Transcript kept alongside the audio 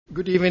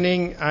Good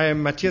evening. I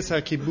am Mattias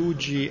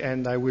Archibugi,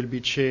 and I will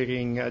be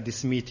chairing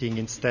this meeting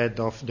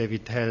instead of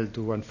David Held,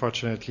 who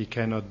unfortunately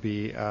cannot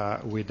be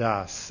with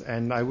us.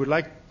 And I would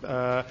like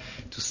to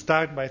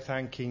start by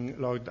thanking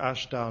Lord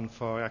Ashdown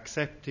for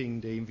accepting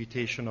the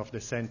invitation of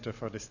the Center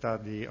for the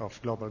Study of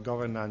Global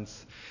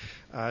Governance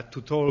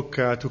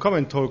to come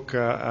and talk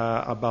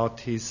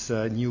about his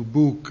new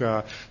book,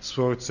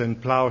 Swords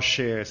and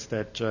Ploughshares,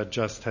 that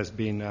just has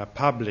been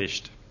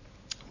published,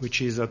 which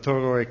is a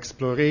thorough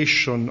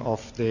exploration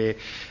of the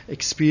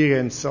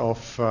experience of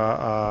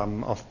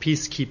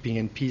peacekeeping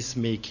and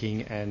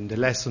peacemaking and the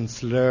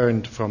lessons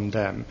learned from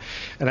them.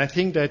 And I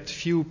think that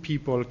few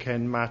people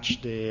can match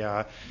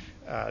the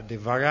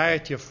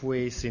variety of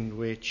ways in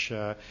which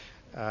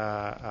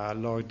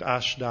Lord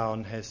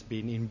Ashdown has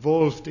been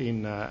involved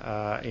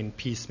in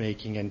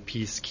peacemaking and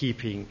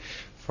peacekeeping,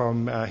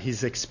 from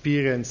his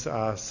experience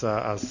as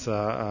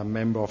a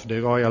member of the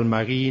Royal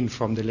Marine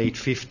from the late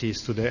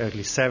 50s to the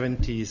early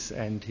 70s,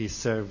 and his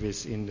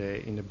service in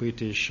the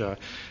British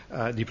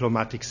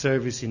diplomatic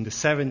service in the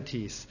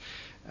 70s.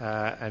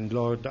 And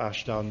Lord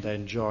Ashdown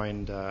then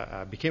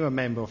became a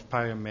member of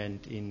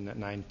Parliament in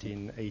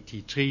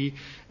 1983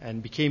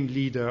 and became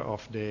leader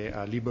of the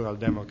Liberal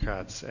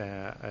Democrats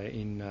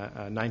in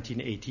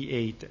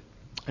 1988.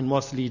 And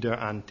was leader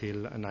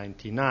until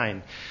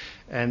 1999,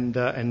 and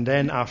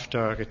then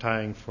after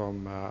retiring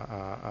from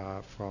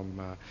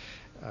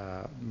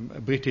the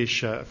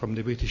British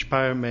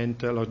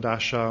Parliament, Lord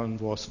Ashdown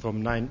was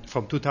from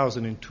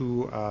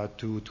 2002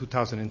 to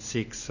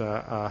 2006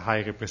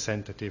 High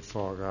Representative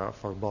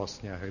for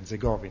Bosnia and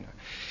Herzegovina.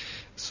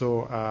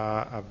 So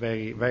a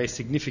very, very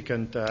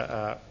significant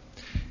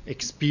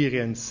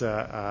experience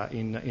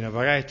in a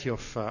variety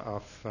of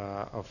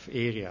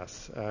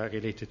areas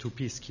related to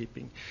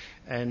peacekeeping.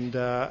 And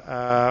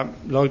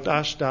Lord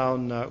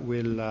Ashdown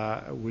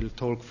will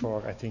talk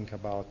for, I think,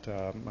 about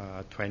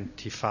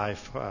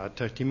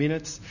 30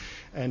 minutes.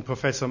 And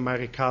Professor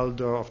Mary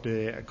Calder,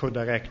 the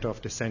co-director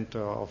of the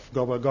Center of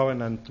Global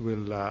Governance,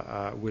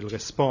 will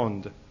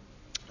respond.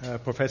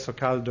 Professor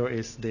Calder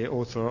is the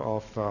author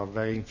of a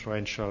very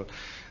influential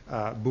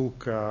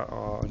book,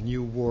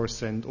 New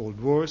Wars and Old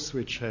Wars,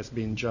 which has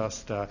been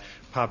just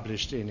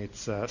published in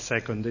its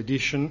second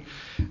edition.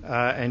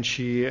 And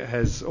she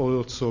has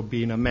also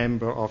been a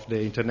member of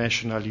the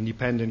International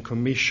Independent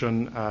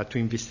Commission to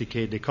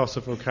investigate the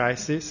Kosovo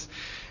crisis.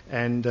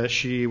 And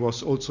she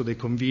was also the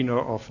convener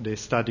of the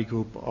study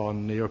group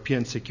on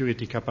European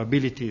security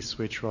capabilities,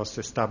 which was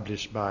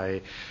established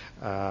by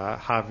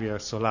Javier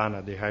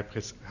Solana, the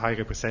High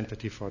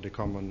Representative for the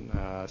Common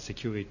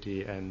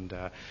Security and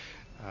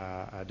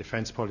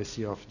Defense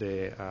Policy of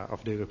the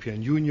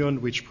European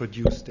Union, which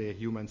produced the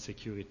Human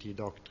Security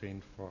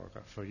Doctrine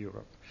for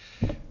Europe.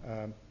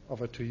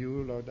 Over to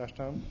you, Lord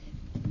Ashdown.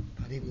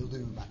 Paddy will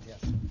do,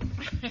 Matthias.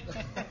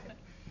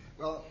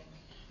 Well,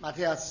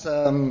 Matthias,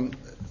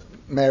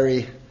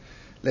 Mary,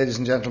 ladies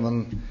and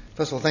gentlemen,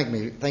 first of all,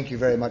 thank you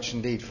very much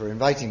indeed for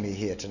inviting me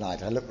here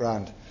tonight. I look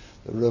around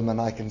the room and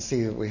I can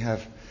see that we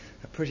have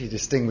a pretty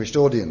distinguished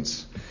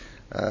audience.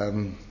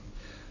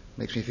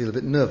 Makes me feel a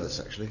bit nervous,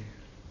 actually.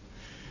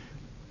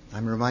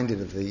 I'm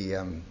reminded of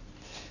the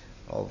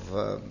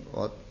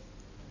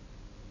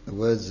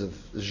words of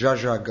Zsa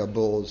Zsa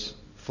Gabor's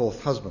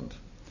fourth husband,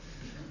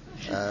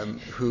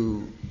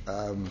 who,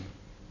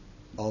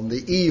 on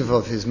the eve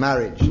of his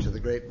marriage to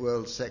the great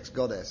world sex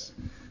goddess,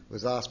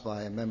 was asked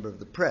by a member of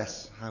the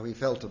press how he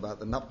felt about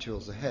the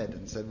nuptials ahead,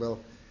 and said, "Well,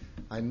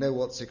 I know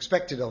what's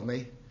expected of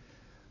me,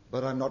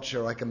 but I'm not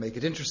sure I can make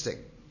it interesting."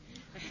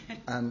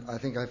 And I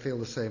think I feel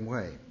the same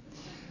way.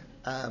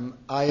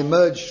 I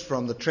emerged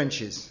from the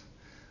trenches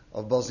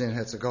of Bosnia and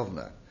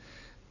Herzegovina,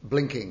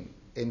 blinking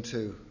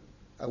into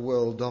a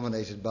world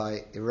dominated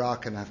by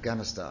Iraq and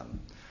Afghanistan.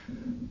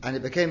 And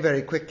it became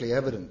very quickly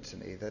evident to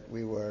me that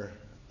we were,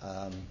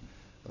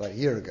 about a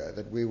year ago,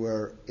 that we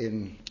were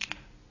in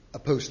a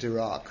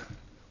post-Iraq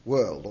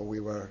world, or we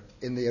were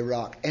in the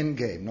Iraq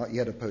endgame, not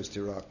yet a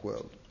post-Iraq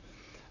world.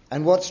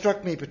 And what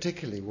struck me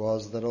particularly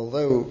was that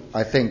although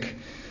I think,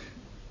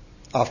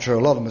 after a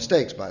lot of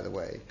mistakes, by the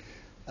way,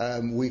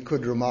 we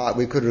could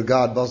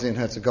regard Bosnia and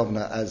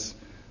Herzegovina as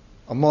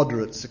a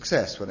moderate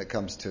success when it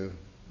comes to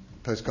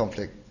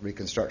post-conflict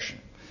reconstruction.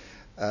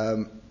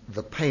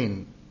 The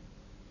pain,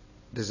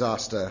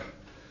 disaster,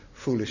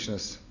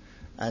 foolishness,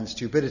 and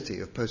stupidity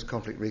of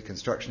post-conflict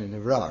reconstruction in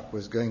Iraq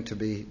was going to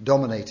be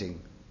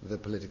dominating the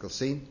political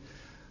scene,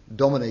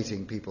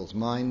 dominating people's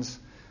minds,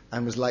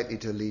 and was likely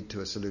to lead to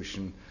a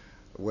solution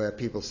where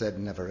people said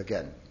never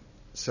again.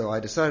 So I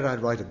decided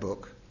I'd write a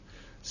book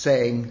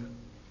saying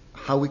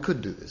how we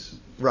could do this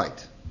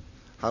right,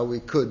 how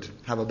we could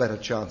have a better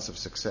chance of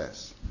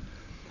success.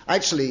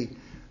 Actually,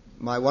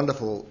 my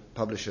wonderful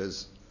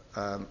publishers,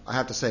 I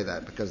have to say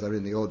that because they're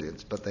in the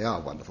audience, but they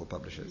are wonderful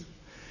publishers,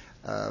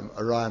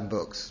 Orion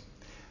Books.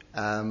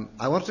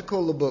 I want to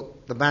call the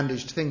book The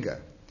Bandaged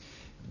Finger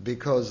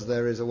because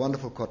there is a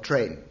wonderful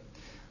quatrain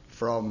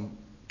from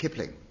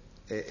Kipling.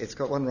 It's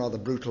got one rather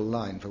brutal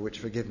line, for which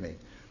forgive me.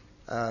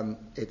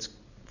 It's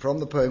from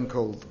the poem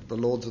called The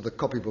Lords of the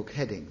Copybook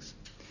Headings.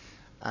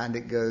 And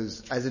it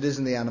goes, as it is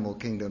in the animal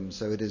kingdom,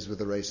 so it is with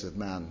the race of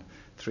man.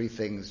 Three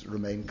things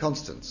remain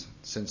constant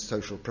since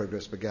social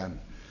progress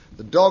began.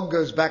 The dog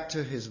goes back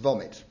to his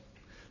vomit,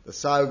 the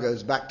sow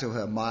goes back to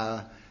her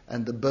mire,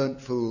 and the burnt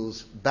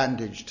fool's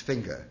bandaged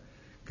finger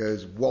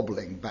goes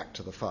wobbling back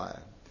to the fire.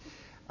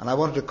 And I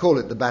wanted to call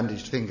it the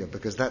bandaged finger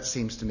because that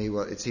seems to me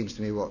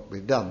what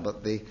we've done.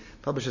 But the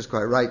publishers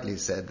quite rightly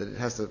said that it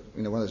has to,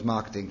 one of those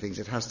marketing things,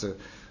 it has to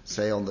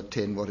say on the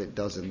tin what it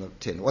does in the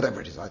tin,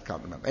 whatever it is, I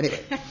can't remember. Anyway,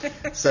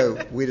 so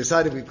we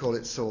decided we'd call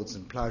it Swords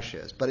and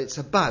Ploughshares. But it's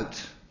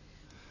about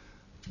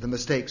the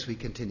mistakes we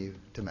continue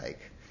to make.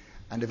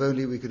 And if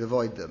only we could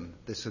avoid them,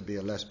 this would be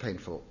a less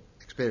painful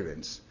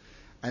experience.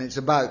 And it's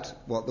about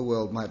what the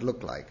world might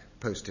look like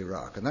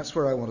post-Iraq. And that's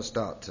where I want to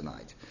start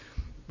tonight.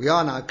 We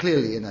are now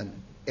clearly in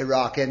an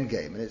Iraq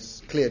endgame, and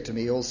it's clear to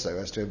me also,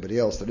 as to everybody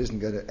else, that it isn't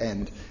going to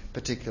end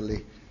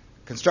particularly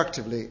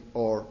constructively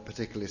or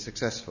particularly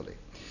successfully.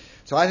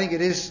 So I think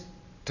it is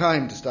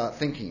time to start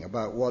thinking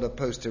about what a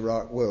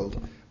post-Iraq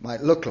world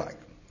might look like.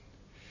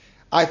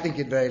 I think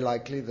it very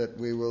likely that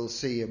we will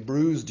see a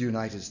bruised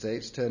United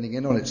States turning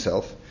in on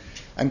itself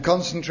and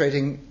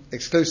concentrating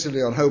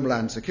exclusively on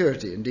homeland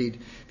security.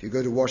 Indeed, if you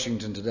go to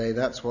Washington today,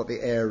 that's what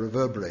the air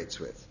reverberates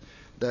with.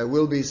 There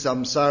will be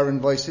some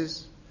siren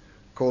voices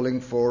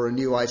calling for a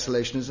new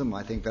isolationism.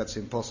 I think that's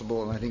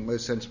impossible, and I think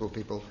most sensible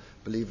people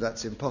believe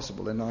that's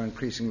impossible in our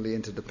increasingly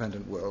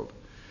interdependent world.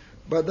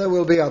 But there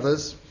will be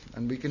others,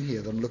 and we can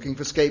hear them, looking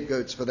for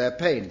scapegoats for their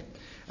pain,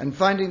 and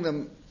finding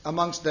them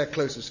amongst their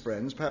closest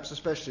friends, perhaps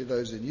especially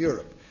those in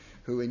Europe,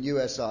 who in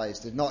US eyes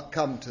did not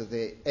come to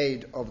the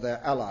aid of their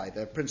ally,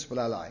 their principal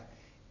ally,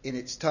 in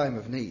its time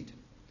of need.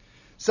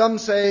 Some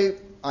say,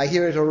 I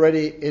hear it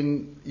already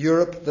in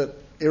Europe, that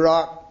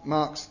Iraq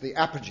marks the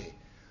apogee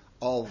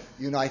of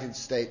United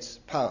States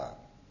power.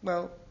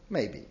 Well,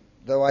 maybe,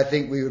 though I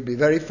think we would be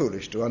very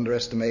foolish to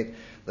underestimate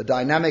the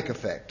dynamic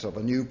effect of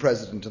a new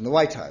president in the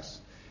White House,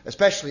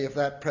 especially if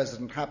that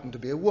president happened to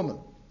be a woman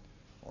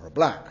or a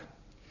black.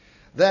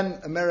 Then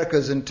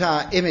America's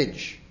entire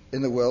image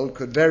in the world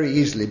could very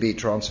easily be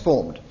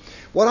transformed.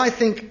 What I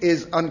think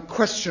is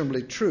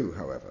unquestionably true,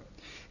 however,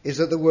 is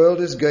that the world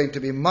is going to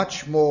be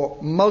much more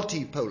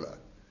multipolar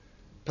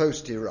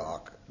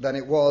post-Iraq than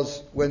it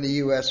was when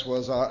the US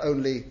was our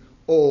only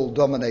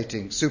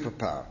all-dominating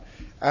superpower.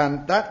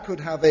 And that could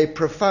have a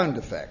profound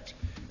effect,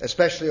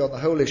 especially on the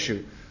whole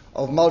issue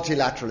of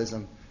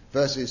multilateralism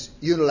versus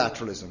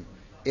unilateralism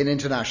in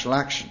international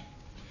action.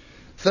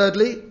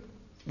 Thirdly,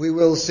 we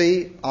will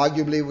see,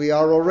 arguably we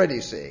are already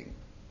seeing,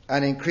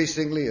 an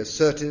increasingly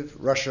assertive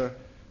Russia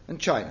and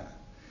China,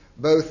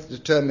 both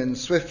determined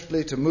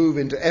swiftly to move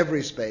into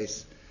every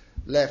space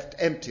left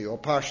empty or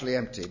partially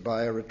empty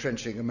by a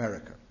retrenching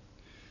America.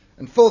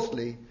 And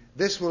fourthly,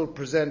 this will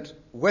present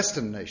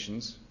Western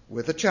nations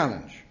with a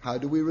challenge. How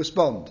do we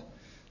respond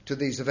to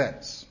these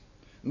events?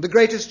 And the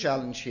greatest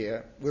challenge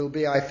here will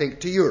be, I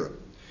think, to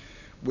Europe,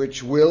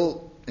 which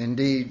will,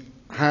 indeed,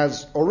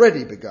 has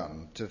already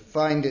begun to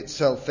find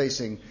itself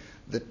facing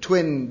the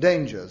twin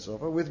dangers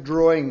of a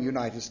withdrawing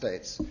United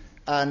States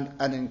and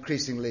an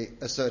increasingly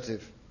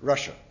assertive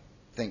Russia.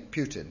 Think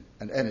Putin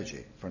and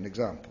energy, for an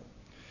example.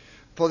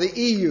 For the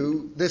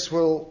EU, this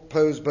will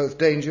pose both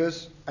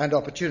dangers and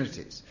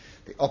opportunities.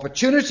 The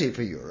opportunity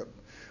for Europe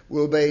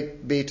will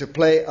be to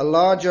play a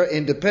larger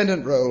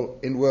independent role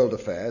in world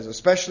affairs,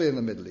 especially in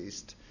the Middle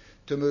East,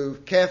 to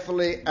move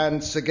carefully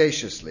and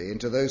sagaciously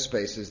into those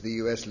spaces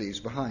the US leaves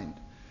behind,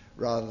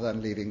 rather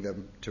than leaving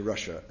them to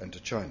Russia and to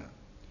China.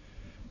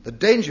 The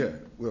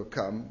danger will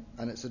come,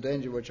 and it's a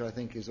danger which I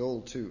think is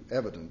all too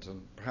evident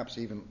and perhaps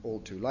even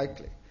all too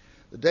likely.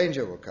 The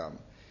danger will come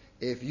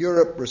if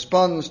Europe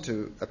responds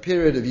to a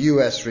period of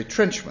US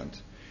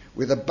retrenchment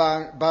with a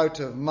bout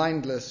of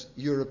mindless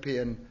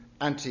European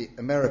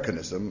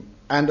anti-Americanism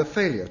and a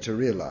failure to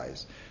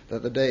realize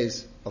that the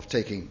days of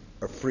taking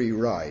a free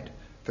ride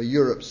for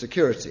Europe's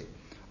security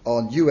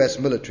on US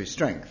military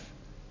strength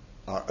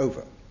are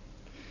over.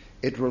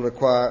 It will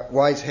require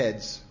wise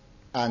heads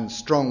and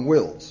strong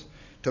wills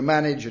to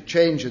manage a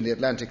change in the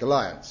Atlantic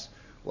Alliance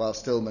while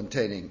still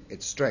maintaining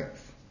its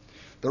strength.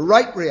 The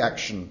right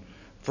reaction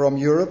from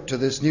Europe to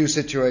this new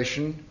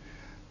situation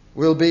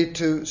will be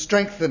to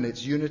strengthen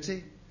its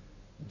unity,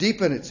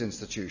 deepen its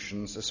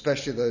institutions,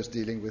 especially those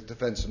dealing with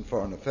defense and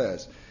foreign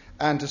affairs,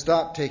 and to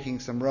start taking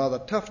some rather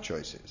tough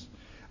choices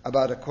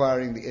about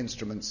acquiring the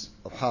instruments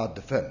of hard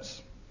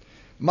defense.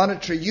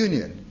 Monetary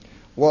union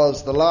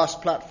was the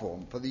last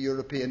platform for the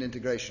European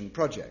integration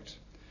project.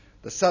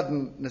 The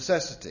sudden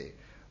necessity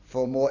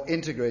for more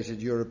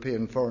integrated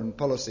European foreign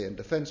policy and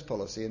defense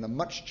policy in a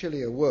much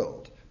chillier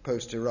world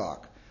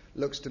post-Iraq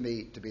looks to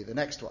me to be the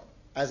next one.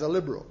 As a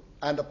liberal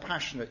and a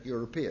passionate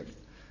European,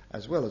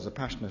 as well as a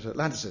passionate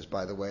Atlanticist,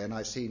 by the way, and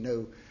I see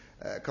no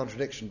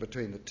contradiction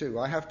between the two,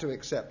 I have to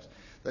accept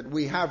that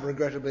we have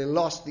regrettably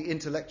lost the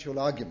intellectual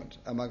argument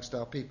amongst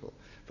our people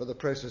for the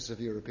process of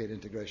European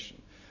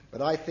integration.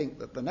 But I think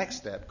that the next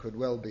step could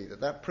well be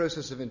that that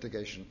process of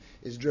integration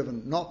is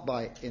driven not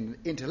by an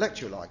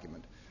intellectual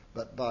argument,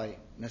 but by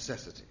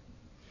necessity.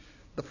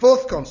 The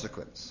fourth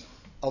consequence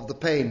of the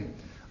pain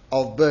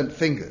of burnt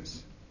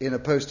fingers in a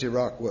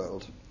post-Iraq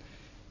world,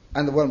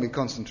 and the one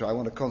I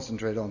want to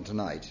concentrate on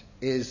tonight,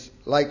 is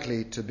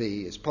likely to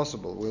be, is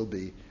possible, will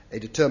be a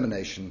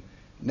determination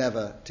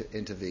never to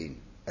intervene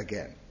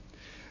again.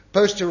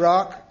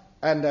 Post-Iraq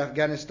and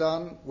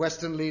Afghanistan,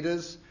 Western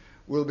leaders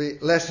will be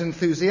less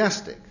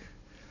enthusiastic,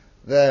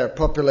 their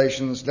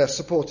populations less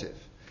supportive,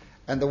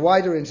 and the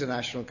wider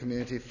international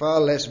community far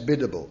less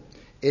biddable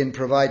in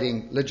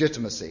providing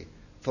legitimacy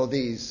for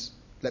these,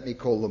 let me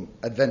call them,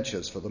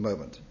 adventures for the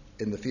moment,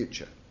 in the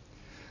future.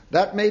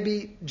 That may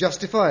be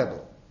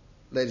justifiable,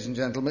 ladies and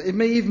gentlemen. It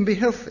may even be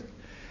healthy,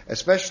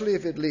 especially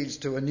if it leads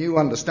to a new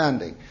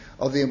understanding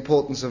of the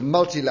importance of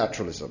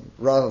multilateralism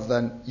rather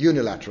than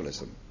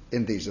unilateralism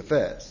in these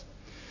affairs.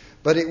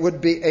 But it would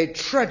be a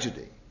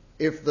tragedy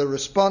if the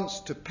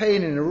response to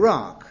pain in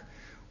Iraq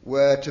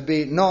were to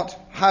be not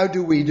how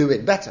do we do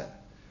it better,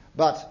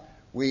 but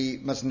we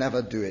must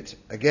never do it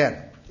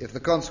again. If the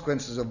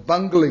consequences of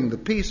bungling the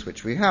peace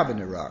which we have in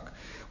Iraq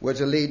were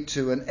to lead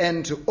to an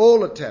end to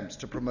all attempts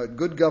to promote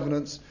good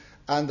governance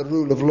and the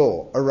rule of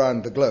law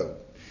around the globe.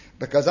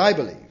 Because I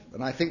believe,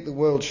 and I think the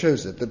world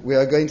shows it, that we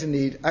are going to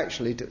need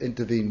actually to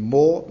intervene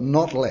more,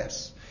 not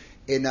less,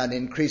 in an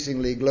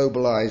increasingly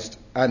globalized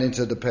and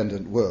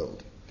interdependent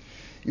world.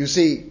 You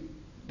see,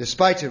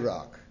 despite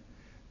Iraq,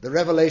 the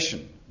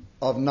revelation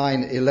of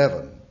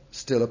 9/11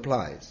 still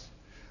applies.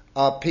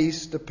 Our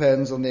peace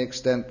depends on the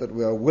extent that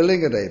we are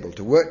willing and able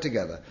to work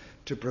together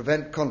to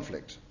prevent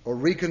conflict or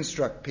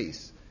reconstruct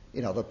peace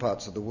in other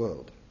parts of the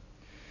world.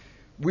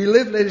 We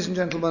live, ladies and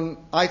gentlemen,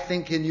 I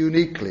think in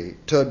uniquely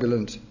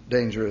turbulent,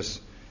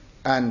 dangerous,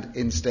 and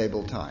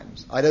unstable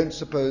times. I don't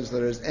suppose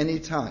there is any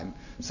time,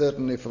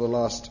 certainly for the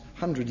last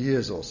 100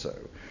 years or so,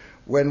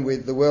 when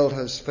the world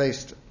has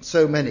faced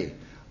so many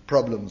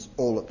problems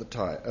all at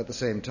the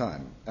same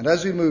time. And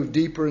as we move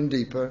deeper and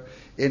deeper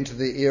into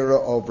the era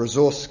of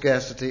resource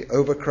scarcity,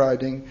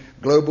 overcrowding,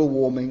 global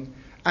warming,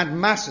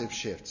 and massive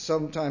shifts,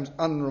 sometimes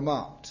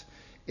unremarked,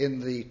 in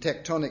the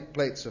tectonic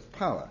plates of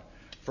power,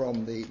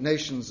 from the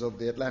nations of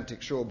the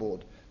Atlantic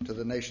shoreboard to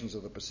the nations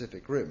of the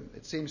Pacific Rim,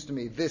 it seems to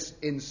me this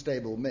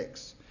unstable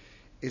mix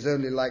is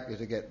only likely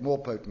to get more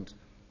potent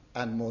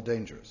and more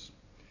dangerous.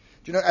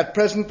 Do you know, at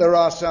present there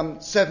are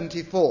some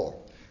 74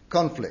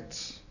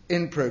 conflicts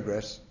in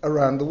progress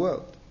around the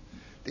world,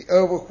 the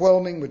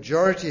overwhelming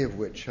majority of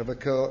which have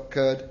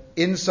occurred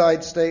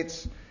inside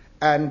states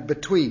and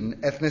between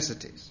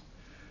ethnicities.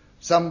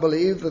 Some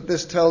believe that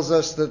this tells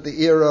us that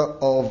the era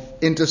of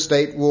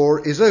interstate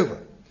war is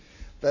over,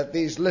 that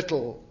these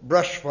little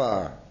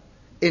brushfire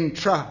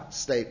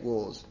intra-state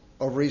wars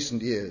of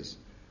recent years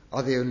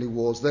are the only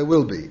wars there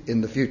will be in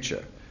the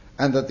future,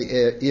 and that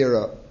the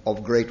era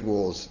of great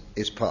wars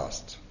is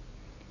past.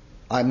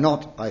 I'm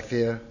not, I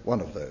fear,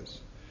 one of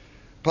those.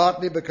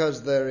 Partly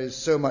because there is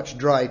so much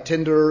dry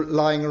tinder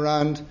lying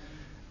around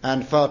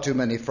and far too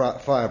many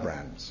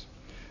firebrands.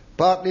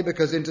 Partly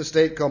because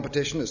interstate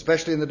competition,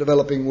 especially in the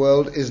developing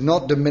world, is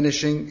not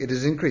diminishing, it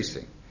is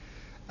increasing.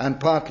 And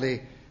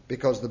partly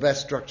because the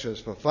best structures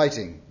for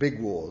fighting big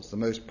wars, the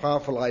most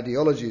powerful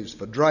ideologies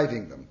for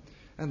driving them,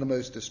 and the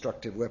most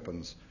destructive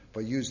weapons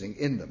for using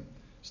in them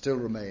still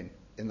remain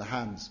in the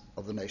hands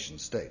of the nation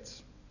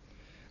states.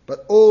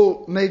 But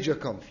all major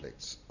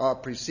conflicts are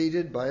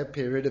preceded by a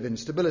period of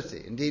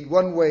instability. Indeed,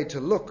 one way to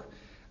look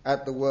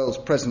at the world's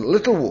present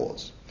little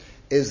wars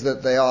is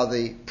that they are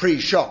the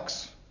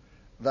pre-shocks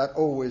that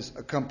always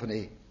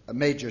accompany a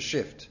major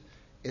shift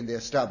in the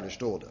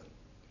established order.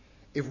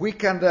 If we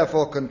can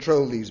therefore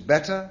control these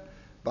better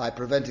by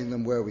preventing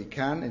them where we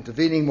can,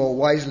 intervening more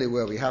wisely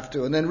where we have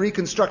to, and then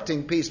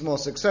reconstructing peace more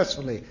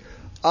successfully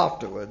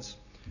afterwards,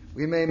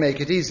 we may make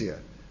it easier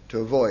to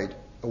avoid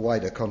a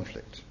wider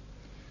conflict.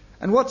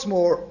 And what's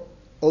more,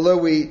 although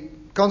we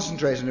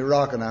concentrate in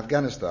Iraq and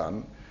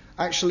Afghanistan,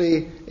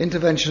 actually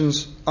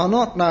interventions are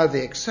not now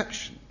the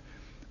exception.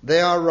 They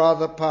are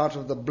rather part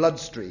of the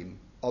bloodstream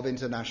of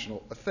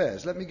international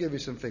affairs. Let me give you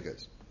some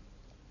figures.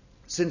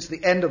 Since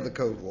the end of the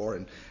Cold War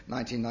in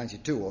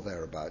 1992 or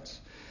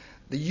thereabouts,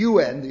 the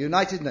UN, the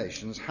United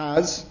Nations,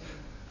 has,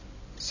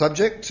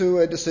 subject to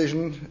a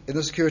decision in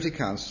the Security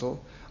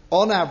Council,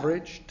 on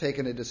average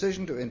taken a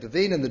decision to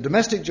intervene in the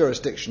domestic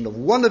jurisdiction of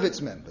one of its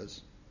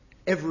members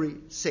every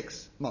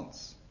 6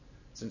 months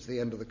since the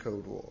end of the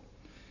Cold War.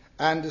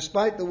 And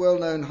despite the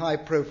well-known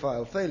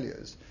high-profile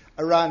failures,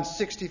 around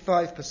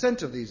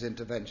 65% of these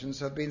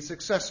interventions have been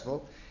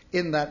successful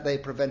in that they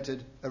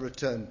prevented a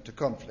return to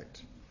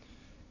conflict.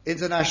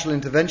 International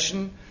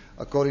intervention,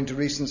 according to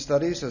recent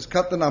studies, has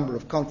cut the number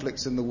of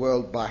conflicts in the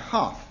world by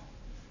half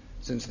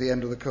since the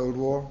end of the Cold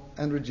War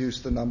and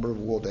reduced the number of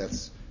war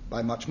deaths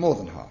by much more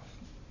than half.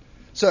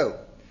 So,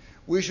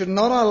 we should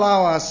not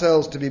allow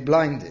ourselves to be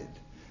blinded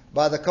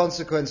by the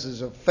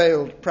consequences of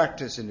failed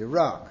practice in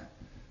Iraq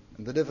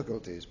and the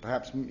difficulties,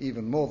 perhaps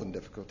even more than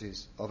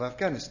difficulties, of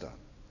Afghanistan.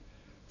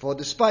 For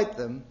despite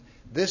them,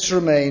 this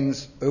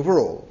remains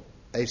overall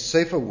a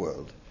safer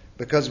world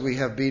because we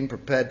have been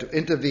prepared to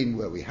intervene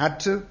where we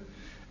had to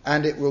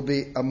and it will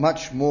be a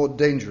much more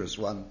dangerous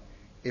one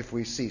if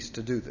we cease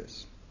to do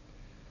this.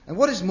 And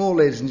what is more,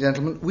 ladies and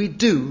gentlemen, we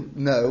do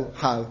know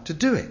how to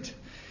do it.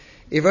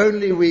 If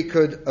only we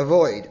could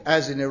avoid,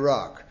 as in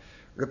Iraq,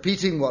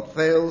 repeating what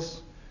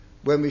fails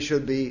when we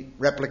should be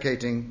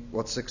replicating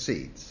what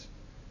succeeds.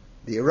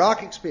 The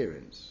Iraq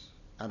experience,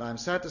 and I'm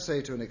sad to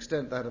say to an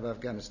extent that of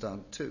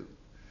Afghanistan too,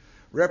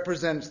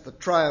 represents the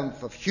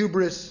triumph of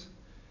hubris,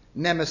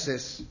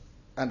 nemesis,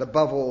 and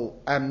above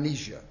all,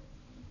 amnesia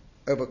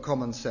over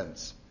common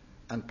sense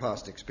and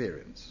past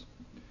experience.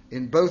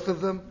 In both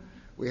of them,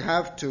 we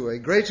have, to a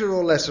greater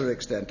or lesser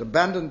extent,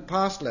 abandoned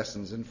past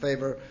lessons in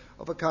favor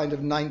of a kind of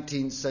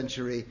 19th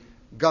century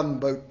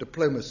gunboat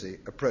diplomacy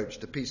approach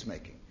to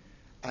peacemaking,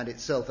 and it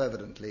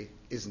self-evidently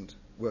isn't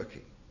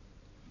working.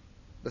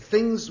 The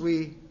things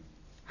we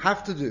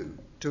have to do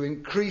to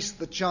increase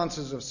the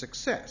chances of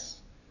success,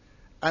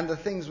 and the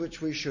things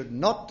which we should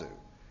not do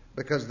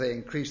because they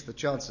increase the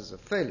chances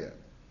of failure,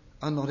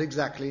 are not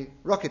exactly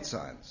rocket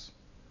science.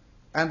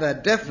 And they're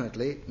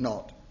definitely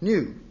not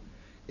new,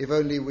 if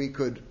only we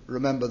could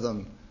remember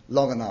them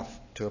long enough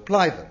to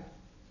apply them.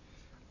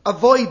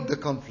 Avoid the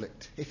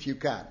conflict if you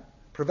can.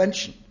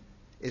 Prevention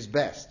is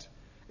best.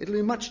 It'll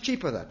be much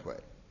cheaper that way.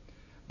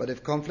 But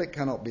if conflict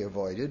cannot be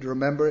avoided,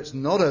 remember it's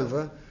not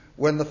over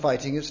when the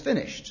fighting is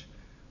finished.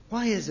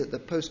 Why is it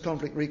that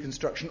post-conflict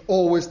reconstruction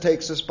always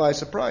takes us by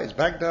surprise?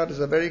 Baghdad is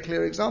a very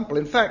clear example.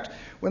 In fact,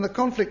 when the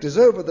conflict is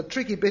over, the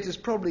tricky bit is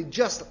probably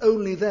just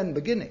only then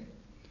beginning.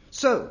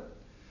 So,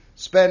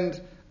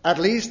 spend at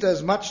least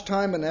as much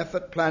time and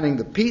effort planning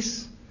the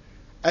peace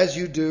as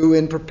you do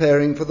in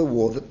preparing for the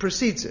war that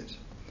precedes it.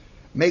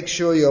 Make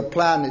sure your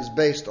plan is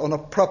based on a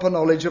proper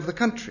knowledge of the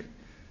country,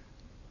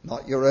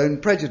 not your own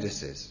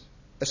prejudices,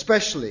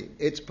 especially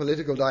its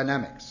political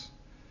dynamics.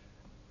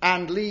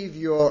 And leave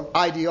your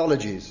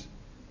ideologies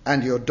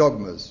and your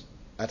dogmas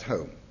at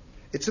home.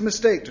 It's a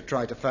mistake to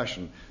try to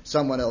fashion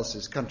someone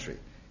else's country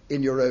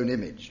in your own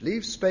image.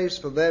 Leave space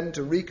for them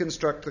to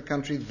reconstruct the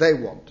country they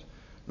want,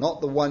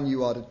 not the one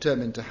you are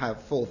determined to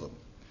have for them.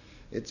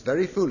 It's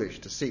very foolish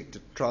to seek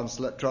to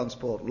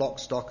transport lock,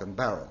 stock and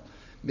barrel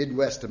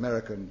Midwest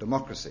American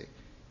democracy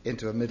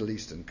into a Middle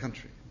Eastern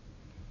country.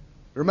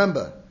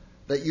 Remember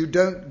that you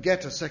don't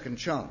get a second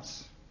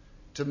chance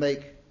to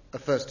make a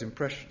first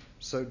impression.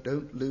 So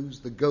don't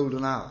lose the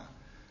golden hour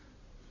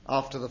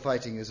after the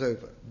fighting is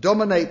over.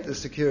 Dominate the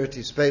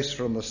security space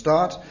from the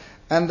start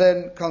and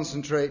then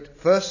concentrate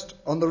first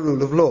on the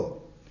rule of law.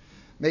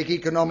 Make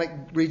economic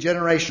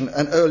regeneration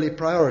an early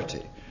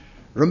priority.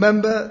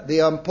 Remember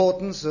the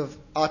importance of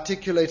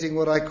articulating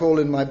what I call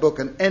in my book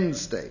an end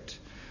state,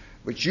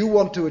 which you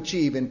want to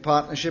achieve in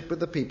partnership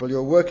with the people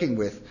you're working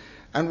with,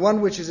 and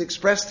one which is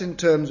expressed in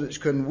terms which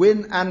can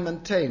win and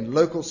maintain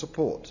local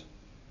support.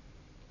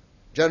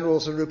 General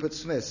Sir Rupert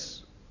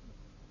Smith's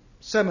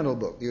seminal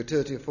book, The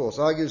Utility of Force,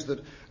 argues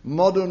that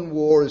modern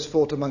war is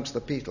fought amongst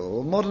the people.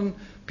 Well, modern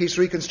peace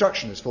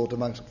reconstruction is fought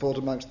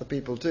amongst the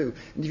people too.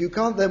 And if you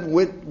can't then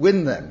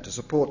win them to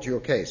support your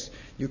case,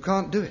 you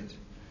can't do it.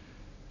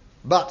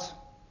 But,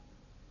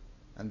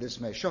 and this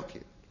may shock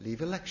you,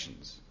 leave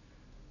elections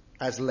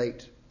as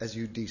late as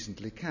you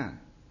decently can.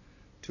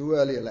 Too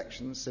early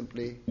elections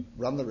simply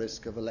run the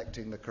risk of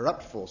electing the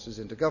corrupt forces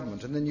into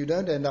government, and then you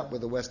don't end up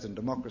with a Western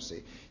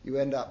democracy. You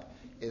end up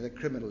in a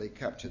criminally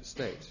captured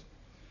state.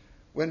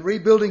 When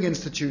rebuilding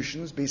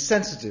institutions, be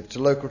sensitive to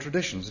local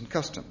traditions and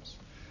customs.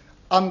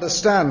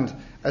 Understand,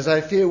 as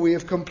I fear we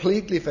have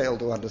completely failed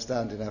to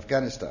understand in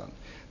Afghanistan,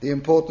 the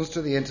importance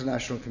to the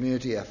international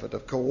community effort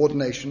of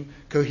coordination,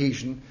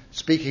 cohesion,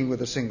 speaking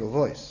with a single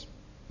voice.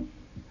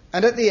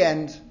 And at the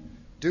end,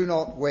 do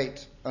not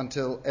wait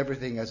until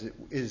everything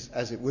is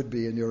as it would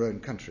be in your own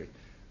country,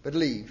 but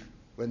leave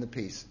when the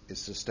peace is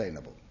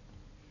sustainable.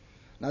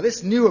 Now,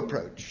 this new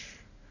approach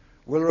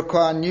will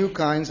require new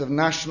kinds of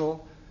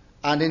national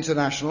and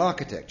international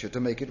architecture to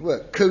make it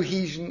work.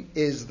 Cohesion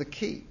is the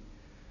key.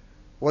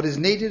 What is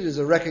needed is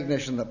a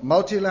recognition that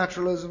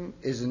multilateralism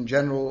is in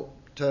general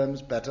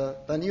terms better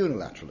than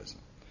unilateralism,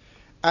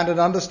 and an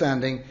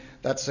understanding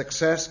that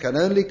success can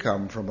only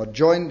come from a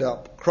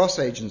joined-up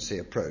cross-agency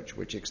approach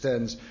which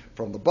extends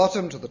from the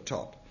bottom to the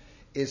top,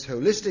 is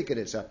holistic in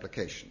its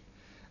application,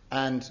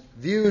 and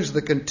views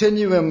the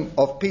continuum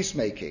of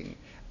peacemaking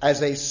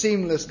as a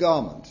seamless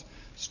garment,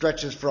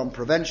 stretching from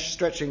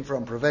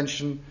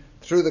prevention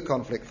through the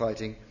conflict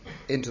fighting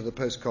into the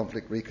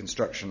post-conflict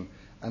reconstruction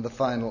and the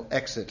final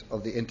exit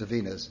of the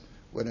interveners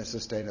when a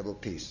sustainable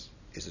peace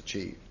is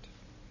achieved.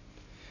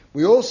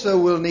 We also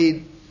will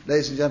need,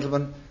 ladies and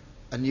gentlemen,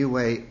 a new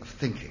way of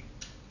thinking.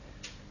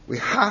 We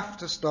have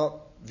to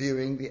stop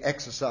viewing the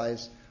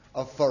exercise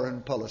of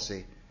foreign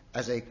policy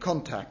as a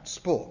contact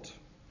sport.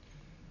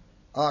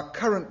 Our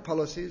current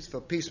policies for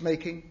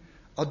peacemaking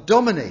are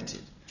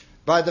dominated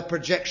by the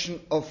projection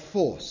of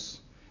force.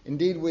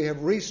 Indeed, we have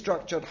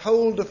restructured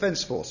whole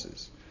defense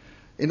forces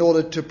in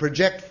order to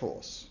project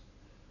force.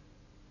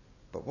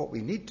 But what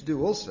we need to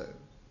do also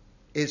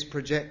is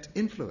project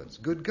influence,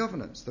 good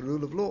governance, the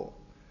rule of law.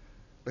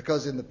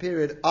 Because in the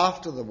period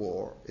after the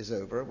war is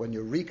over, when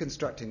you're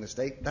reconstructing the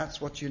state,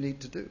 that's what you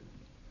need to do.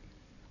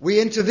 We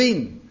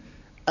intervene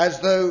as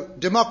though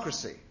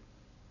democracy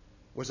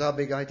was our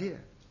big idea.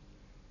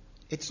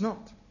 It's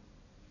not.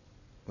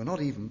 We're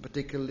not even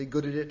particularly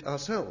good at it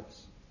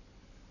ourselves.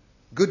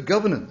 Good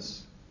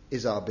governance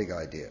is our big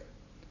idea.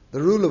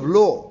 The rule of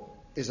law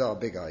is our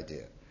big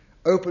idea.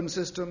 Open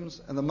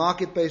systems and the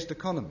market-based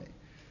economy.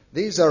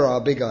 These are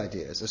our big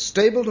ideas. A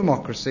stable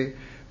democracy,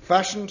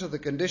 fashioned to the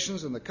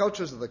conditions and the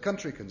cultures of the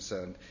country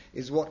concerned,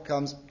 is what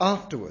comes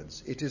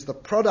afterwards. It is the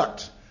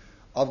product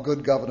of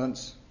good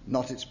governance,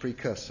 not its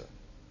precursor.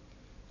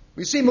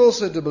 We seem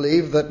also to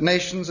believe that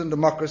nations and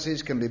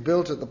democracies can be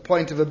built at the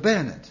point of a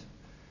bayonet,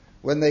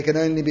 when they can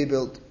only be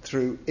built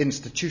through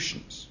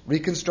institutions.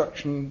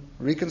 Reconstructing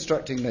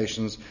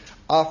nations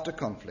after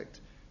conflict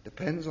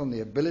depends on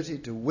the ability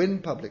to win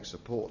public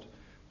support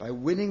by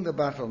winning the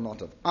battle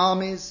not of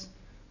armies,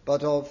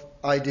 but of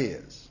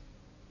ideas.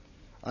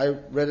 I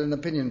read an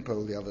opinion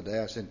poll the other day.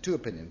 I sent 2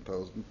 opinion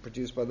polls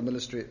produced by the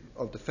Ministry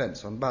of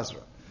Defence on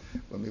Basra.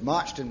 When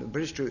the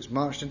British troops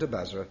marched into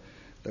Basra,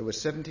 there was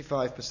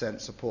 75%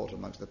 support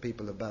amongst the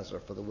people of Basra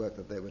for the work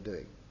that they were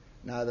doing.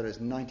 Now there is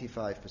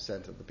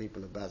 95% of the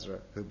people of Basra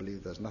who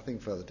believe there's nothing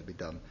further to be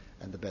done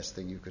and the best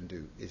thing you can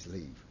do is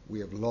leave. We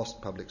have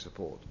lost public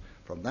support.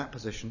 From that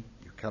position,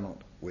 you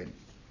cannot win.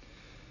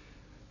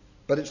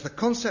 But it's the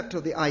concept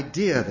of the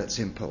idea that's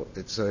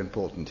so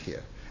important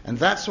here. And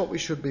that's what we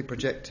should be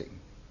projecting.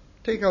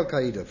 Take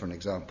Al-Qaeda for an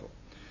example.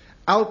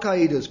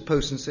 Al-Qaeda's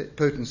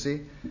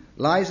potency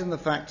lies in the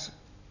fact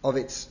of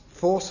its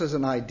force as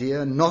an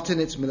idea, not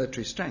in its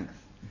military strength.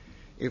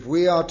 If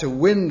we are to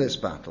win this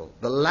battle,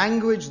 the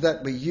language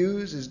that we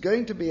use is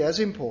going to be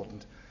as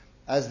important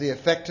as the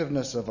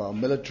effectiveness of our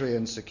military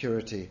and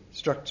security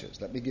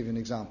structures. Let me give you an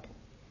example.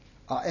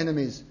 Our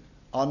enemies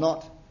are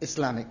not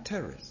Islamic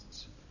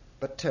terrorists,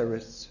 but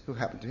terrorists who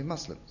happen to be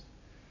Muslims.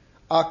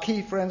 Our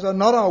key friends are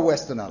not our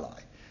Western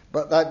ally,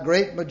 but that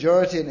great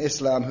majority in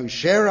Islam who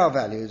share our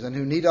values and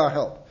who need our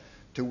help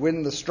to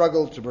win the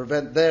struggle to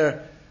prevent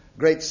their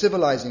great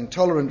civilizing,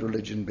 tolerant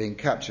religion being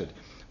captured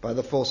by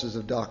the forces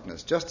of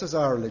darkness, just as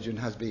our religion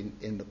has been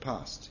in the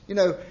past. You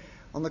know,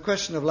 on the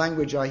question of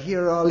language, I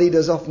hear our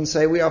leaders often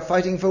say we are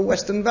fighting for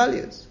Western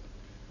values.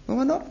 Well,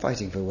 we're not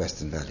fighting for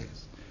Western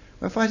values.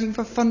 We're fighting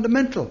for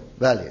fundamental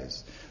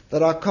values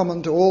that are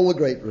common to all the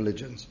great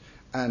religions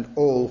and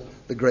all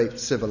the great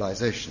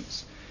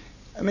civilizations.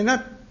 I mean,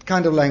 that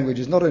kind of language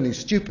is not only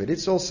stupid,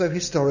 it's also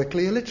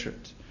historically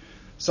illiterate.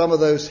 Some of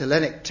those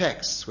Hellenic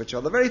texts, which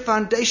are the very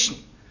foundation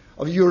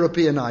of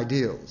European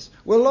ideals,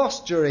 were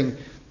lost during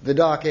the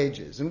Dark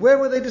Ages. And where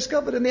were they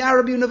discovered? In the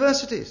Arab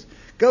universities.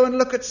 Go and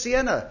look at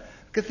Siena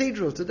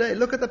Cathedral today.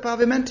 Look at the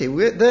Pavimenti.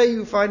 There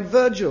you find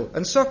Virgil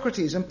and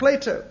Socrates and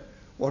Plato.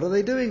 What are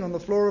they doing on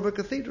the floor of a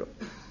cathedral?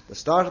 The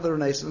start of the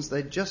Renaissance,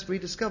 they just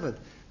rediscovered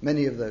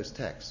many of those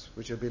texts,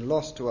 which have been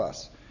lost to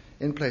us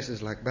in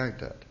places like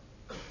Baghdad.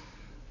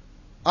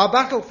 Our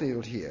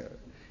battlefield here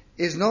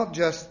is not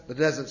just the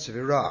deserts of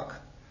Iraq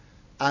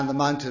and the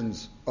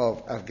mountains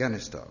of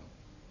Afghanistan.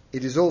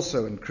 It is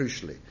also, and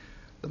crucially,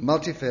 the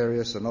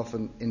multifarious and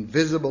often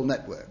invisible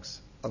networks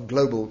of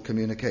global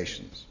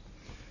communications.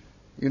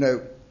 You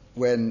know,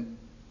 when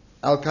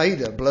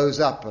Al-Qaeda blows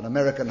up an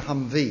American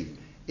Humvee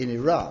in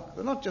Iraq,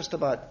 they're not just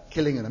about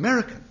killing an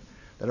American.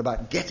 They're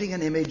about getting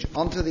an image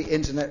onto the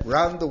internet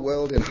round the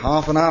world in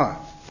half an hour.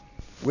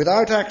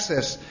 Without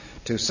access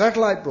to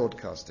satellite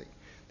broadcasting,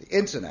 the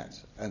internet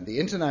and the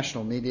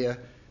international media,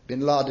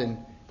 bin Laden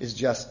is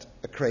just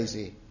a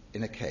crazy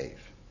in a cave.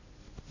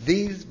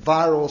 These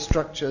viral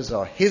structures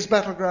are his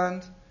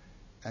battleground,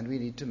 and we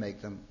need to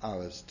make them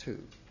ours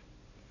too.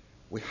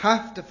 We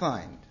have to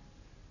find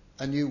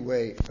a new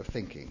way of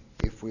thinking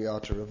if we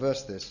are to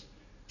reverse this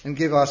and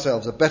give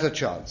ourselves a better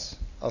chance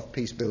of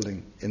peace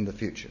building in the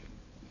future.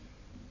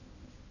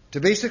 To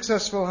be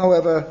successful,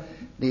 however,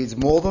 needs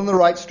more than the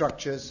right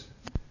structures,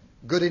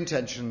 good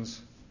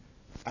intentions,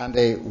 and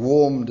a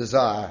warm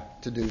desire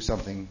to do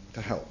something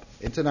to help.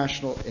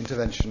 International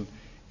intervention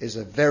is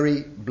a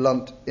very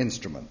blunt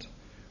instrument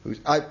whose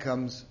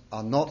outcomes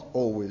are not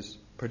always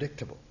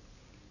predictable.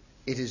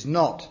 It is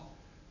not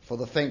for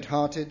the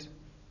faint-hearted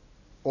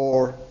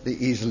or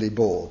the easily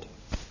bored.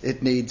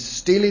 It needs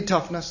steely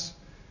toughness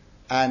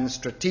and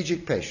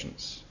strategic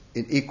patience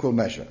in equal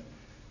measure.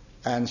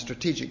 And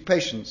strategic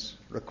patience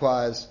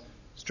requires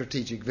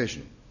strategic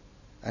vision,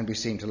 and we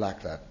seem to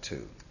lack that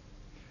too.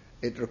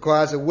 It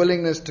requires a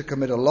willingness to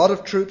commit a lot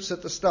of troops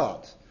at the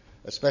start,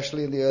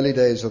 especially in the early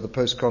days of the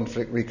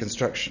post-conflict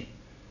reconstruction.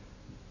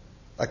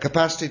 A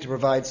capacity to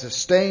provide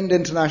sustained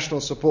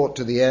international support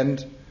to the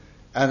end,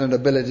 and an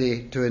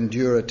ability to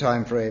endure a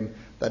time frame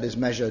that is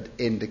measured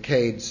in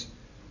decades,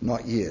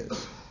 not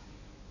years.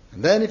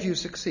 And then if you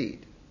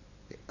succeed,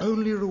 the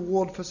only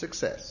reward for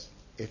success,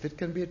 if it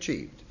can be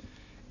achieved,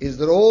 is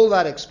that all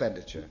that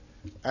expenditure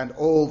and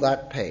all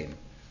that pain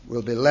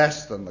will be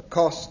less than the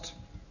cost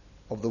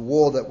of the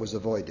war that was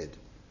avoided,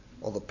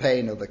 or the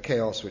pain of the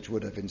chaos which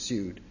would have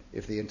ensued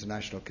if the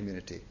international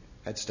community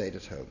had stayed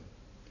at home.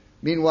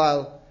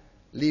 Meanwhile,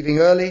 Leaving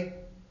early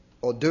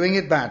or doing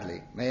it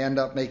badly may end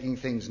up making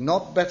things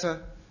not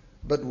better,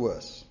 but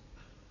worse,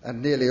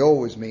 and nearly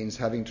always means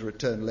having to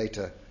return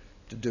later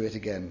to do it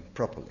again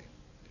properly.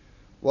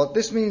 What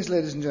this means,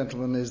 ladies and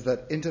gentlemen, is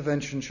that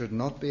intervention should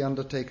not be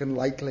undertaken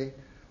lightly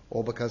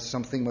or because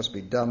something must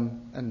be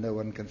done and no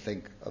one can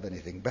think of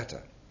anything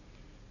better.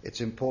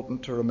 It's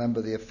important to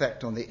remember the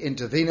effect on the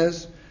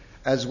interveners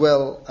as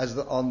well as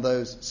on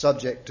those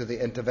subject to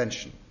the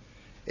intervention.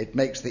 It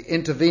makes the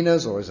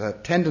interveners, or has a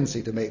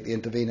tendency to make the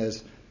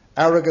interveners,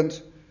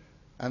 arrogant,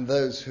 and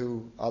those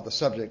who are the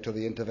subject of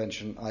the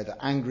intervention either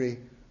angry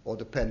or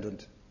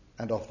dependent,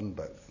 and often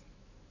both.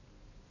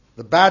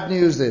 The bad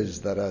news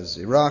is that, as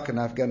Iraq and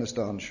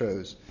Afghanistan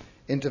shows,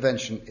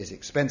 intervention is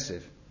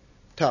expensive,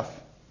 tough,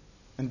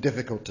 and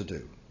difficult to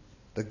do.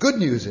 The good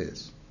news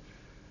is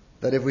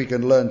that if we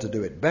can learn to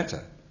do it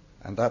better,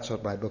 and that's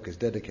what my book is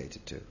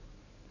dedicated to,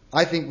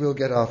 I think we'll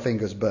get our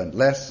fingers burnt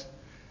less,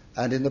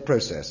 and in the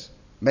process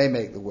may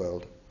make the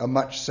world a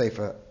much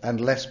safer and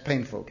less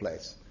painful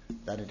place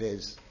than it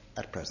is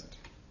at present.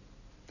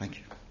 Thank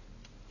you.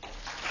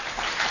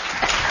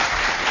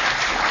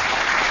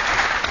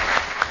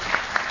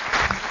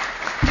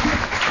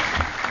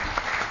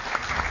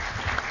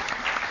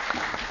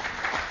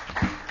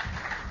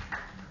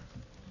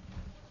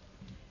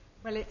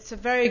 Well, it's a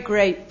very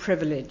great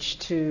privilege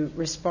to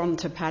respond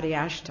to Paddy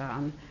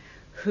Ashdown,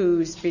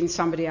 who's been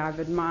somebody I've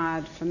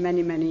admired for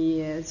many, many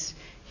years.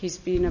 He's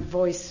been a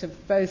voice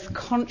of both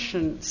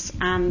conscience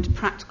and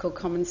practical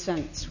common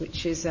sense,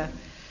 which is a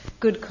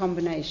good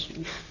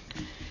combination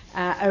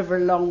over a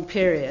long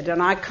period.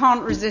 And I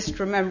can't resist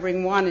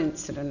remembering one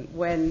incident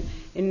when,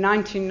 in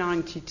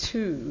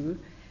 1992,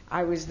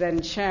 I was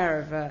then chair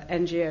of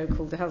an NGO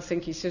called the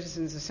Helsinki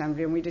Citizens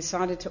Assembly, and we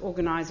decided to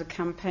organise a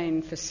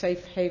campaign for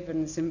safe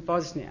havens in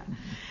Bosnia.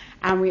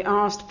 And we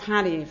asked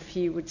Paddy if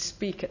he would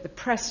speak at the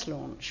press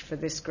launch for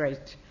this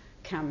great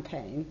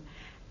campaign.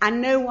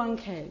 And no one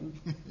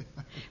came.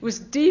 It was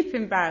deep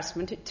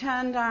embarrassment. It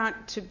turned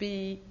out to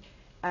be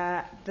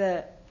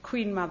the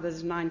Queen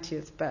Mother's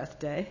 90th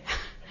birthday.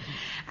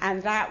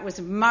 And that was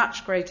of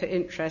much greater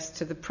interest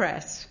to the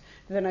press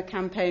than a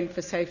campaign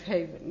for safe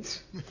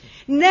havens.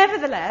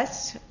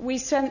 Nevertheless, we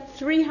sent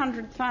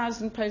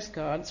 300,000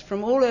 postcards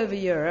from all over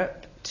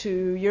Europe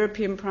to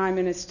European prime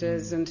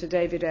ministers and to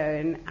David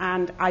Owen,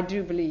 and I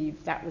do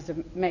believe that was a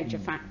major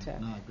factor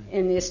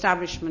in the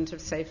establishment of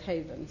safe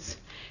havens.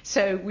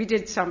 So we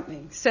did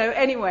something. So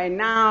anyway,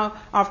 now,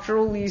 after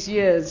all these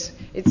years,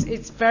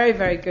 it's very,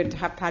 very good to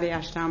have Paddy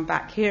Ashdown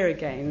back here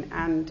again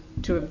and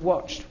to have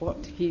watched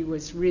what he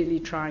was really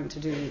trying to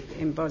do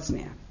in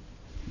Bosnia.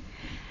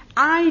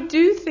 I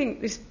do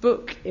think this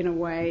book, in a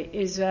way,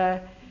 is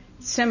a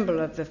symbol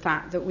of the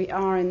fact that we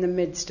are in the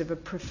midst of a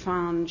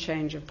profound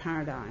change of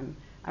paradigm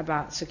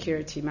about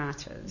security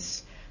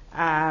matters.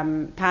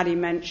 Paddy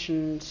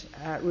mentioned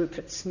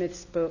Rupert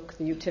Smith's book,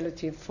 The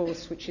Utility of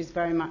Force, which is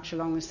very much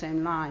along the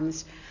same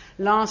lines.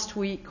 Last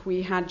week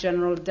we had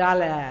General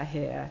Dallaire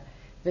here,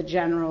 the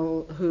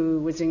general who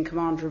was in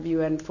command of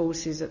UN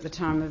forces at the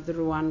time of the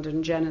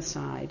Rwandan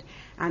genocide,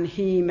 and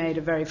he made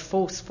a very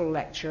forceful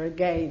lecture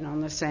again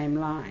on the same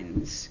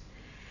lines.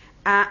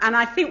 And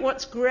I think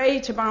what's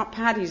great about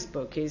Paddy's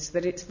book is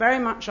that it's very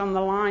much on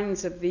the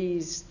lines of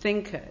these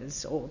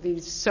thinkers or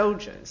these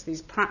soldiers,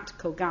 these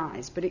practical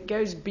guys, but it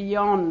goes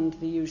beyond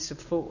the use of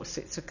force.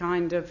 It's a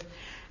kind of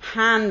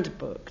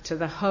handbook to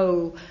the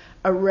whole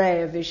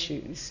array of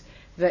issues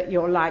that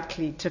you're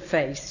likely to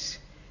face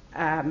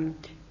in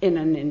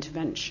an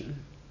intervention.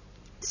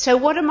 So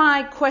what are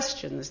my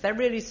questions? They're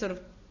really sort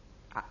of,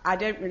 I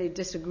don't really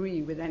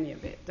disagree with any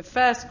of it. The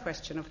first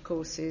question, of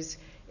course, is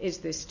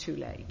this too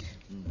late?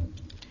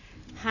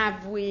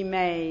 Have we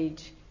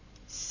made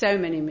so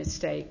many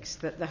mistakes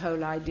that the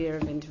whole idea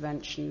of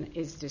intervention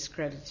is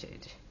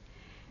discredited?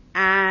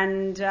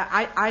 And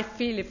I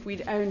feel if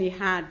we'd only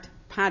had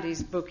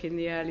Paddy's book in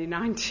the early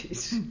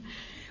 90s,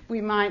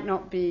 we might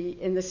not be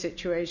in the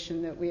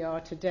situation that we are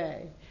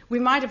today. We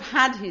might have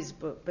had his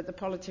book, but the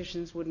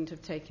politicians wouldn't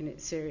have taken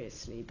it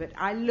seriously. But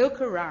I look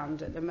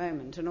around at the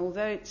moment, and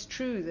although it's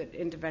true that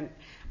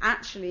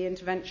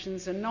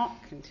interventions are not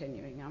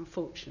continuing,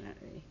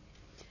 unfortunately,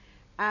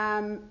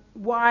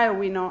 why are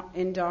we not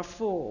in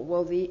Darfur?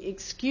 Well, the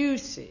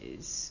excuse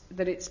is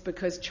that it's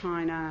because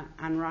China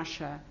and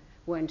Russia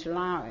won't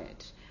allow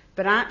it.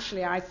 But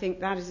actually, I think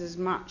that is as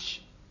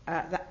much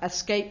a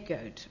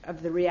scapegoat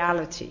of the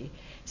reality,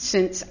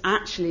 since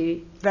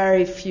actually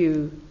very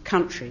few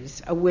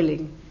countries are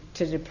willing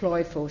to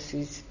deploy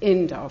forces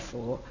in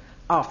Darfur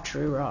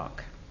after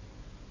Iraq.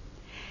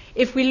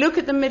 If we look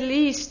at the Middle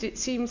East, it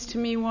seems to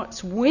me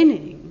what's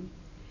winning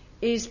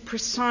is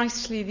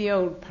precisely the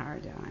old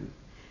paradigm,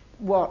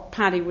 what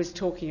Paddy was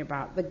talking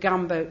about, the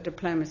gunboat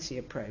diplomacy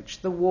approach,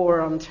 the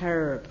war on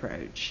terror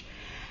approach.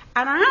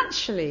 And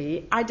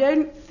actually, I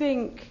don't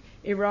think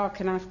Iraq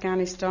and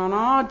Afghanistan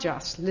are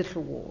just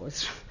little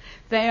wars.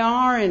 They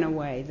are, in a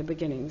way, the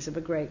beginnings of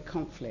a great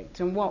conflict.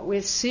 And what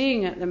we're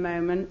seeing at the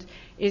moment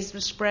is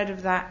the spread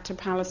of that to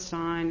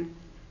Palestine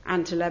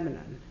and to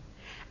Lebanon.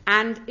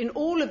 And in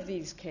all of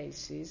these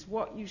cases,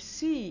 what you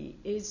see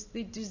is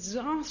the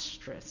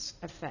disastrous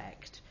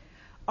effect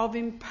of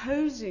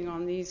imposing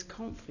on these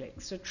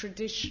conflicts a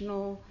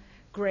traditional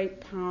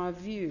great power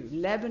view.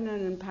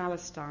 Lebanon and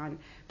Palestine.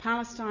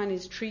 Palestine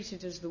is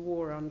treated as the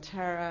war on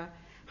terror.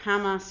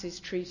 Hamas is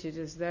treated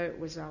as though it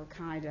was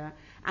Al-Qaeda.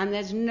 And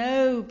there's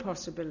no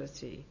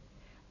possibility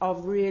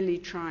of really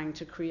trying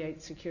to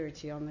create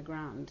security on the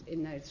ground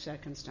in those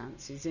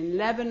circumstances. In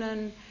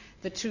Lebanon,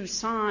 the two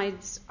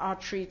sides are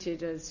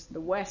treated as the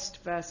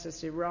West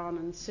versus Iran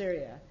and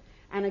Syria.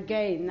 And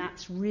again,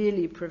 that's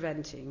really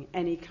preventing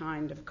any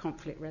kind of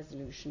conflict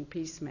resolution,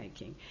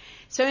 peacemaking.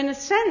 So in a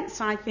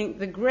sense, I think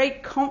the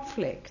great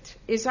conflict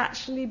is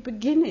actually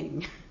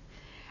beginning.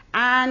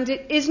 And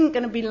it isn't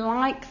going to be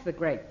like the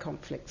great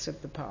conflicts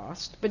of the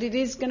past, but it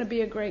is going to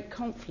be a great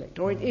conflict,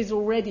 or it is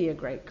already a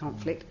great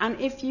conflict.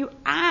 And if you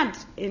add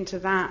into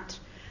that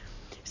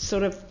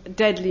sort of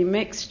deadly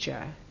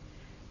mixture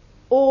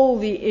all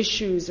the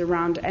issues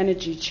around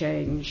energy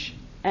change,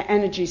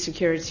 energy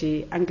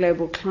security, and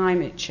global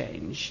climate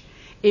change,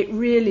 it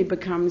really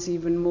becomes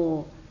even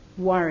more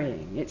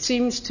worrying. It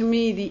seems to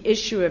me the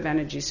issue of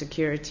energy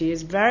security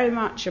is very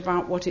much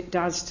about what it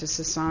does to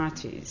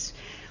societies.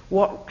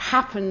 What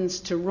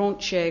happens to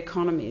raunchy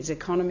economies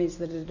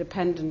that are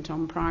dependent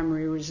on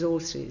primary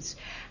resources,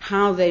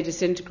 how they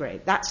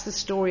disintegrate. That's the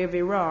story of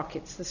Iraq,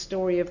 it's the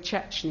story of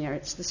Chechnya,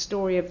 it's the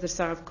story of the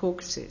South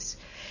Caucasus.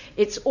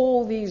 It's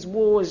all these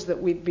wars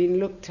that we've been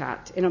looked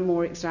at in a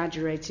more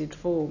exaggerated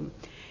form.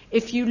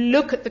 If you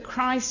look at the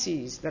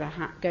crises that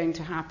are going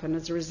to happen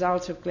as a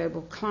result of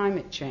global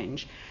climate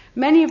change,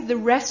 many of the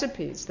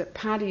recipes that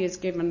Paddy has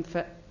given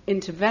for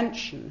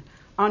intervention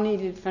are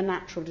needed for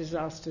natural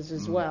disasters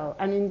as well.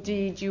 And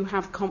indeed, you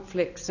have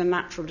conflicts and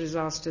natural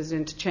disasters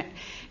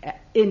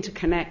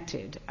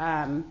interconnected.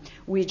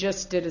 We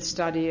just did a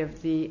study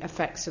of the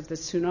effects of the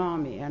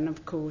tsunami, and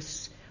of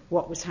course,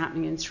 what was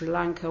happening in Sri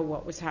Lanka,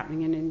 what was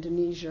happening in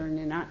Indonesia and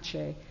in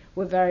Aceh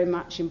were very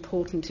much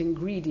important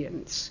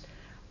ingredients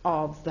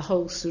of the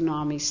whole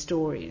tsunami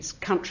stories.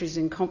 Countries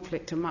in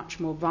conflict are much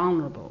more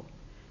vulnerable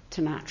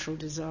to natural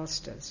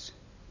disasters.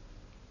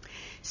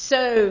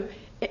 So,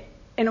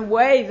 in a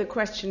way, the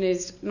question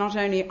is not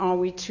only are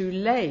we too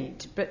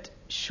late, but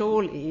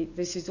surely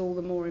this is all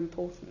the more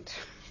important.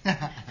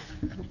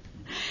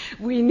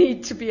 We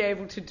need to be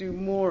able to do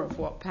more of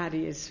what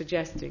Paddy is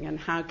suggesting, and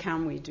how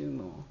can we do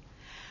more?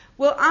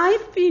 Well,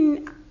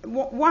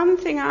 one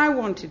thing I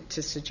wanted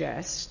to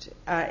suggest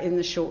in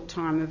the short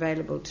time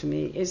available to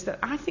me is that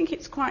I think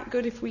it's quite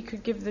good if we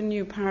could give the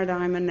new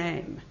paradigm a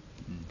name,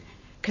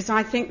 because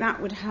I think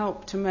that would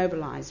help to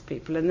mobilize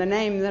people. And the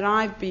name that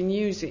I've been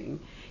using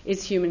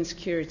is human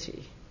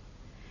security.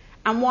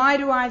 And why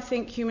do I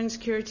think human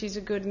security is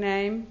a good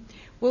name?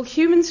 Well,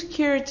 human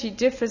security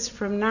differs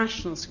from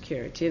national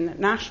security in that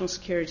national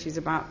security is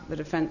about the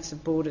defense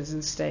of borders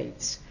and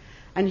states,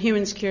 and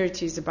human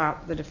security is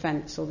about the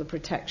defense or the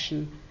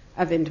protection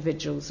of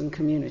individuals and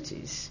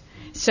communities.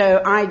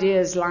 So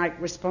ideas like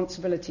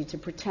responsibility to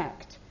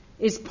protect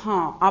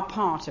are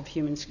part of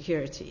human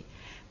security.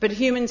 But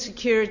human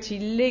security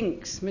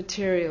links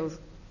material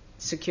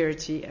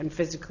security and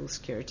physical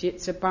security.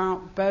 It's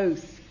about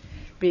both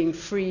being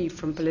free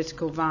from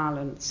political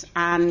violence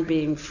and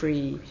being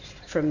free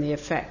from the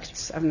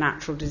effects of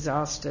natural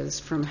disasters,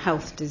 from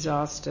health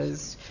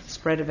disasters,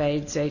 spread of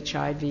AIDS,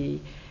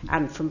 HIV,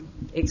 and from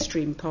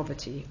extreme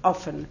poverty,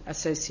 often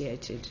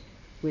associated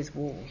with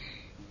war.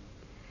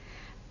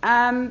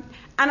 And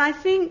I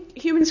think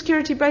human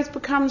security both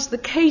becomes the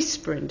case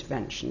for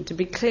intervention. To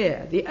be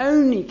clear, the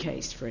only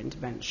case for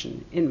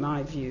intervention, in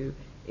my view,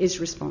 is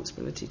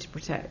responsibility to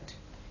protect.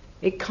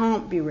 It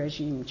can't be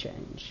regime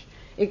change.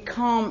 It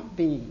can't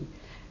be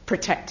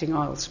protecting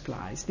oil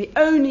supplies. The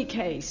only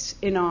case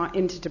in our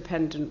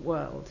interdependent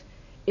world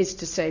is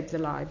to save the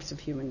lives of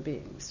human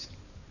beings.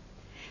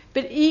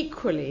 But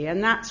equally,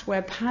 and that's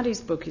where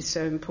Paddy's book is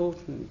so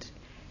important,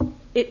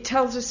 it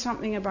tells us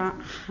something about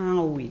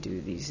how we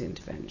do these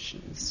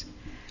interventions.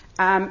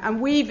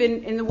 And we've,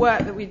 in the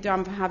work that we've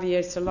done for Javier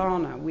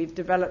Solana, we've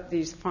developed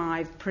these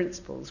 5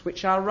 principles,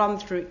 which I'll run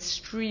through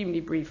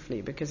extremely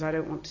briefly because I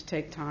don't want to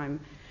take time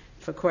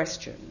for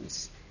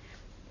questions.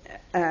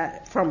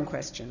 From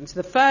questions.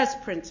 The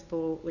first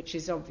principle, which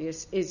is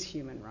obvious, is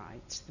human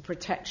rights, the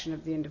protection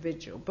of the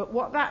individual. But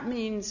what that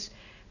means,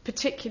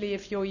 particularly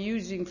if you're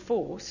using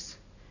force,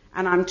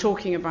 and I'm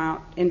talking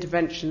about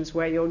interventions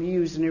where you'll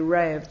use an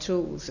array of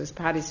tools, as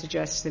Paddy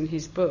suggests in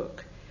his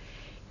book,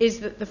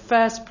 is that the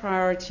first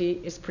priority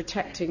is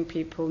protecting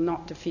people,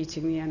 not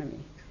defeating the enemy.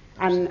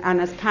 And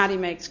as Paddy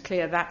makes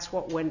clear, that's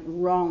what went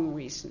wrong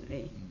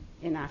recently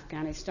in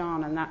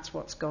Afghanistan, and that's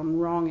what's gone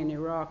wrong in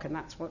Iraq, and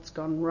that's what's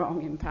gone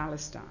wrong in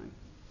Palestine.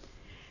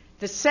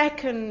 The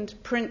second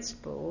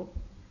principle,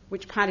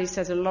 which Paddy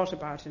says a lot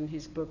about in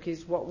his book,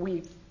 is what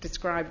we've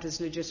described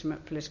as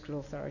legitimate political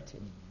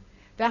authority.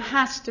 There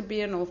has to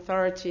be an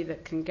authority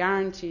that can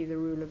guarantee the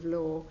rule of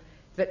law,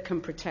 that can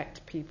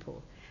protect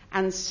people.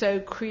 And so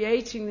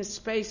creating the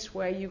space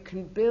where you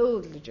can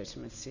build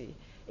legitimacy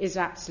is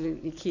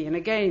absolutely key. And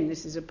again,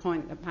 this is a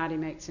point that Paddy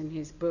makes in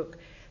his book.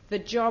 The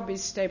job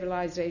is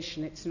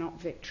stabilization, it's not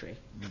victory.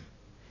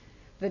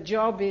 The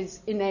job is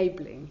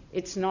enabling.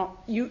 It's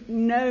not,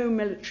 no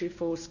military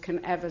force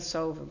can ever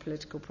solve a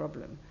political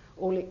problem.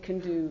 All it can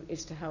do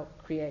is to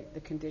help create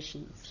the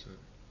conditions. Absolutely.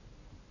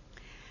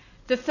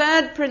 The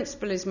third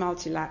principle is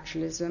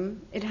multilateralism.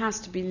 It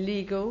has to be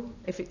legal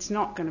if it's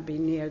not going to be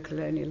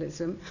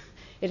neocolonialism.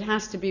 It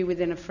has to be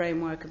within a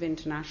framework of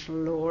international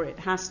law. It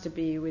has to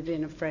be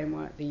within a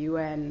framework, the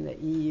UN, the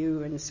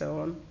EU, and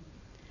so on.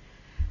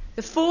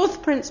 The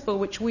fourth principle,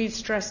 which we've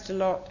stressed a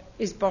lot,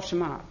 is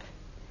bottom-up.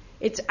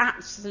 It's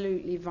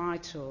absolutely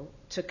vital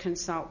to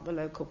consult the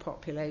local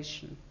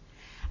population.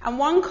 And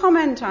one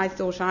comment I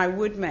thought I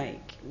would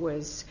make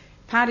was,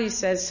 Paddy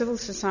says civil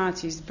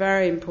society is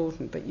very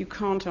important, but you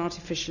can't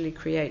artificially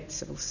create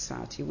civil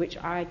society, which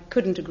I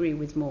couldn't agree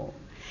with more.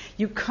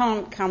 You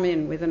can't come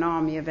in with an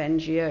army of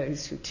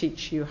NGOs who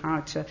teach you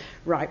how to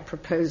write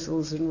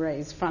proposals and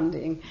raise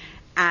funding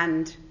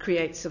and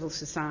create civil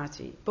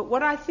society. But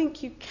what I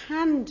think you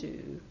can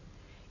do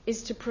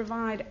is to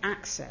provide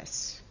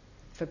access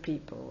for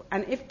people.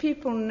 And if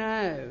people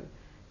know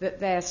that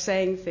they're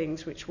saying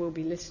things which will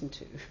be listened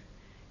to,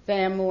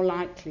 they are more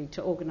likely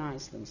to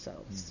organise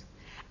themselves.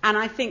 And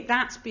I think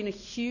that's been a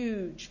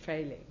huge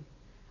failing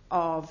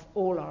of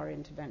all our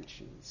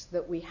interventions,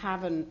 that we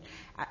haven't...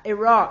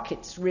 Iraq,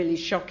 it's really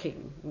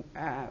shocking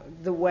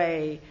the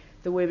way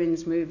the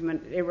women's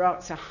movement...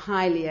 Iraq's a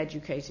highly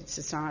educated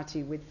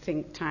society with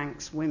think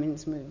tanks,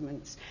 women's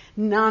movements.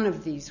 None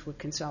of these were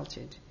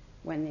consulted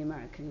when the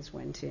Americans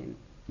went in.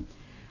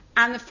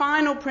 And the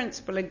final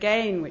principle,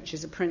 again, which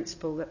is a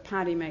principle that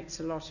Paddy makes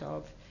a lot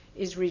of,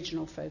 is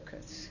regional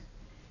focus.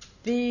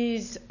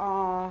 These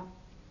are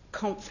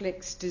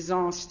conflicts,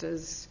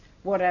 disasters,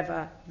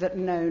 whatever, that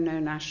know no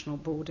national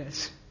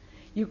borders.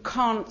 You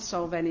can't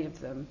solve any of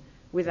them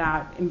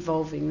without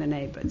involving the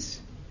neighbours.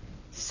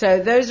 So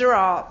those are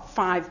our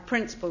 5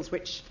 principles,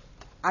 which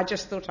I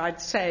just thought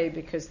I'd say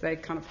because they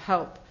kind of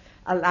help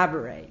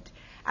elaborate.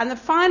 And the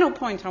final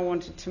point I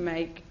wanted to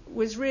make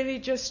was really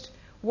just,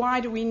 why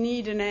do we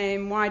need an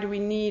aim? Why do we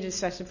need a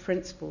set of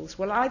principles?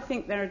 Well, I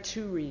think there are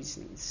 2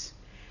 reasons.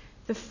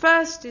 The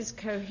first is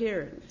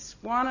coherence.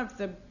 One of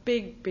the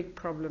big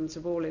problems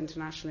of all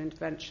international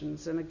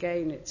interventions, and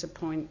again it's a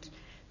point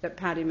that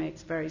Paddy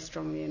makes very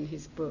strongly in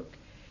his book,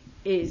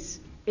 is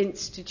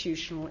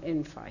institutional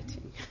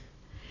infighting.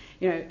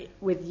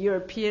 With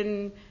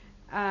European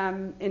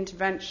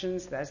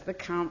interventions, there's the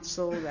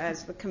Council,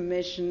 there's the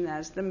Commission,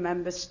 there's the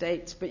Member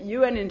States, but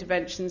UN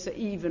interventions are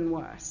even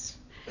worse.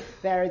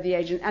 There are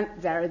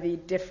the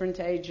different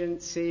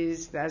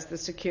agencies, there's the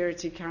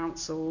Security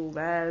Council,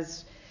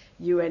 there's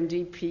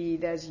UNDP,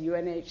 there's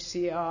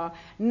UNHCR,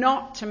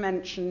 not to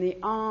mention the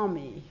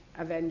army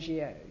of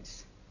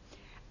NGOs.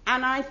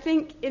 And I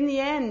think in the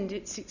end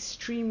it's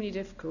extremely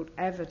difficult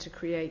ever to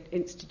create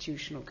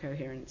institutional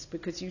coherence,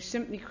 because you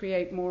simply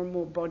create more and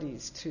more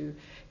bodies to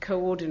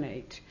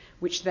coordinate,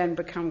 which then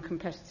become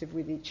competitive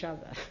with each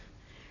other.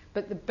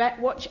 But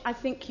what I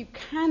think you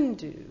can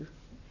do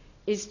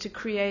is to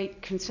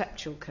create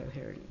conceptual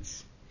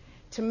coherence,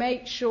 to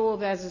make sure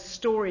there's a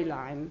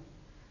storyline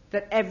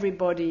that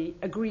everybody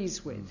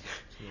agrees with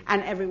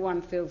and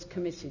everyone feels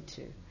committed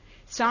to.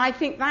 So I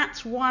think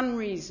that's one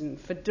reason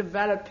for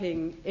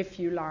developing, if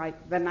you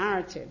like, the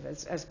narrative,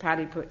 as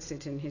Paddy puts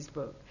it in his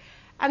book.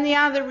 And the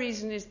other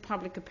reason is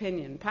public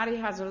opinion. Paddy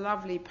has a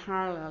lovely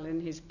parallel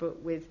in his book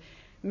with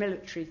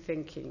military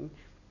thinking.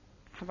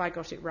 Have I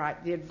got it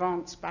right? The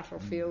advanced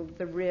battlefield,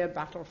 the rear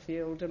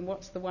battlefield, and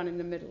what's the one in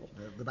the middle?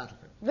 The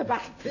battlefield. The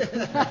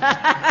battlefield.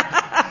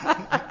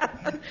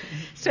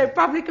 So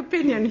public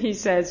opinion, he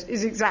says,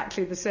 is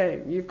exactly the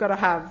same. You've got to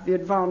have the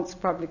advanced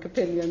public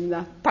opinion,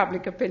 the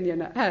public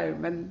opinion at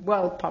home, and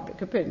world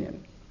public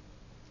opinion.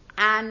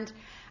 And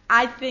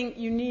I think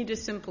you need a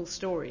simple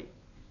story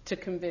to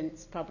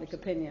convince public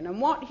opinion. And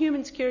what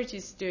human security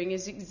is doing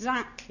is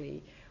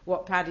exactly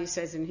what Paddy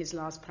says in his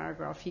last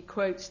paragraph. He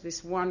quotes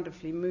this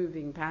wonderfully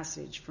moving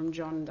passage from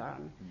John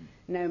Donne,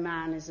 "No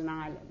man is an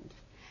island."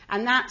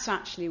 And that's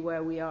actually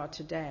where we are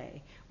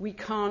today. We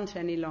can't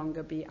any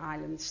longer be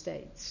island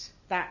states.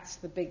 That's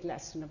the big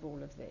lesson of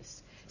all of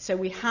this. So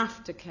we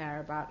have to care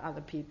about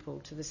other people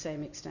to the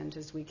same extent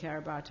as we care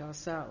about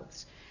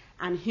ourselves.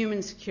 And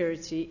human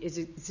security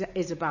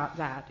is about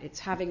that. It's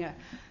having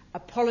a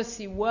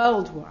policy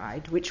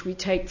worldwide which we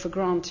take for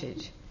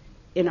granted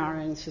in our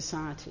own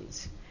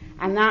societies.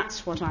 And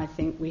that's what I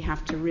think we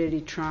have to really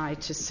try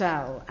to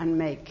sell and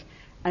make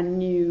a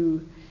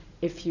new,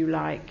 if you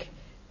like,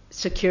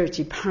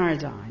 security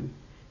paradigm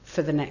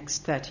for the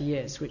next 30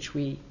 years, which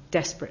we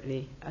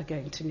desperately are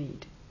going to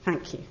need.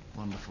 Thank you.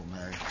 Wonderful,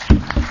 Mary.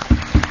 Thank you.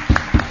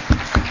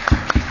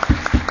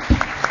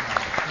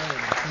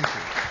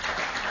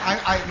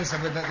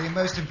 Listen, the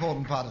most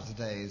important part of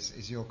today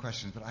is your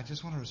questions, but I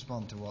just want to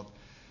respond to what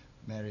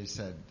Mary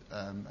said,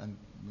 and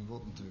we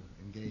oughtn't to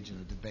engage in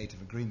a debate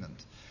of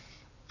agreement.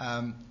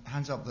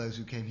 Hands up those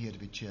who came here to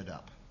be cheered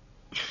up.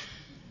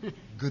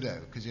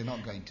 Goodo, because you're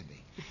not going to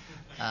be.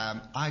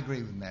 I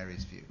agree with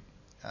Mary's view.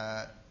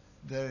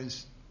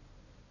 There's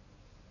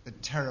a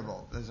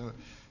terrible,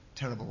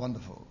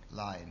 wonderful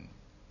line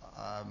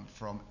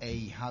from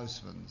A.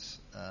 Houseman's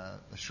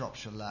The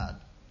Shropshire Lad,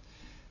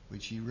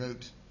 which he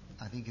wrote,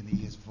 I think, in the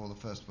years before the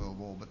First World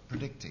War, but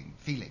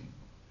feeling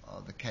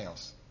the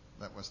chaos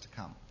that was to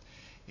come.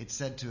 It's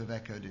said to have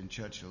echoed in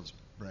Churchill's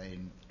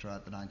brain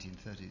throughout the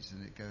 1930s,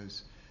 and it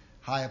goes,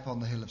 "High upon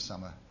the hill of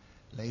summer,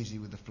 lazy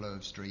with the flow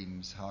of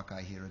streams, hark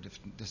I hear a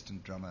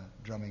distant drummer,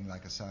 drumming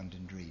like a sound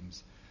in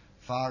dreams.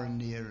 Far and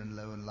near and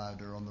low and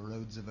louder on the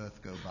roads of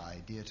earth go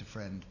by, dear to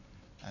friend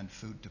and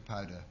food to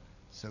powder,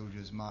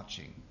 soldiers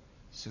marching,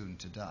 soon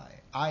to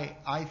die."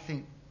 I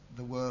think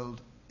the world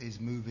is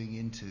moving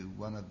into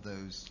one of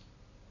those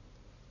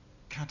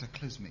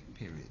cataclysmic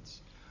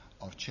periods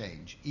of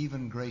change,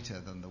 even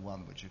greater than the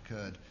one which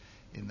occurred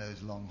in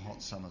those long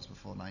hot summers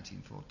before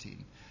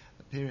 1914,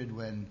 a period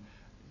when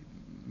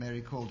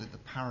Mary called it the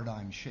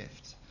paradigm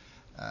shift.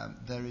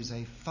 There is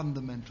a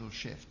fundamental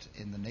shift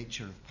in the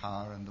nature of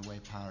power and the way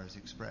power is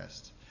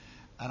expressed.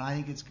 And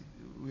I think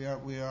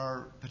we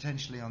are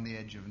potentially on the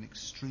edge of an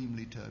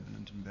extremely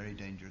turbulent and very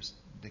dangerous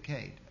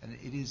decade. And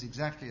it is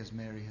exactly as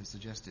Mary has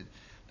suggested,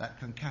 that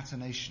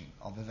concatenation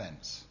of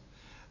events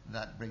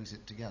that brings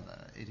it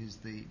together. It is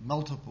the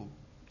multiple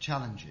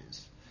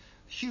challenges,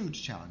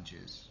 huge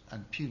challenges,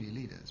 and puny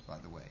leaders, by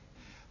the way,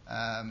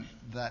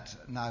 that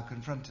now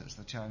confront us.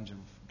 The challenge of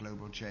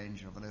global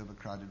change, of an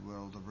overcrowded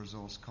world, of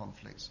resource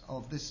conflicts,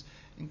 of this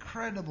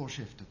incredible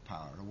shift of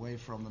power away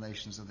from the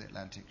nations of the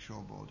Atlantic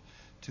shoreboard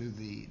to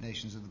the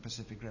nations of the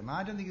Pacific Rim.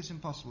 I don't think it's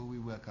impossible we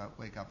wake up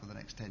for the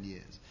next 10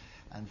 years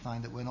and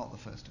find that we're not the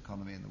first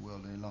economy in the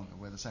world any longer,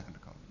 we're the second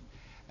economy.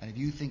 And if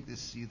you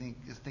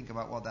think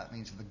about what that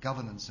means for the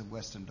governance of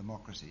Western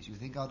democracies. You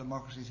think our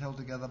democracy is held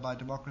together by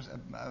democracy,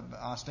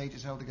 our state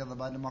is held together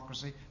by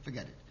democracy?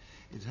 Forget it.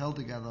 It's held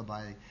together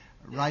by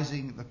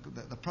rising,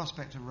 the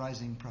prospect of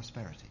rising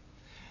prosperity.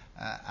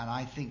 And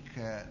I think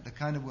the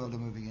kind of world we're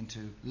moving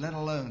into, let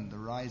alone the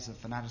rise of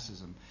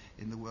fanaticism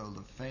in the world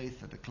of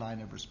faith, the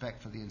decline of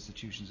respect for the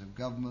institutions of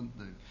government,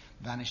 the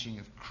vanishing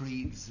of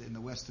creeds in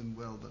the Western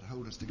world that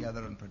hold us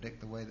together and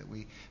predict the way that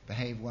we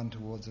behave one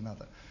towards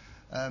another.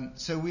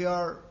 So we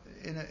are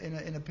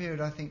in a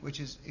period, I think, which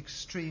is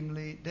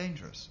extremely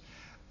dangerous.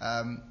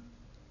 I'm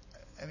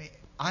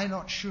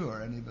not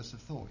sure any of us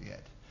have thought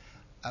yet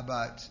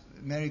about,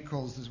 Mary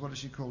calls this, what has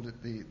she called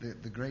it,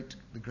 the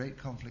great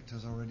conflict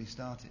has already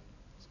started.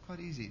 It's quite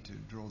easy to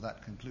draw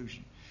that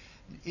conclusion.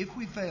 If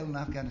we fail in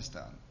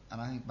Afghanistan, and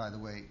I think, by the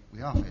way,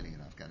 we are failing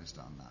in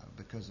Afghanistan now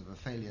because of a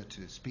failure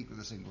to speak with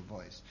a single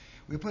voice,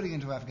 we're putting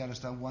into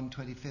Afghanistan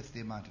 1/25th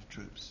the amount of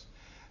troops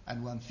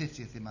and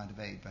 1/50th the amount of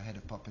aid per head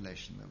of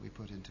population that we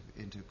put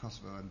into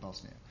Kosovo and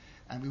Bosnia,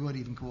 and we won't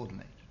even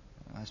coordinate.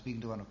 I was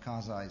speaking to one of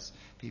Karzai's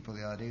people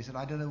the other day. He said,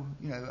 I don't know,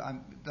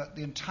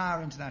 the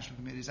entire international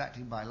community is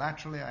acting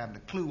bilaterally. I haven't a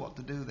clue what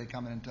to do. They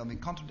come in and tell me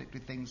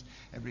contradictory things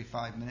every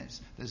 5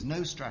 minutes. There's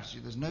no strategy,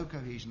 there's no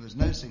cohesion, there's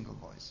no single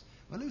voice.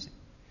 We're losing.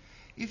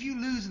 If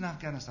you lose in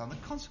Afghanistan, the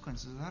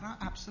consequences of that are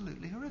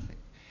absolutely horrific.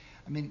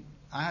 I mean,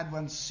 I had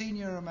one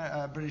senior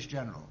British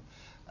general,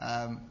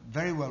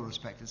 very well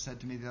respected, said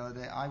to me the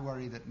other day, I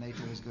worry that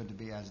NATO is going to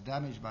be as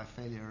damaged by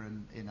failure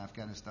in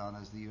Afghanistan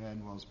as the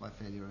UN was by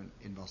failure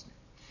in Bosnia.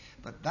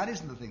 But that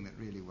isn't the thing that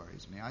really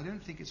worries me. I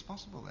don't think it's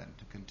possible then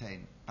to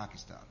contain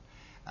Pakistan.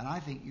 And I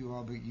think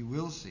you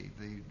will see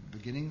the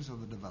beginnings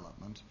of the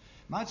development.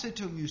 Mao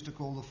Zedong used to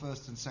call the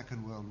First and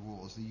Second World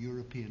Wars the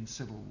European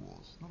Civil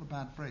Wars. Not a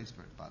bad phrase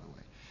for it, by the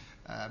way.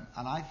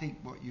 And I think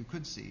what you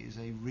could see is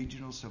a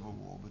regional civil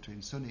war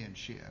between Sunni and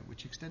Shia,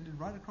 which extended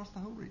right across the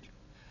whole region.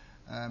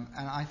 And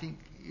I think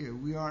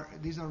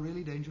these are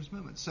really dangerous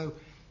moments. So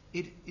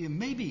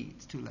maybe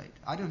it's too late.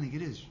 I don't think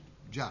it is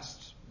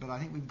just, but I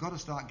think we've got to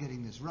start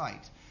getting this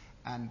right,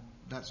 and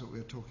that's what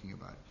we're talking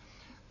about.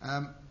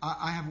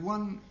 I have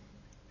one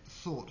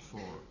thought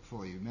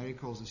for you. Mary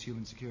calls this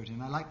human security,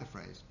 and I like the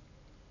phrase.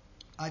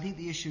 I think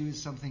the issue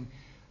is something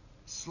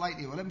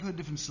slightly, let me put a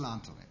different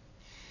slant on it.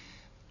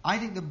 I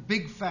think the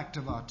big fact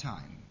of our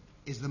time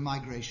is the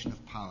migration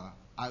of power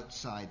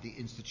outside the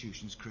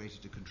institutions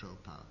created to control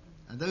power.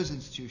 And those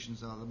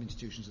institutions are the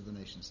institutions of the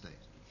nation state.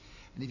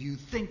 And if you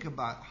think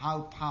about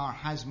how power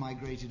has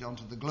migrated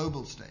onto the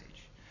global stage,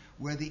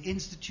 where the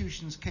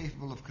institutions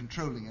capable of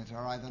controlling it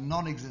are either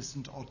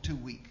non-existent or too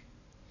weak,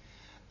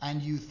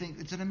 and you think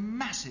it's a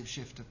massive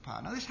shift of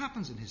power. Now, this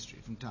happens in history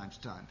from time to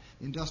time.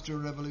 The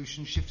Industrial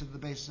Revolution shifted the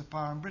basis of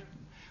power in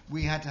Britain.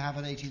 We had to have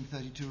an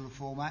 1832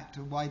 Reform Act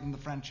to widen the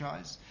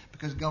franchise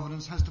because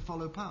governance has to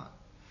follow power.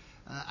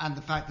 And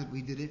the fact that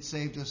we did it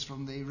saved us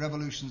from the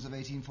revolutions of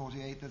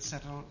 1848 that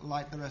set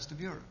alight the rest of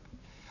Europe.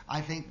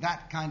 I think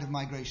that kind of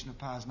migration of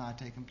power has now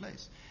taken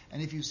place.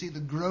 And if you see the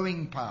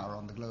growing power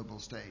on the global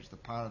stage, the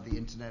power of the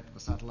internet, of the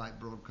satellite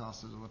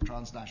broadcasters, or the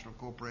transnational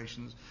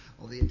corporations,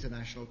 or the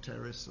international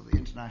terrorists, or the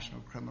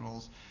international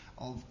criminals,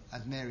 of,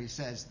 as Mary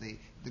says, the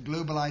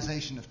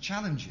globalization of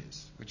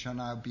challenges, which are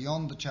now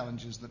beyond the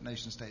challenges that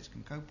nation states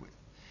can cope with,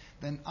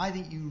 then I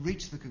think you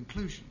reach the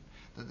conclusion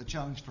that the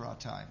challenge for our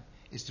time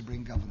is to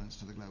bring governance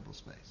to the global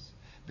space.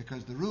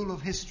 Because the rule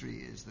of history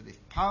is that if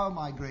power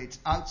migrates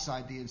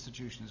outside the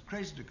institutions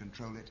created to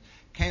control it,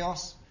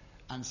 chaos,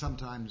 and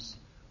sometimes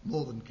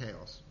more than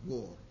chaos,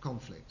 war,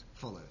 conflict,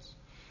 follows.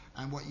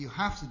 And what you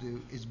have to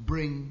do is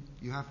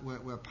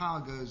where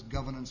power goes,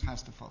 governance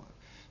has to follow.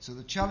 So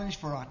the challenge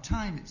for our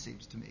time, it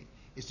seems to me,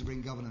 is to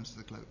bring governance to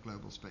the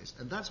global space.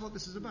 And that's what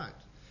this is about.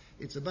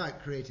 It's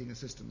about creating a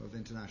system of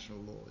international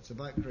law. It's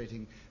about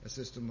creating a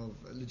system of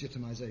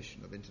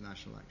legitimization of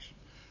international action,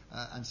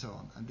 and so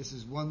on. And this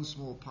is one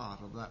small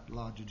part of that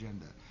large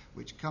agenda,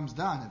 which comes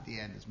down at the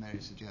end, as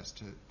Mary suggests,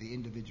 to the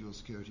individual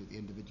security of the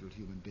individual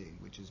human being,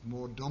 which is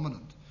more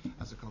dominant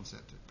as a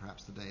concept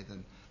perhaps today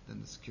than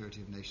the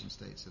security of nation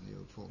states in the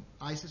old form.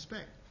 I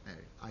suspect,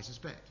 Mary,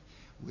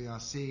 we are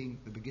seeing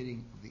the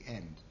beginning of the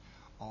end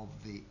of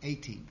the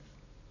 18th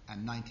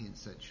and 19th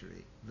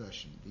century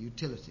version, the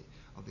utility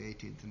of the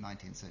 18th and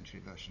 19th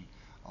century version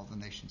of the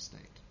nation state.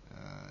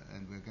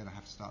 And we're going to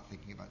have to start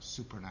thinking about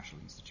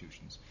supranational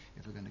institutions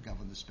if we're going to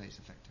govern the space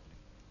effectively.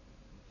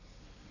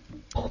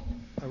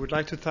 I would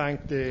like to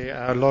thank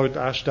the Lord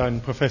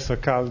Ashdown, Professor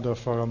Caldo,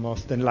 for a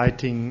most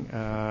enlightening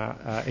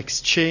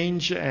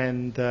exchange,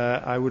 and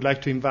I would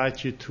like to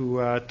invite you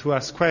to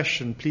ask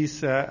questions.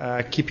 Please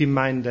keep in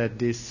mind that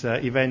this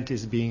event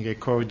is being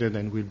recorded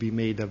and will be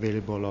made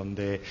available on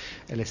the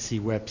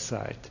LSE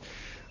website.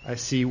 I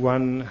see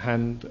one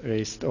hand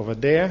raised over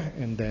there,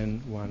 and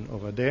then one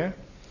over there.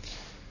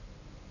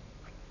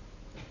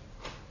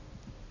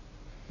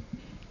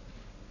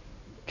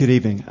 Good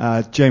evening.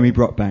 Jamie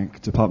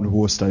Brockbank, Department of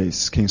War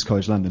Studies, King's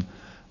College London.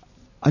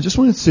 I just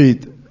wanted to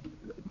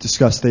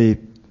discuss the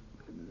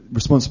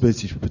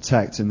responsibility to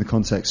protect in the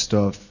context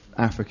of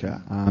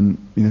Africa. I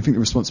think the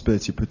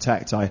responsibility to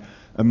protect, I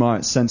admire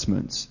its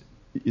sentiment,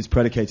 is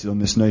predicated on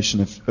this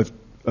notion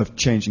of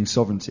changing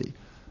sovereignty,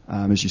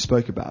 as you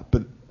spoke about.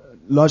 But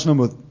a large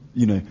number of,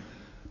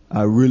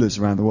 rulers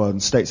around the world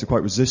and states are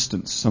quite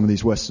resistant to some of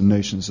these Western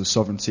notions of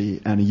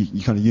sovereignty and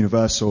a kind of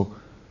universal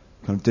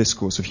kind of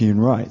discourse of human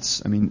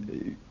rights. I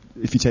mean,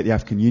 if you take the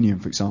African Union,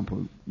 for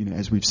example,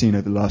 as we've seen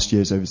over the last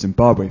years over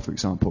Zimbabwe, for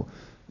example,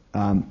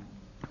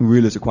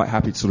 rulers are quite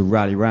happy to sort of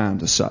rally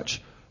round as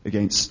such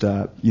against,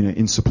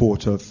 in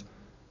support of,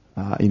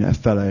 a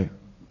fellow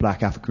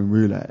black African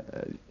ruler,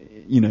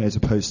 as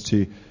opposed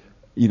to,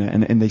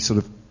 and they sort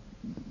of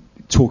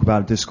talk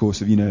about a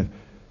discourse of,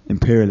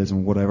 imperialism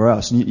or whatever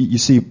else. And you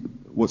see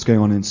what's going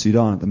on in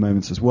Sudan at the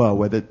moment as well,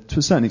 where to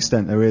a certain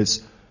extent there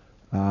is,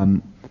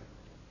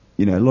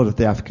 a lot of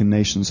the African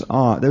nations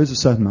there is a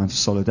certain amount of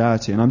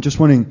solidarity. And I'm just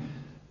wondering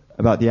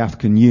about the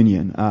African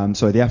Union. A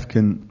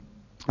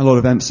lot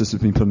of emphasis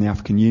has been put on the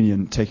African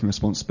Union taking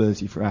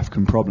responsibility for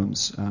African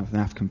problems, for the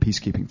African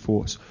peacekeeping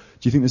force. Do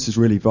you think this is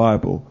really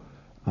viable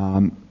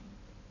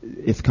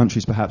if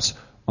countries perhaps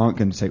aren't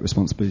going to take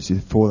responsibility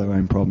for their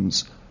own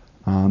problems?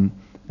 And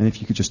if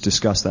you could just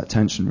discuss that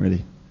tension,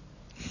 really.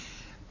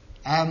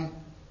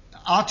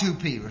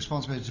 R2P,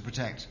 responsibility to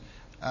protect.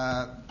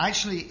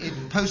 Actually,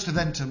 it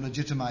post-eventum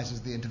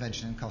legitimizes the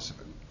intervention in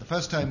Kosovo. The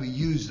first time we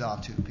used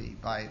R2P,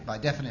 by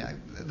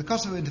definition, the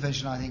Kosovo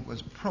intervention, I think,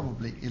 was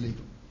probably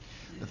illegal.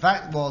 The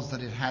fact was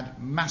that it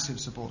had massive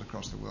support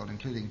across the world,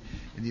 including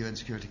in the UN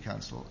Security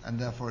Council, and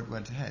therefore it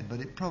went ahead.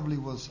 But it probably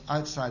was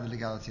outside the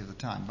legality of the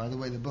time. By the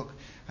way, the book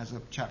has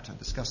a chapter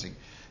discussing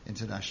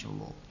international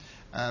law.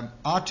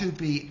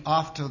 R2P,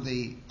 after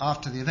the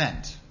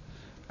event,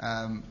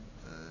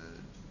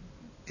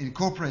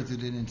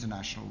 incorporated in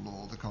international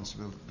law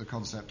the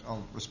concept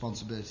of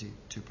responsibility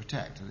to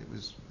protect, and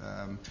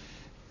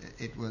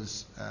it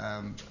was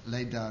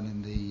laid down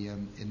in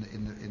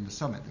the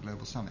summit, the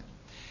global summit.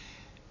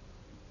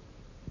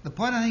 The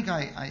point I think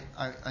I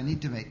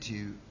need to make to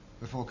you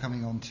before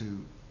coming on to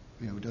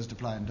it does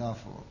apply in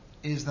Darfur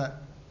is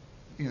that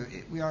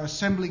we are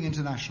assembling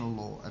international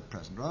law at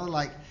present, rather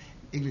like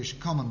English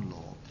common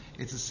law.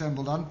 It's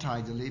assembled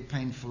untidily,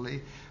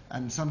 painfully,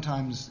 and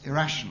sometimes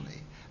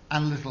irrationally,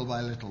 and little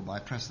by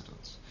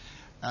precedents.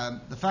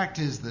 The fact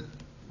is that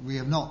we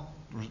have not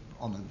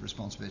honoured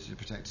responsibility to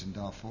protect in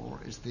Darfur.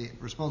 It's the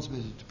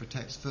responsibility to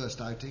protect's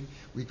first outing.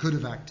 We could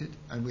have acted,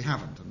 and we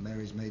haven't, and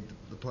Mary's made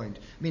the point.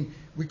 I mean,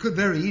 we could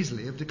very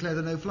easily have declared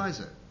a no-fly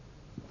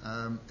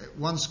zone.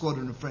 One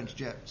squadron of French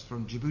jets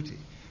from Djibouti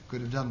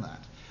could have done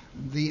that.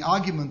 The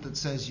argument that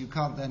says you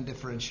can't then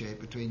differentiate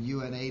between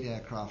UN aid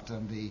aircraft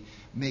and the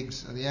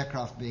MiGs, the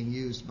aircraft being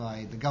used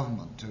by the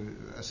government to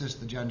assist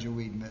the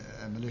Janjaweed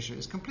militia,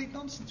 is complete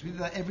nonsense. We did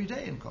that every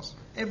day in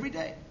Kosovo, every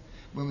day,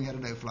 when we had a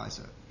no-fly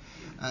zone.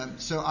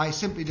 So I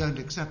simply don't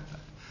accept that.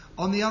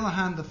 On the other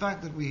hand, the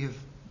fact that we have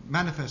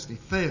manifestly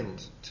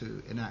failed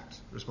to enact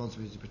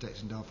responsibility to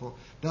protect in Darfur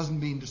doesn't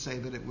mean to say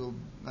that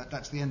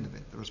that's the end of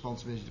it. The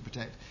responsibility to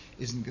protect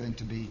isn't going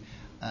to be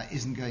a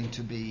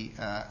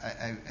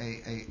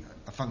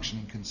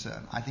functioning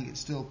concern. I think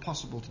it's still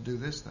possible to do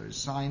this. There is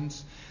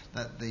signs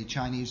that the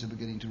Chinese are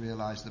beginning to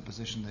realize the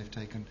position they've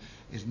taken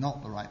is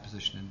not the right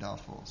position in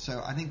Darfur.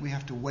 So I think we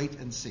have to wait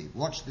and see.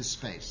 Watch this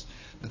space.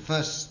 The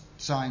first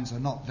signs are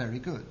not very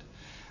good.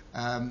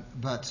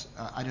 But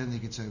I don't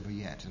think it's over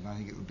yet, and I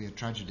think it would be a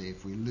tragedy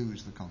if we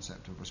lose the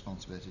concept of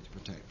responsibility to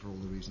protect for all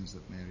the reasons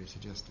that Mary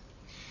suggested.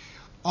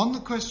 On the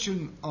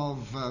question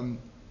of the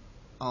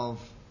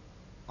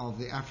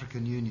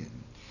African Union,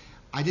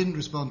 I didn't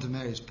respond to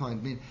Mary's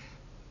point. I mean,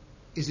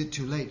 is it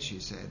too late, she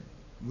said?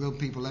 Will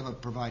people ever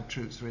provide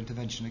troops for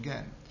intervention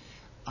again?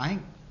 I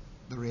think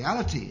the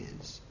reality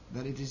is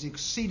that it is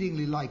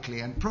exceedingly likely,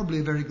 and probably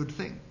a very good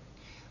thing,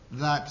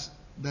 that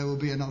there will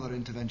be another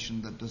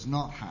intervention that does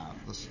not have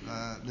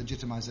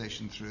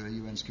legitimization through a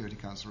UN Security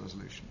Council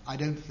resolution. I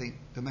don't think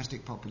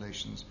domestic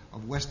populations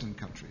of Western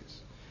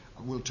countries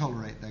will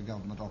tolerate their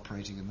government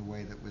operating in the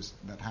way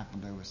that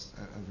happened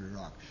over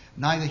Iraq,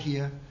 neither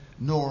here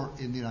nor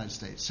in the United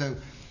States. So,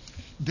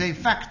 de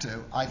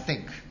facto, I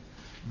think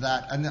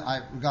that, and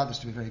I regard this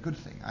to be a very good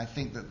thing, I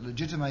think that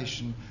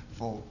legitimation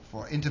for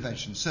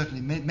interventions,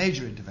 certainly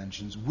major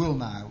interventions, will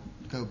now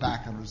go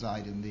back and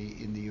reside in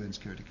the UN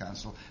Security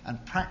Council,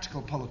 and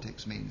practical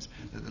politics means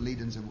that the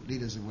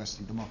leaders of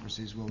Western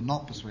democracies will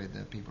not persuade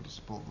their people to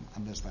support them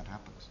unless that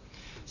happens.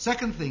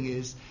 Second thing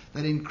is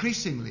that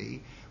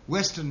increasingly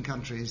Western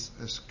countries,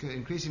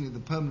 increasingly the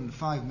permanent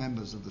 5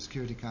 members of the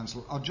Security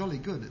Council, are jolly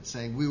good at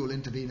saying we will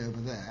intervene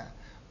over there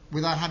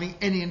without having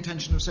any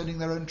intention of sending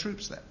their own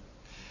troops there.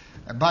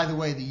 And by the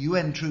way, the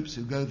UN troops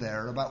who go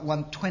there are about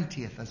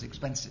 1/20th as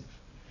expensive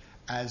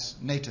as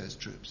NATO's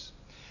troops.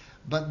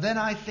 But then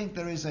I think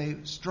there is a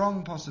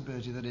strong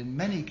possibility that in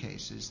many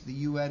cases the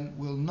UN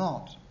will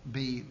not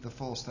be the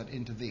force that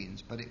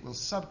intervenes, but it will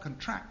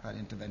subcontract that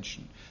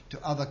intervention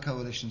to other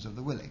coalitions of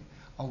the willing,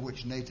 of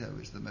which NATO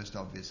is the most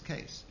obvious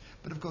case.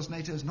 But of course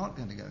NATO is not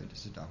going to go into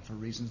Sudan for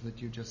reasons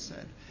that you just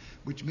said,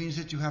 which means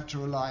that you have to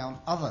rely on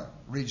other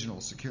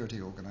regional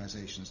security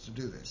organizations to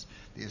do this.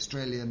 The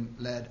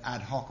Australian-led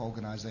ad hoc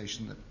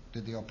organization that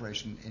did the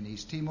operation in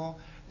East Timor,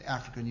 the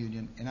African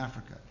Union in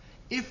Africa.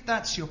 If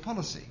that's your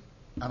policy,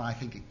 and I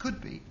think it could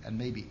be, and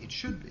maybe it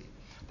should be,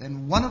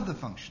 then one of the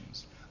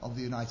functions of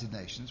the United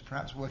Nations,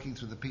 perhaps working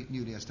through the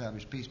newly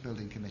established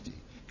Peacebuilding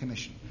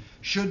Commission,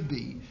 should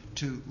be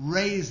to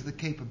raise the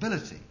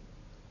capability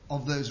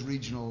of those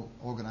regional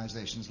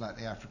organizations like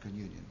the African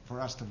Union,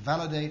 for us to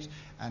validate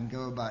and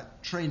go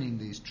about training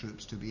these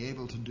troops to be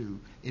able to do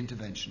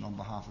intervention on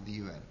behalf of the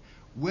UN.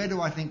 Where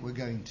do I think we're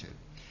going to?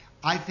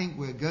 I think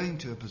we're going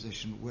to a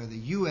position where the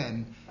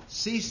UN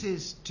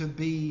ceases to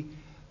be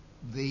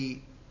the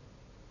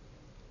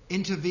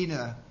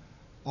intervener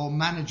or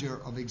manager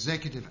of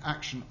executive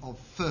action of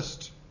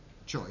first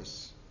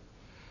choice.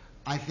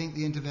 I think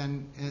the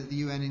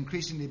UN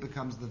increasingly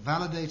becomes the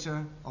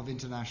validator of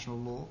international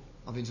law,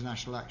 of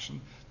international action,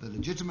 the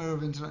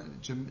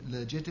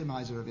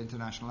legitimizer of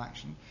international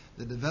action,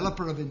 the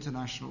developer of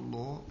international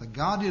law, the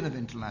guardian of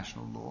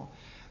international law,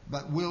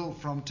 but will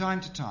from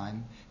time to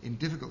time, in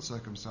difficult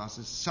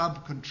circumstances,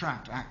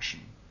 subcontract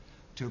action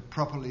to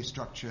properly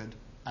structured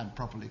and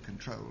properly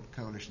controlled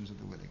coalitions of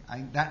the willing. I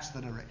think that's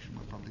the direction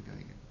we're probably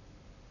going in.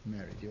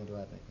 Mary, do you want to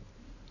add anything?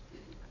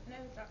 No,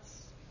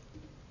 that's...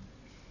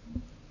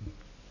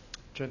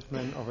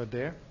 Gentleman over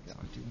there. Yeah,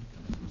 do you want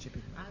to chip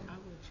in? I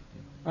will chip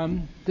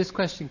in. This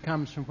question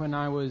comes from when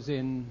I was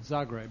in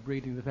Zagreb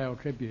reading the Herald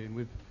Tribune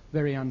with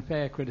very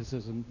unfair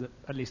criticism, that,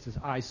 at least as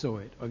I saw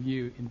it, of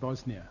you in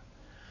Bosnia.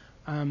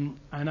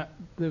 The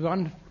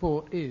one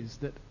thought is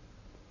that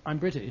I'm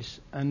British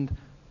and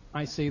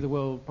I see the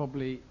world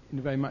probably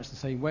in very much the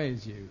same way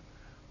as you.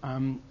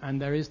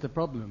 And there is the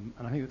problem,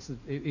 and I think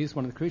it is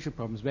one of the crucial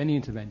problems of any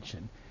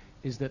intervention,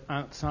 is that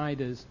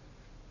outsiders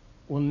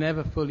will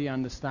never fully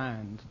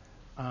understand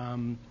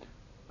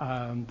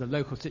the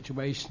local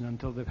situation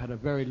until they've had a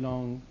very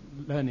long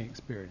learning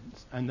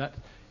experience. And that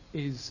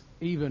is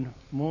even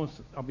more,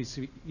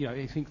 obviously,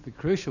 I think the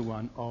crucial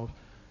one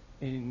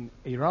in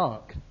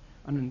Iraq.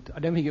 And I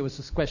don't think it was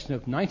a question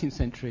of 19th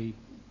century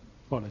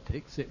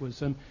politics. It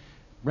was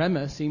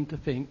Bremer seemed to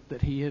think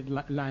that he had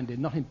landed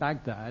not in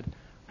Baghdad,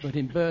 but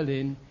in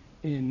Berlin,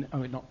 in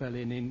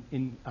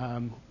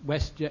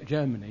West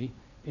Germany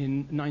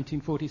in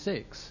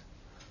 1946.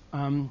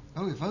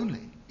 If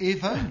only.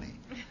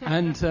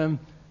 And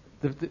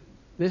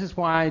this is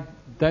why I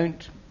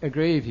don't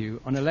agree with you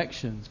on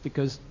elections,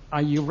 because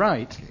are you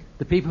right? Okay.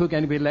 The people who are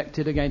going to be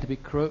elected are going to be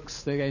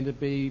crooks, they're going to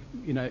be,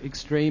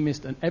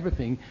 extremists and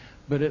everything,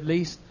 but at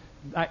least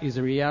that is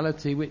a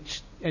reality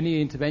which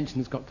any intervention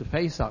has got to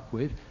face up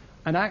with.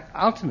 And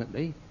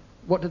ultimately,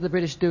 what did the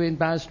British do in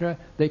Basra?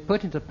 They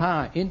put into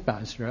power in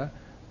Basra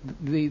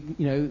the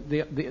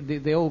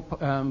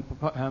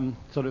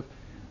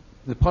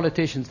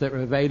politicians that were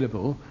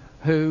available,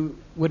 who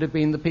would have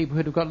been the people who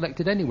would have got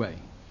elected anyway.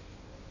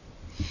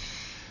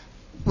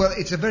 Well,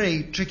 it's a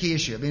very tricky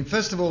issue. I mean,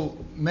 first of all,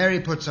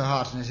 Mary puts her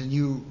heart in it, and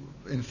you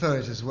infer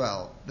it as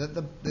well, that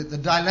the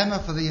dilemma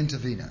for the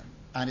intervener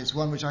and it's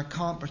one which I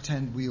can't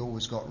pretend we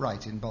always got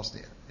right in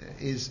Bosnia,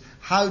 is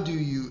how do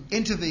you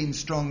intervene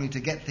strongly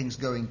to get things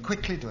going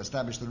quickly, to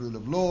establish the rule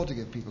of law, to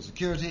give people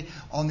security,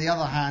 on the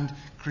other hand,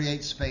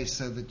 create space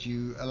so that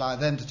you allow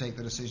them to take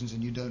the decisions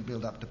and you don't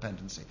build up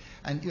dependency.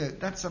 And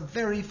that's a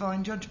very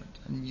fine judgment,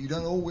 and you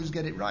don't always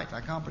get it right.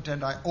 I can't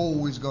pretend I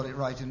always got it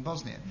right in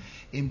Bosnia.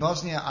 In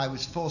Bosnia, I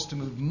was forced to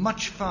move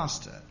much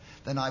faster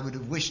than I would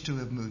have wished to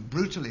have moved,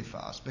 brutally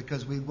fast,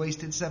 because we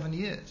wasted 7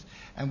 years.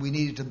 And we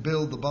needed to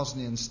build the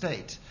Bosnian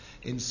state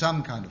in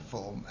some kind of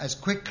form as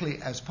quickly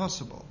as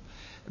possible,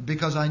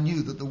 because I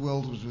knew that the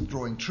world was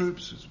withdrawing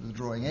troops, was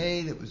withdrawing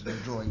aid, it was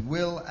withdrawing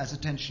will, as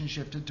attention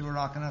shifted to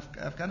Iraq and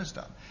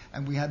Afghanistan.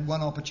 And we had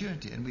one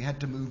opportunity, and we had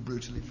to move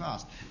brutally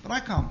fast. But I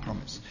can't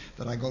promise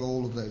that I got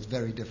all of those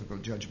very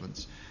difficult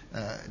judgments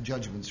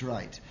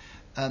right.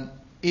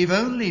 If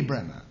only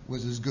Bremer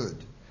was as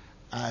good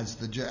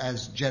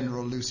as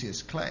General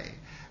Lucius Clay.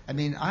 I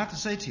mean, I have to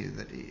say to you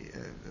that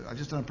I've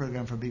just done a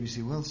program for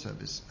BBC World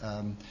Service,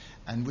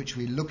 in which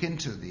we look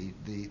into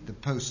the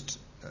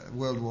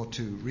post-World War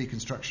II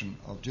reconstruction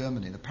of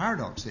Germany. The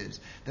paradox is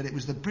that it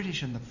was the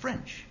British and the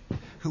French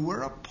who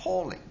were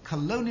appalling,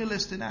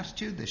 colonialist in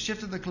attitude. They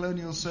shifted the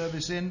colonial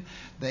service in.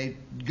 They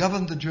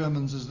governed the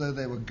Germans as though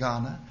they were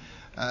Ghana.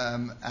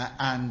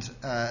 And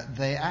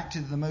they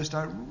acted the most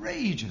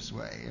outrageous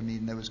way. I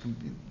mean, there was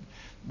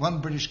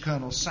one British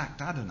colonel sacked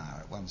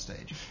Adenauer at one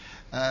stage.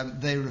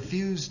 They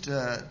refused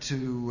to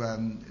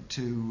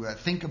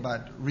think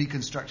about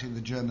reconstructing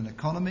the German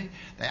economy.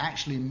 They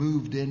actually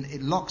moved in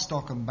lock,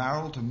 stock and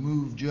barrel to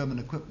move German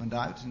equipment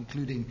out,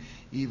 including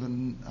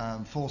even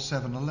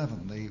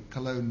 4711, the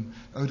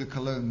eau de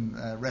cologne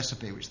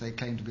recipe, which they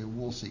claimed to be a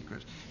war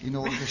secret, in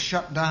order to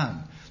shut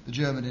down the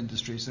German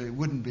industry so it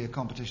wouldn't be a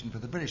competition for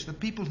the British. The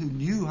people who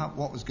knew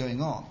what was going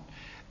on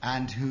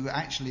and who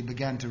actually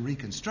began to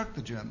reconstruct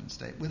the German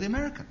state were the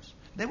Americans.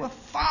 They were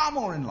far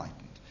more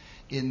enlightened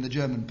in the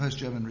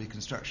post-German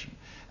reconstruction.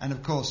 And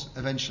of course,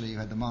 eventually you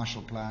had the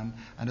Marshall Plan,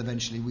 and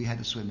eventually we had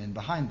to swim in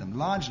behind them,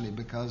 largely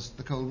because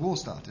the Cold War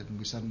started and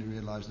we suddenly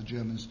realized the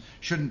Germans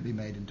shouldn't be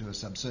made into a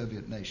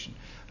subservient nation,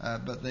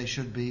 but they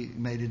should be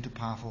made into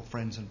powerful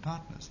friends and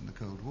partners in the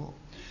Cold War.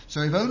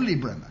 So if only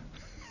Bremer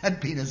had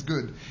been as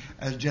good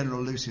as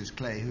General Lucius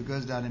Clay, who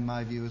goes down in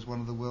my view as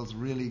one of the world's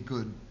really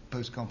good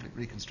post-conflict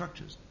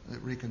reconstructors,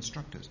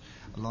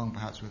 along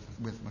perhaps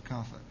with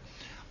MacArthur.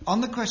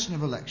 On the question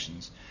of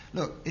elections,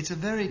 look, it's a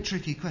very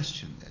tricky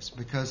question, this,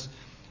 because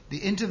the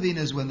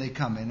interveners, when they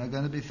come in, are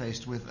going to be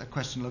faced with a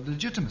question of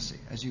legitimacy,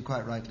 as you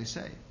quite rightly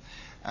say.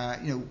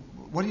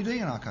 What are you doing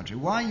in our country?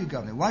 Why are you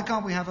governing? Why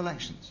can't we have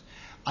elections?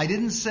 I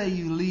didn't say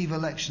you leave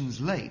elections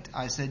late.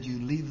 I said you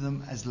leave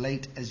them as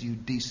late as you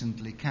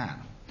decently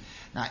can.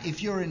 Now,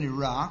 if you're in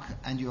Iraq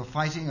and you're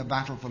fighting a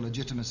battle for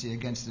legitimacy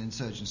against an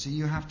insurgency,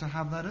 you have to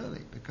have that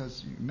early,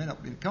 because it may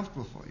not be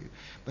comfortable for you,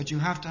 but you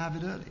have to have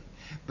it early.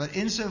 But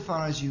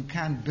insofar as you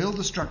can build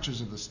the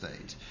structures of the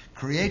state,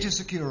 create a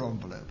secure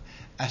envelope,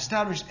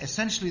 establish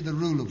essentially the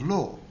rule of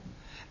law,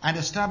 and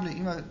establish,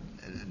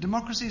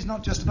 democracy is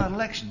not just about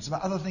elections, it's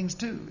about other things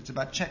too. It's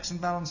about checks and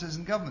balances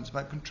in government, it's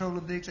about control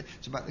of the executive,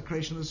 it's about the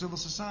creation of the civil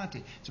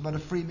society, it's about a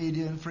free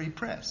media and free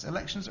press.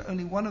 Elections are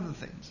only one of the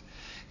things.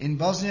 In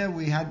Bosnia,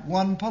 we had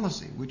one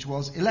policy, which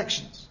was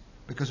elections,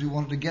 because we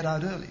wanted to get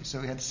out early.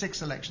 So we had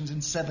 6 elections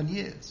in 7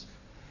 years.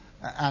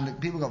 And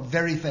people got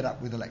very fed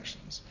up with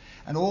elections.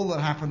 And all that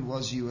happened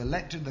was you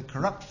elected the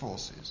corrupt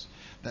forces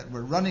that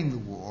were running the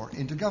war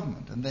into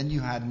government. And then you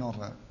had not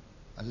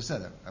as I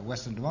said, a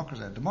Western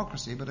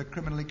democracy, but a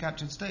criminally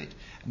captured state.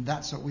 And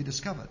that's what we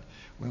discovered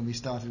when we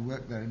started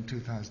work there in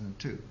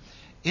 2002.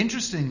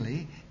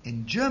 Interestingly,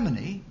 in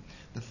Germany,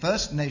 the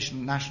first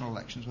national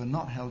elections were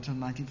not held until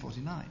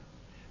 1949.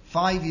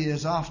 5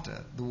 years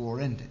after the war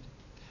ended.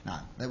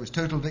 Now, there was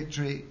total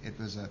victory. It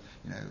was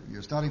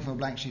you're starting from a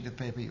blank sheet of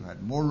paper. You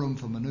had more room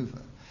for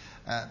maneuver.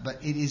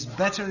 But it is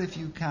better, if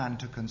you can,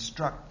 to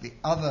construct the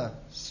other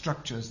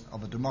structures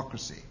of a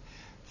democracy: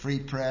 free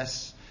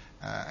press,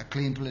 a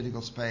clean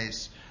political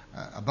space,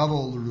 above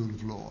all the rule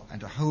of law,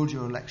 and to hold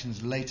your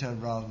elections later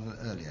rather than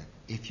earlier,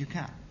 if you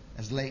can,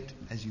 as late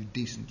as you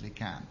decently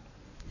can,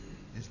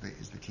 is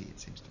the key, it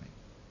seems to me.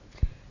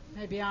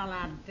 Maybe I'll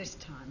add this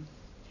time.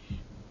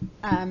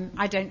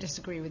 I don't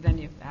disagree with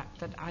any of that,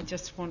 but I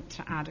just want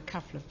to add a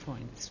couple of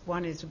points.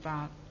 One is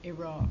about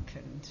Iraq,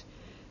 and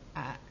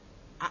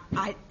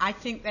I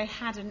think they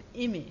had an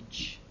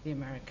image, the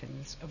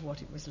Americans, of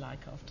what it was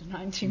like after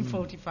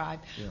 1945,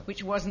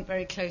 which wasn't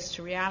very close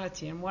to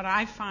reality. And what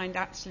I find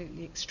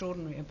absolutely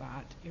extraordinary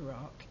about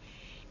Iraq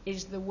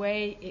is the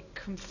way it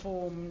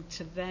conformed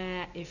to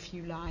their, if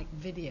you like,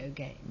 video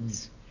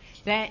games,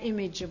 their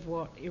image of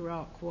what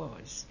Iraq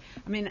was.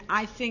 I mean,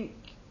 I think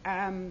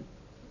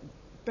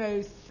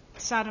both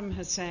Saddam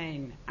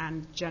Hussein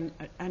and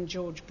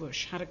George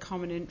Bush had a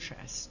common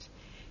interest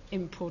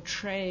in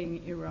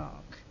portraying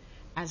Iraq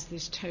as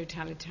this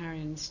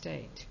totalitarian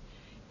state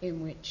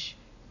in which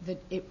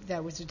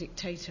there was a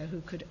dictator who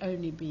could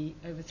only be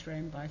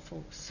overthrown by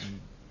force.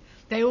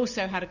 They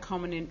also had a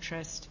common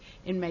interest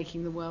in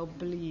making the world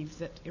believe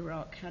that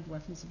Iraq had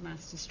weapons of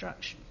mass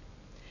destruction.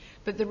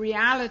 But the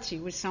reality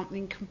was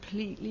something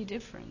completely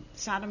different.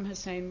 Saddam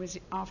Hussein was,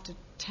 after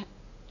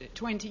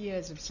 20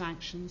 years of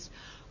sanctions,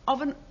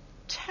 of a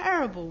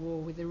terrible war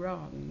with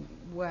Iran,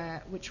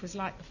 which was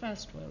like the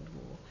First World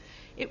War.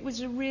 It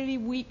was a really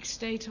weak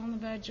state on the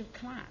verge of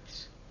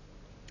collapse.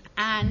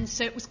 And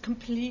so it was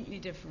completely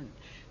different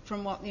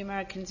from what the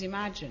Americans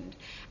imagined.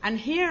 And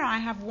here I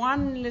have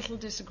one little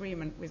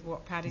disagreement with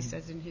what Paddy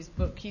says in his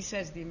book. He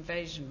says the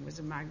invasion was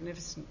a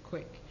magnificent,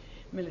 quick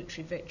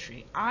military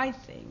victory. I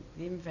think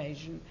the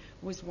invasion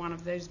was one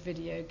of those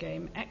video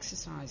game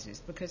exercises,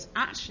 because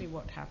actually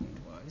what happened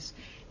was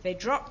they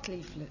dropped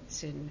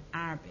leaflets in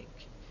Arabic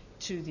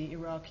to the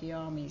Iraqi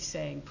army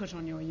saying, put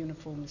on your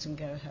uniforms and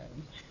go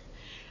home.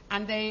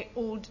 And they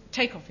all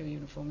take off your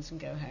uniforms and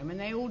go home. And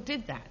they all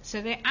did that.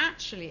 So they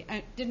actually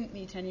didn't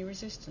meet any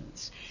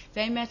resistance.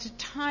 They met a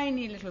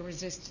tiny little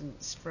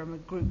resistance from a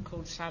group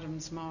called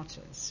Saddam's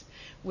Martyrs,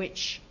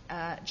 which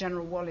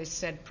General Wallace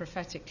said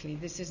prophetically,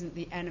 this isn't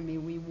the enemy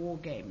we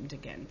war-gamed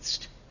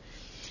against.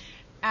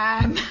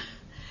 But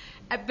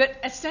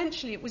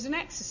essentially it was an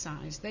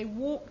exercise. They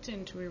walked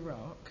into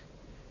Iraq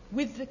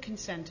with the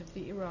consent of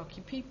the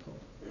Iraqi people.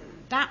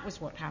 That was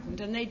what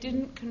happened. And they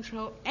didn't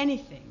control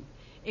anything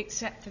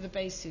except for the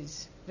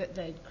bases that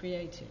they'd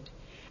created.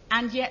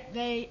 And yet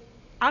they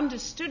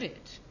understood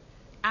it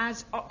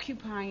as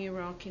occupying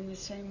Iraq in the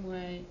same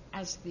way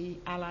as the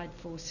Allied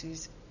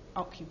forces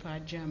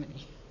occupied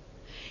Germany.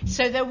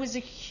 So there was a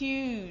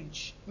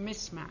huge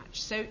mismatch.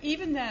 So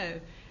even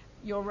though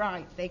you're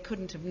right, they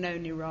couldn't have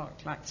known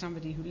Iraq like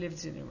somebody who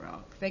lives in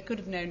Iraq, they could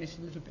have known it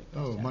a little bit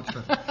better. Oh, much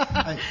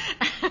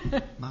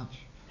better. Much.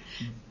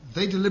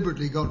 They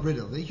deliberately got rid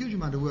of. A huge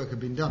amount of work had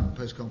been done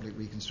post-conflict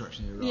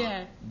reconstruction in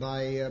Iraq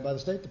by the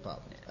State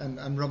Department,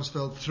 and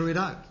Rumsfeld threw it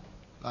out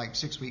like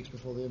 6 weeks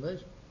before the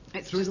invasion.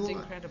 It's just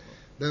incredible.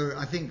 Though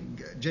I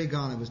think Jay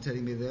Garner was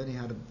telling me they only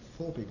had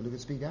 4 people who could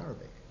speak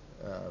Arabic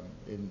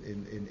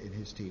in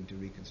his team to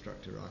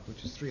reconstruct Iraq,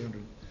 which is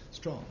 300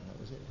 strong. That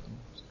was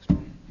it.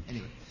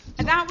 Anyway.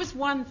 And that was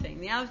one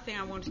thing. The other thing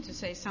I wanted to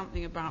say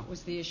something about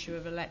was the issue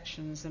of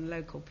elections and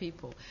local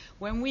people.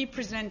 When we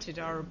presented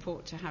our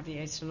report to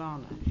Javier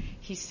Solana,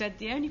 he said,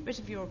 the only bit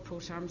of your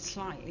report I'm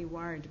slightly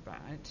worried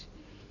about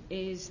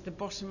is the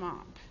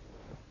bottom-up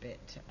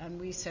bit. And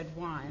we said,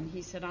 why? And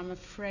he said, I'm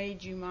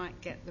afraid you might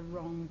get the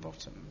wrong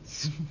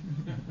bottoms.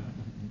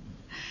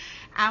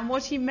 And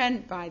what he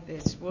meant by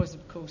this was,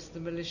 of course, the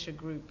militia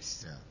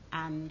groups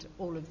and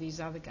all of these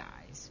other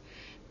guys.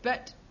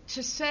 But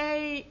to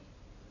say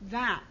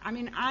that, I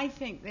mean, I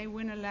think they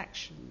win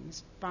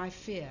elections by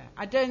fear.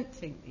 I don't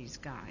think these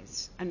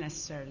guys are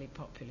necessarily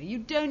popular. You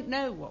don't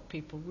know what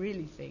people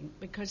really think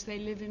because they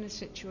live in a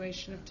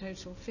situation of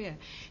total fear.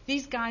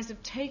 These guys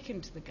have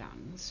taken to the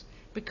guns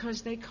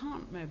because they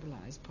can't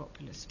mobilize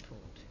popular support,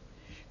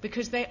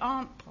 because they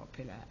aren't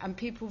popular, and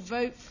people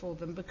vote for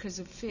them because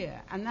of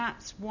fear. And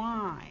that's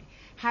why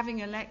having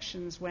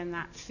elections when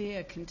that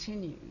fear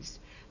continues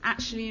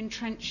actually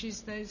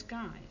entrenches those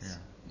guys. Yeah.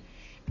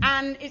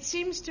 And it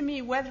seems to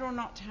me whether or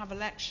not to have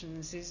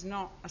elections is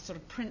not a sort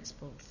of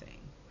principled thing.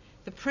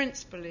 The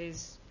principle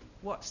is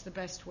what's the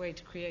best way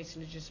to create a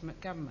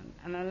legitimate government.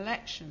 And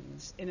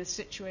elections in a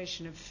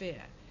situation of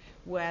fear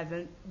where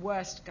the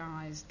worst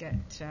guys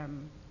get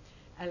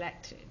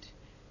elected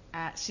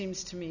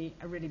seems to me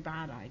a really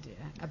bad idea,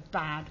 a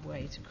bad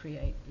way to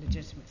create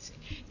legitimacy.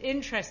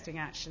 Interesting,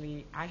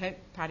 actually, I hope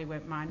Paddy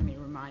won't mind me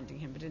reminding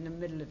him, but in the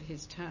middle of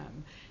his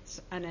term,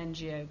 an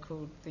NGO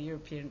called the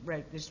European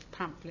wrote this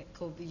pamphlet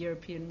called the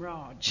European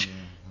Raj,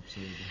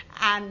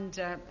 and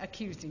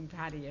accusing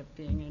Paddy of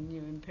being a new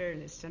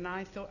imperialist. And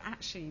I thought,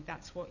 actually,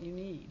 that's what you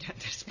need at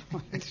this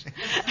point.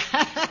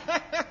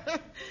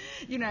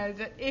 You know,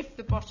 that if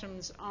the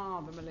bottoms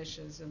are the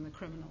militias and the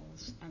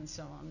criminals and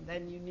so on,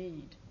 then you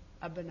need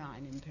a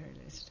benign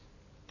imperialist.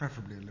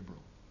 Preferably a liberal.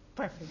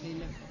 Preferably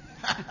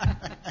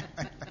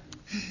liberal.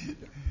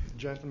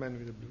 Gentleman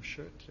with a blue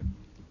shirt.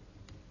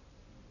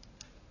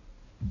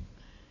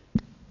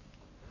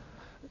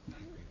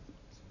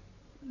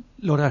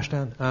 Lord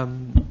Ashdown,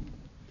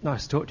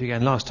 nice to talk to you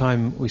again. Last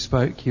time we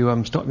spoke,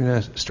 you stopped me in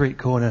a street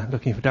corner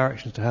looking for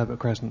directions to Herbert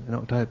Crescent in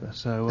October.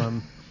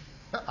 So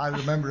I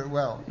remember it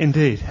well.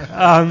 Indeed.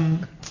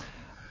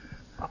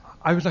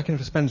 I was lucky enough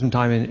to spend some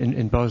time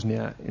in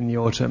Bosnia in the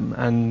autumn,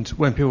 and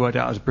when people worked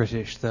out I was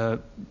British, the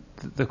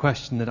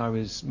question that I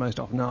was most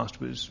often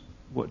asked was,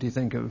 what do you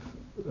think of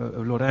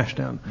Lord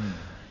Ashdown?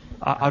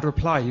 I'd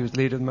reply he was the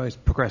leader of the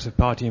most progressive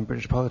party in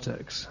British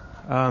politics.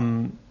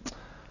 But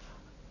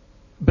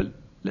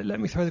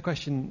let me throw the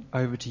question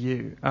over to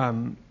you.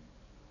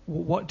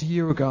 What do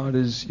you regard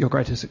as your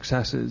greatest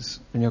successes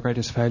and your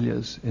greatest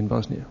failures in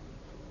Bosnia?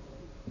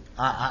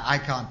 I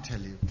can't tell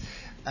you.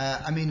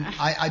 I mean,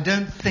 I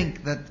don't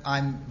think that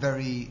I'm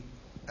very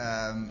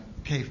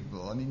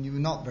capable. I mean, you're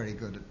not very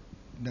good at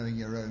knowing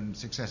your own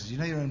successes. You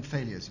know your own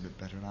failures a bit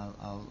better, and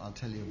I'll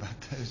tell you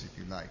about those if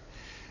you like.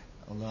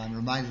 Although I'm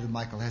reminded of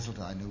Michael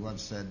Heseltine, who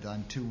once said,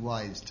 "I'm too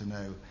wise to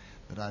know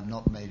that I've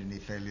not made any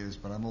failures,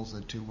 but I'm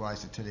also too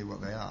wise to tell you what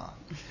they are."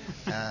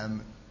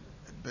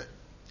 But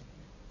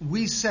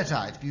we set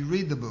out, if you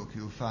read the book,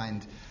 you'll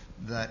find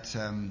that,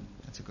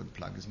 that's a good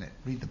plug, isn't it?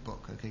 Read the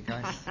book, okay,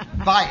 guys?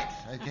 Buy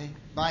it, okay?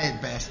 Buy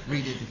it best.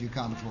 Read it if you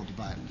can't afford to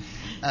buy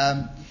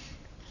it.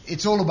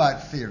 It's all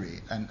about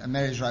theory, and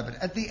Mary's right, but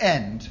at the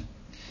end,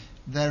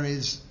 there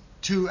is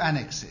 2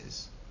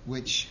 annexes,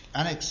 which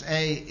Annex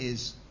A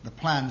is the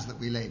plans that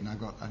we laid, and I've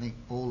got, I think,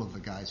 all of the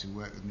guys who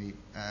work with me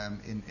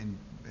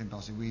in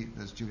Bosnia.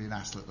 There's Julian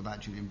Astle at the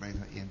back, Julian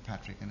Braithwaite, Ian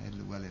Patrick, and Ed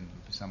Llewellyn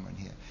somewhere in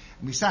here.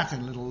 And we sat in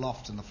a little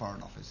loft in the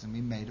Foreign Office, and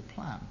we made a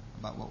plan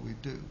about what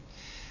we'd do.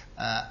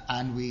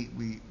 And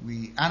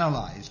we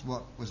analysed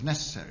what was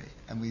necessary,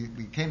 and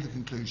we came to the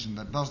conclusion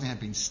that Bosnia had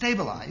been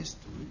stabilised,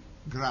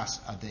 grass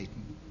a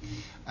Dayton,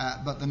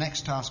 but the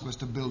next task was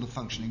to build a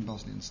functioning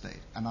Bosnian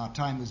state, and our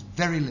time was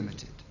very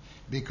limited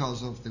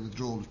because of the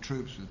withdrawal of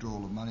troops,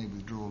 withdrawal of money,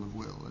 withdrawal of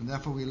will, and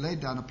therefore we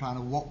laid down a plan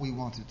of what we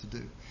wanted to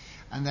do.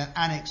 And then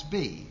Annex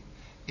B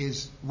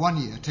is 1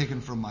 year taken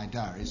from my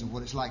diaries of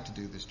what it's like to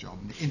do this job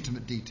in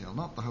intimate detail,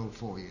 not the whole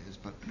 4 years,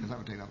 but because that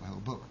would take up the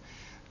whole book.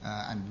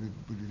 And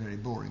would be very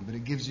boring, but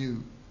it gives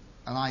you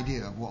an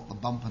idea of what the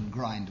bump and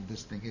grind of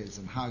this thing is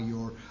and how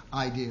your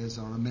ideas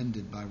are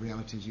amended by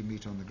realities you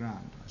meet on the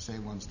ground. I say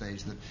at one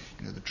stage that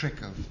the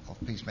trick of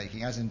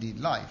peacemaking, as indeed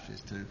life,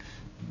 is to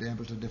be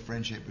able to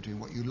differentiate between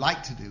what you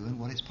like to do and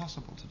what is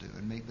possible to do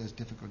and make those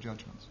difficult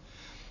judgments.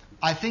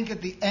 I think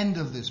at the end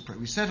of this,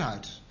 we set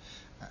out,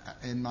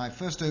 in my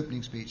first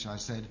opening speech I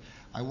said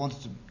I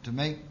wanted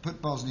to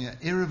put Bosnia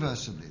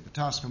irreversibly, the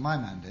task of my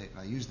mandate,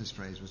 I used this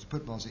phrase, was to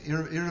put Bosnia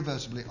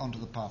irreversibly onto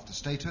the path to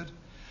statehood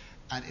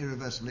and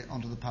irreversibly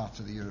onto the path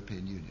to the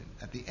European Union.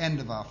 At the end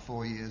of our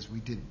 4 years,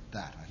 we did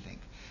that, I think.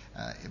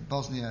 In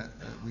Bosnia,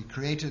 we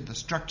created the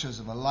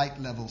structures of a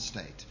light-level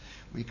state.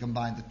 We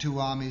combined the 2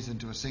 armies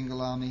into a single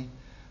army,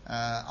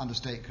 under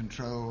state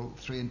control,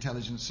 3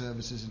 intelligence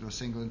services into a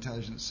single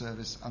intelligence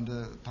service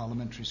under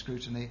parliamentary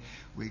scrutiny.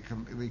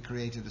 We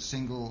created a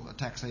single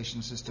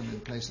taxation system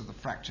in place of the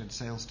fractured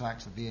sales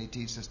tax, the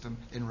VAT system,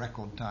 in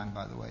record time,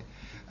 by the way.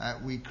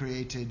 We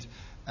created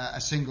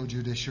a single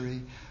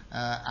judiciary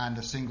and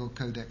a single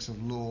codex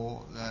of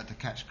law to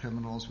catch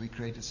criminals. We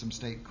created some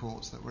state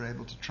courts that were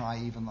able to try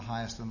even the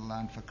highest in the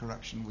land for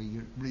corruption. We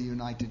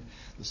reunited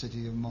the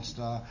city of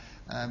Mostar.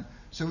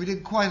 So we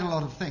did quite a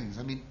lot of things,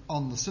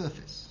 on the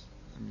surface.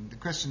 The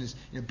question is,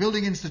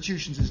 building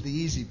institutions is the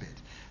easy bit.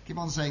 I keep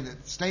on saying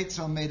that states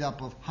are made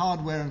up of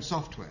hardware and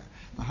software.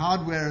 The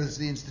hardware is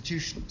the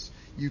institutions.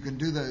 You can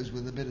do those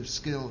with a bit of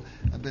skill,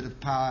 a bit of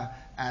power,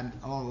 and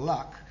a lot of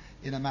luck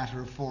in a matter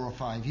of 4 or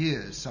 5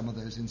 years, some of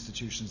those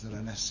institutions that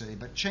are necessary.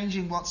 But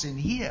changing what's in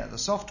here, the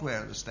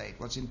software of the state,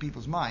 what's in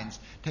people's minds,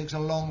 takes a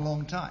long,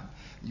 long time.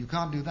 You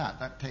can't do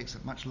that. That takes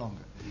it much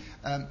longer.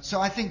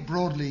 So I think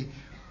broadly,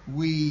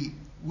 we,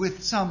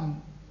 with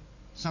some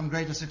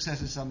greater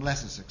successes, some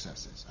lesser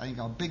successes. I think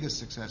our biggest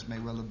success may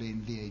well have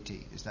been VAT,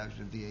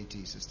 establishment of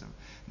VAT system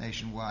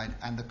nationwide,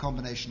 and the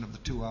combination of the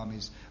 2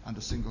 armies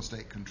under single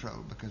state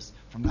control, because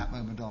from that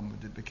moment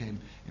onward it became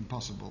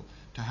impossible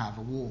to have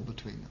a war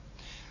between them.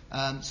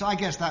 So I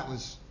guess that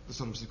was the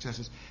sort of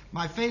successes.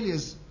 My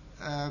failures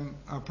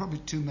are probably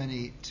too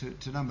many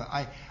to number.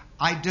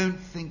 I don't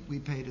think we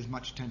paid as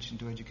much attention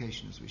to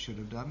education as we should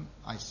have done.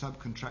 I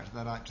subcontracted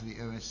that out to the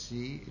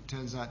OSCE. It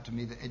turns out to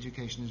me that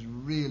education is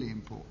really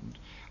important.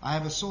 I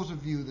have a sort of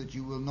view that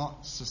you will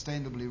not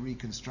sustainably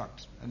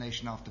reconstruct a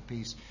nation after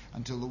peace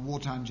until the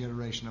wartime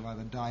generation have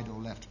either died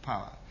or left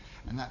power.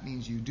 And that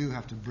means you do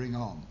have to bring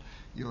on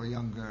your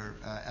younger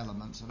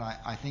elements. And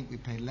I think we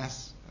pay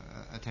less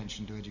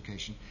attention to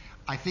education.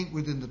 I think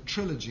within the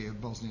trilogy of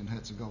Bosnia and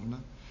Herzegovina,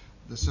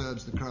 the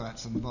Serbs, the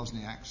Croats, and the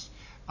Bosniaks,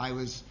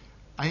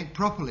 I think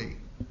properly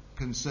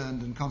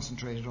concerned and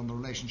concentrated on the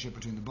relationship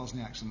between the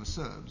Bosniaks and the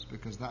Serbs,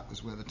 because that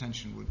was where the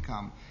tension would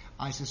come.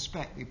 I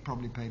suspect we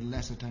probably paid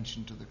less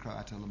attention to the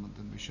Croat element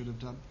than we should have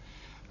done.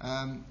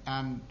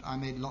 And I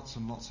made lots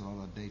and lots of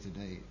other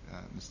day-to-day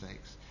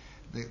mistakes.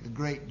 The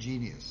great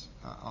genius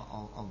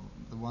of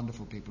the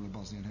wonderful people of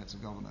Bosnia and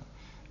Herzegovina,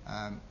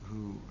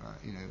 who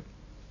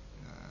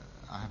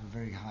I have a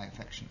very high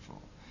affection for,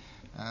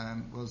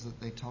 was that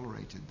they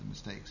tolerated the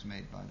mistakes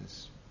made by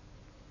this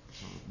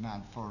sort of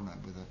mad foreigner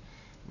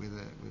with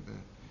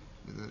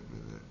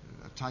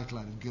a title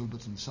out of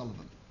Gilbert and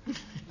Sullivan,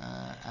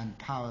 and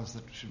powers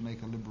that should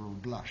make a liberal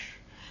blush,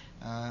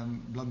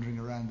 blundering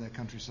around their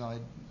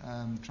countryside,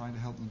 trying to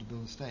help them to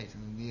build a state.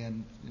 And in the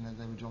end,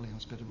 they were jolly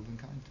hospitable and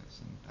kind to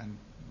us, and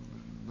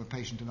were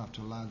patient enough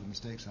to allow the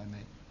mistakes I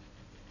made.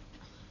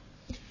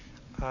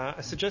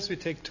 I suggest we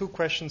take 2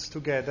 questions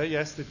together.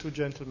 Yes, the 2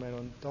 gentlemen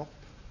on top.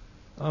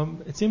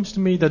 It seems to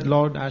me that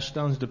Lord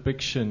Ashdown's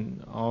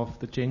depiction of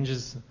the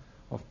changes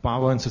of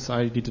power in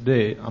society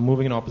today are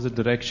moving in opposite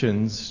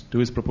directions to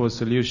his proposed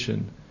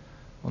solution.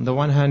 On the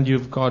one hand,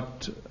 you've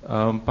got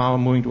power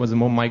moving towards a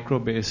more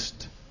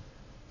micro-based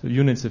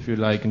units, if you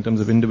like, in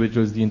terms of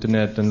individuals, the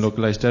internet, and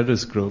localized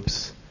terrorist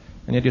groups.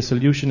 and yet your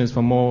solution is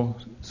for more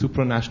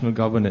supranational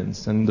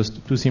governance, and those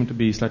two seem to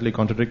be slightly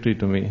contradictory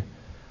to me.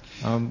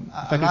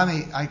 Allow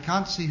me, I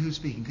can't see who's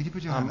speaking. Could you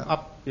put your hand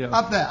up? Yeah.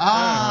 Up there.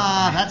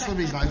 That's the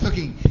reason. I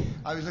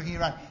was looking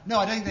around. No,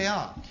 I don't think they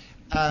are.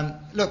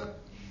 Look,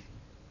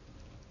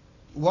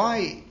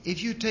 why?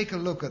 If you take a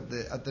look at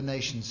the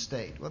nation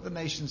state, what the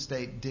nation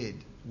state did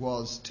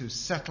was to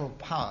settle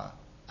power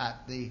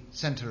at the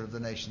center of the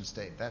nation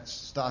state. That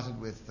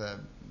started with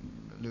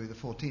Louis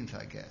XIV,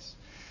 I guess,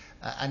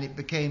 and it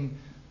became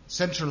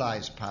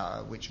centralized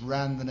power which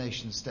ran the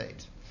nation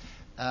state.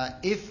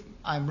 If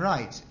I'm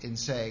right in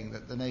saying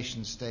that the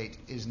nation state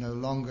does no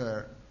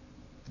longer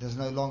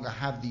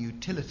have the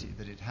utility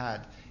that it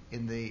had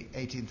in the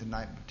 18th and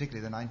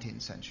particularly the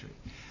 19th century,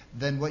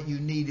 then what you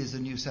need is a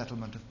new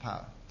settlement of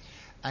power.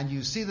 And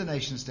you see the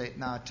nation state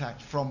now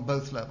attacked from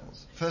both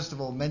levels. First of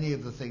all, many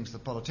of the things the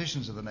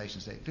politicians of the nation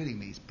state, including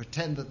me,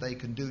 pretend that they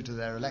can do to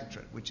their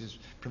electorate, which is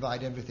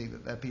provide everything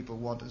that their people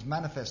want, is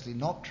manifestly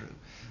not true,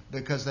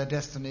 because their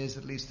destiny is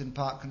at least in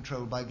part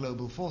controlled by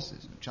global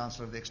forces. The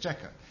Chancellor of the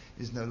Exchequer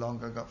is no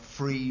longer got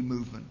free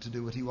movement to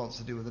do what he wants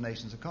to do with the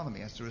nation's economy.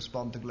 He has to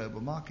respond to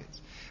global markets.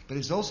 But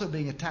it's also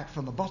being attacked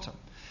from the bottom,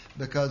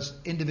 because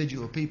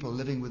individual people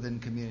living within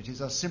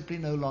communities are simply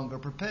no longer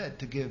prepared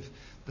to give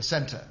the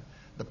centre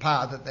the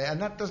power that they,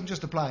 and that doesn't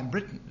just apply in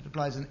Britain, it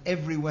applies in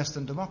every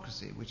Western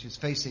democracy which is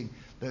facing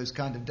those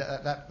kind of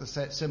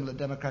similar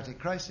democratic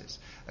crisis,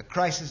 a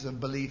crisis of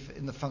belief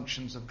in the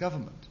functions of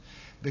government,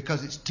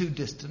 because it's too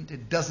distant,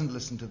 it doesn't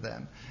listen to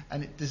them,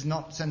 and it is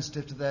not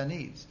sensitive to their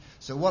needs.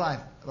 So what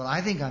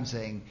I think I'm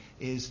saying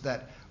is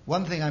that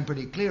one thing I'm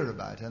pretty clear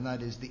about, and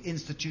that is the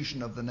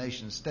institution of the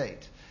nation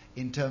state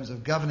in terms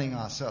of governing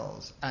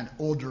ourselves and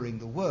ordering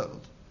the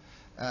world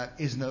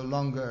is no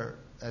longer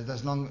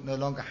no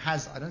longer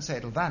has, I don't say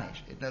it'll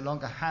vanish, it no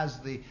longer has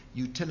the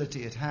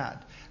utility it had.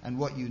 And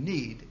what you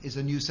need is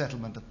a new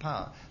settlement of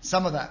power.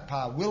 Some of that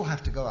power will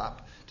have to go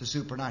up to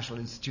supranational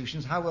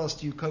institutions. How else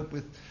do you cope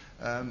with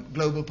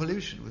global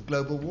pollution, with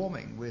global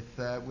warming, with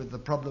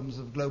the problems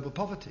of global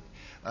poverty,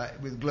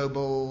 with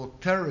global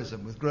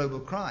terrorism, with global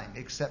crime,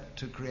 except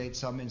to create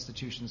some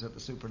institutions at the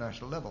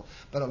supranational level?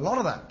 But a lot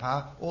of that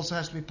power also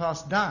has to be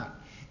passed down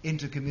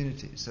into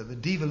communities. So the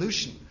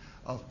devolution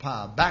of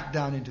power back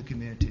down into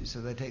communities,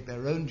 so they take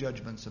their own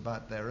judgments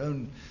about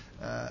the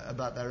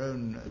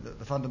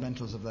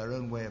fundamentals of their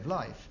own way of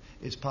life,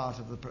 is part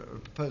of the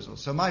proposal.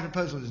 So my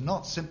proposal is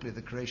not simply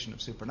the creation of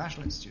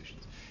supranational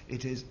institutions.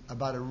 It is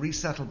about a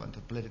resettlement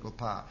of political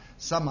power.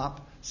 Some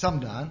up, some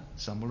down,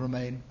 some will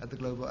remain at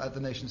the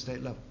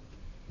nation-state level.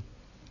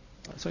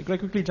 So can I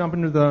quickly jump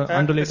into the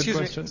unrelated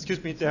question?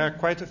 Excuse me, there are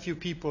quite a few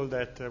people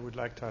that would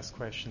like to ask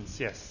questions.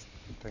 Yes,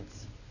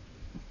 thanks.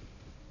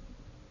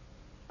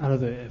 Hello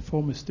there, a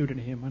former student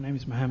here. My name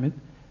is Mohammed.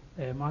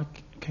 I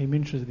became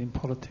interested in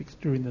politics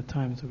during the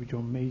times of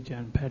John Major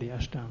and Paddy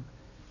Ashdown,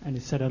 and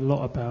it said a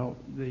lot about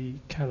the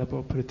caliber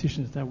of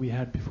politicians that we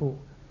had before.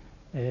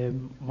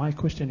 My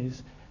question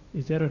is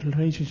there a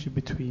relationship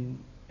between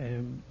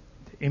the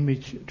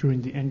image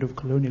during the end of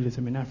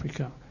colonialism in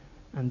Africa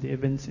and the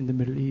events in the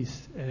Middle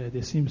East?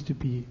 There seems to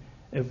be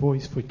a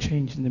voice for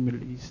change in the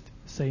Middle East,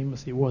 same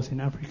as it was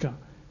in Africa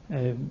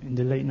in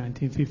the late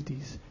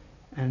 1950s.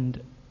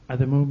 And at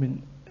the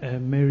moment,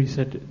 Mary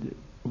said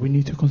we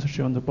need to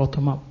concentrate on the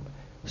bottom up.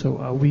 So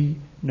are we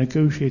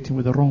negotiating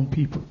with the wrong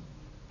people?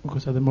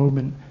 Because at the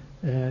moment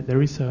there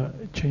is a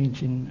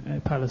change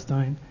in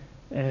Palestine.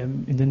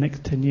 In the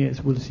next 10 years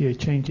we'll see a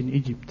change in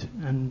Egypt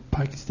and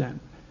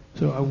Pakistan.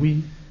 So are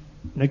we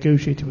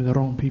negotiating with the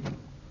wrong people?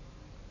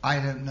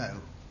 I don't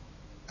know.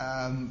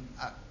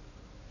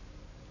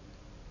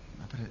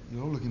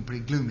 You're all looking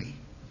pretty gloomy.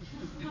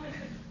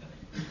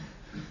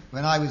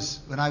 When I was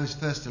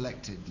first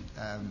elected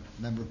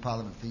Member of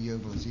Parliament for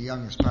Yeovil as a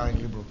young aspiring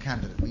Liberal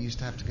candidate, we used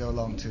to have to go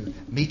along to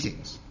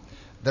meetings.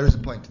 There is a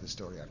point to the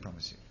story, I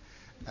promise you.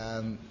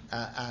 The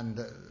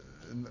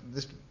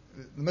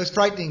most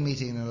frightening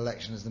meeting in an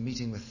election is the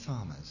meeting with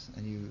farmers.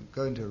 And you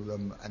go into a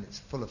room and it's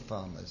full of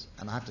farmers.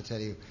 And I have to tell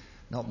you,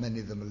 not many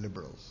of them are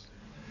Liberals.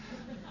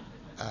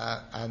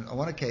 And on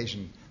one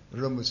occasion,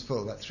 the room was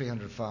full, about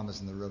 300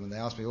 farmers in the room, and they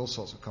asked me all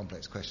sorts of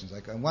complex questions.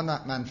 And one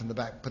man from the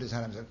back put his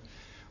hand up and said,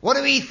 "What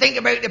do we think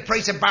about the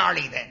price of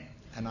barley then?"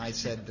 And I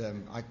said,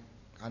 I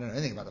don't know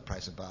anything about the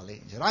price of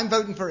barley. He said, "I'm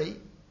voting for E."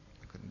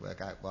 I couldn't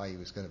work out why he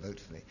was going to vote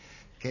for me.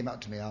 He came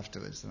up to me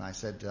afterwards, and I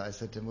said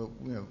to him,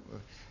 "Well,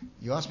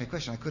 you asked me a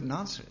question, I couldn't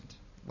answer it.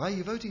 Why are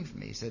you voting for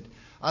me?" He said,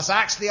 "Us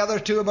asked the other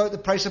two about the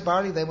price of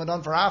barley. They went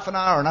on for half an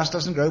hour, and us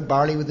doesn't grow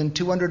barley within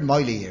 200 mile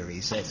a year,"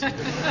 he said.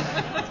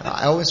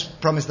 I always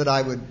promised that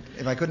I would,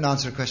 if I couldn't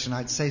answer a question,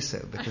 I'd say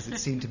so, because it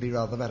seemed to be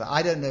rather better.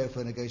 I don't know if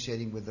we're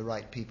negotiating with the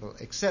right people,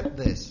 except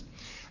this.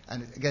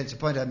 And again, it's a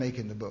point I make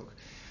in the book.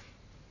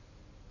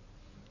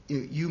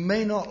 You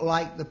may not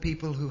like the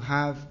people who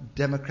have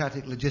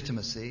democratic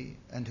legitimacy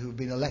and who have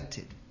been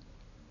elected,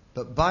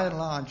 but by and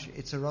large,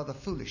 it's a rather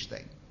foolish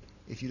thing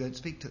if you don't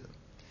speak to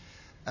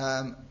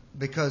them.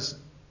 Because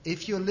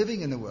if you're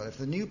living in the world, if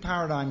the new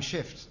paradigm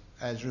shift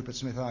as Rupert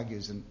Smith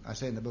argues, and I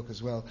say in the book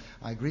as well,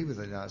 I agree with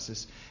the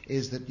analysis,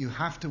 is that you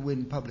have to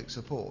win public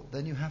support.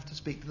 Then you have to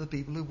speak to the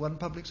people who've won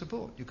public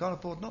support. You can't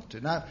afford not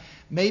to. Now,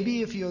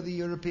 maybe if you're the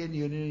European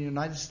Union, the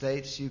United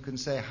States, you can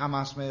say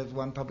Hamas may have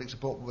won public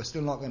support, but we're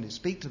still not going to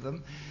speak to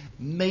them.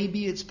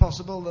 Maybe it's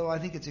possible, though I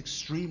think it's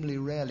extremely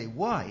rarely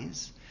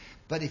wise.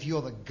 But if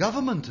you're the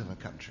government of a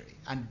country,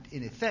 and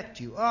in effect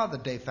you are the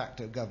de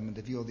facto government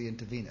if you're the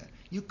intervener,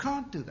 you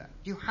can't do that.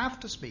 You have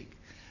to speak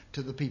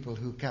to the people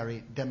who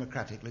carry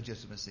democratic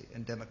legitimacy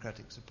and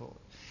democratic support.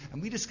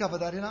 And we discovered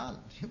that in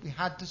Ireland. We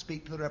had to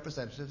speak to the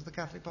representatives of the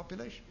Catholic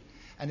population.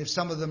 And if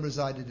some of them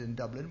resided in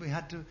Dublin, we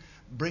had to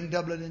bring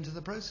Dublin into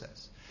the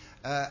process.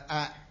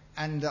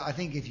 And I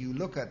think if you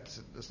look at,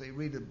 say,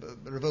 read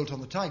the Revolt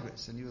on the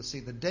Tigris, and you will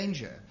see the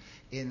danger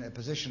in a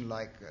position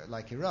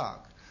like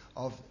Iraq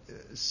of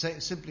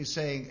simply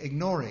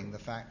ignoring the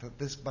fact that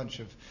this bunch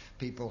of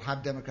people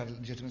have democratic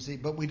legitimacy,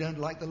 but we don't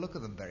like the look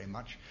of them very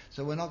much,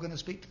 so we're not going to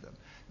speak to them.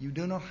 You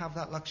do not have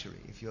that luxury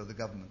if you're the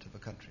government of a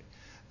country.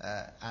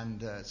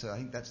 So I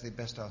think that's the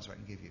best answer I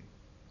can give you.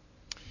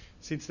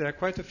 Since there are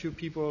quite a few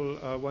people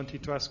wanting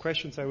to ask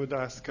questions, I would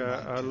ask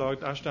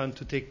Lord Ashdown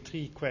to take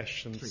 3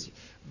 questions.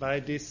 By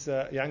this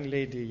young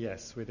lady,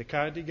 yes, with the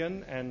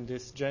cardigan, and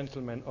this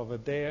gentleman over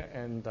there,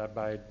 and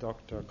by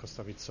Dr.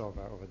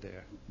 Kostovitsova over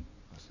there.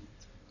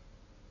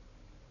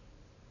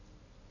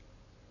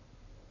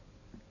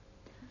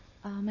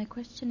 My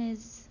question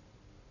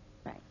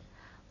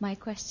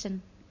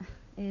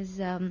is,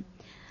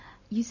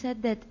 you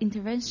said that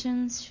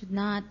interventions should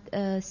not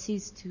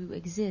cease to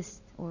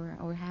exist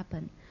or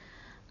happen.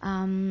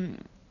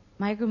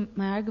 My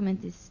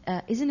argument is,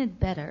 isn't it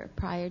better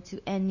prior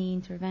to any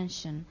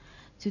intervention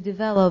to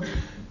develop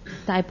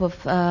type of,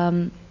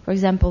 for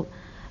example,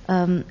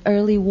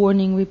 early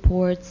warning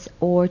reports,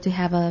 or to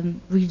have a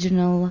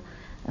regional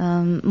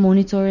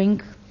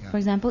monitoring, for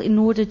example, in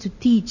order to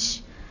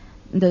teach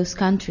those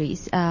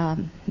countries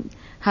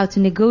how to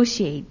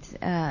negotiate,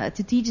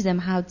 to teach them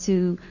how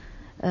to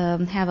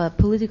have a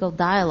political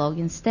dialogue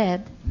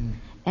instead,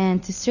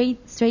 and to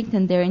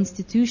strengthen their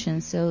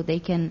institutions so they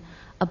can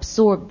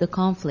absorb the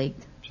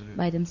conflict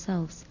by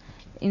themselves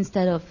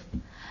instead of.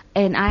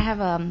 And I have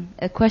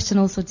a question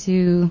also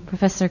to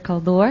Professor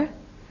Kaldor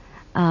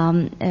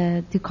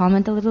to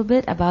comment a little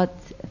bit about,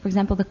 for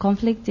example, the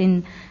conflict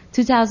in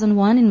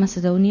 2001 in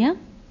Macedonia.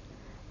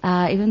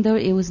 Even though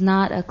it was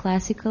not a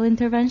classical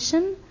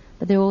intervention,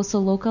 but there were also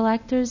local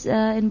actors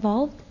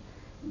involved.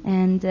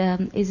 And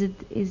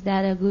is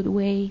that a good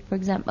way, for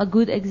example, a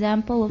good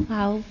example of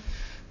how?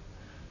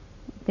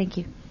 Thank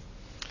you.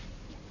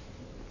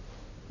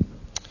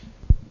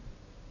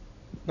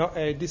 No,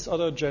 this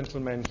other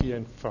gentleman here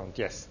in front.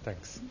 Yes,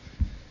 thanks.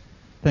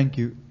 Thank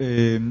you.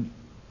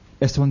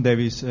 Esteban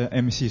Davis,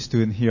 MEC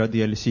student here at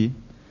the LSE.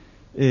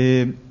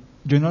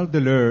 General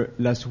Deleur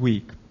last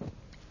week,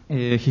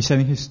 he said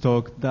in his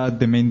talk that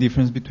the main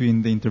difference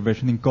between the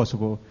intervention in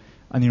Kosovo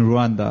and in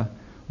Rwanda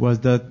was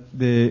that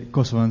the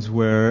Kosovans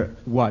were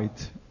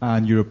white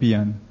and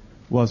European,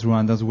 whilst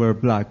Rwandans were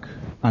black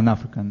and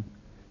African.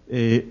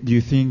 Do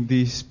you think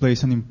this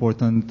plays an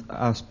important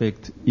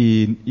aspect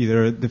in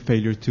either the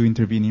failure to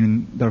intervene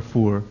in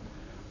Darfur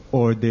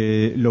or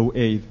the low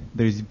aid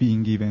that is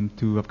being given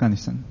to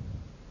Afghanistan?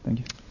 Thank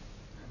you.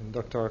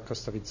 Dr.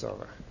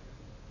 Kostovitsova.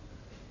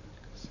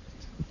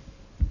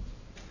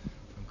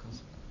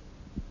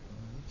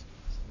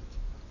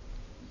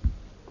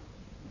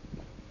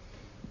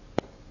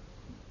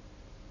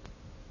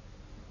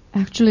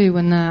 Actually,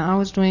 when I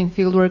was doing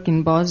fieldwork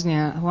in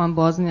Bosnia, one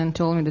Bosnian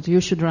told me that you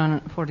should run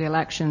for the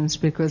elections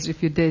because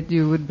if you did,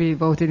 you would be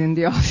voted in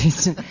the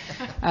office,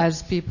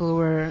 as people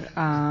were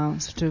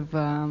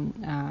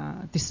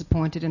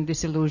disappointed and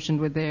disillusioned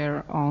with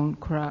their own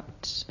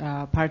corrupt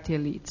party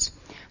elites.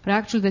 But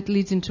actually, that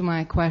leads into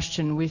my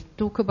question. We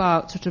talk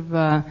about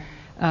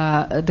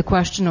the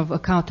question of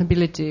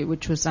accountability,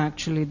 which was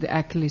actually the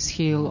Achilles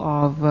heel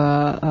of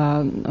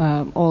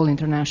all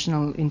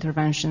international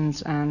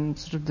interventions, and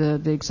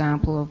the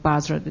example of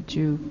Basra that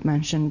you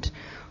mentioned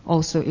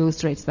also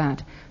illustrates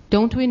that.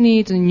 Don't we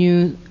need a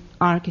new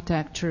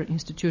architecture,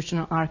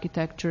 institutional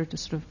architecture,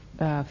 to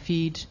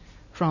feed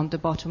from the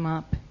bottom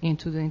up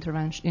into the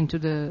intervention, into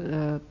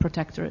the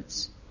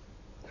protectorates?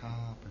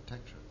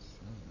 Protectorates.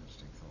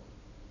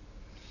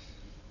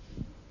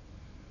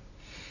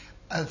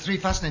 Three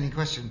fascinating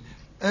questions.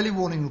 Early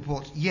warning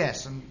reports,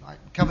 yes, and I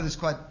cover this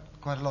quite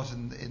a lot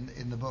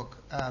in the book.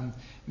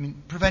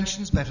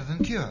 Prevention's better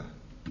than cure.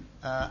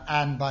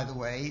 And by the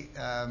way,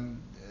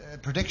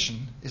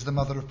 prediction is the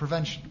mother of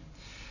prevention.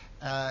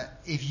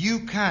 If you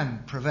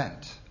can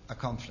prevent a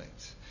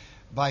conflict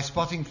by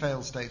spotting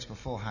failed states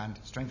beforehand,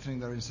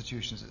 strengthening their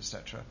institutions,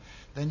 etc.,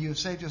 then you have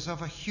saved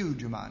yourself a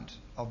huge amount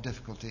of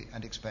difficulty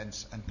and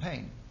expense and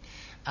pain.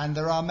 And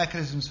there are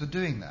mechanisms for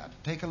doing that.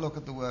 Take a look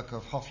at the work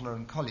of Hoffler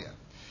and Collier,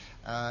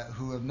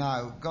 who have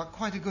now got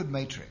quite a good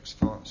matrix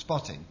for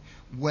spotting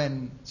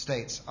when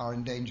states are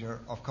in danger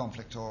of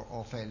conflict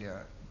or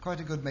failure.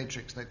 Quite a good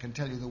matrix that can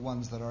tell you the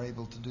ones that are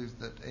able to do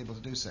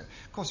so.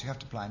 Of course, you have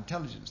to apply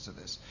intelligence to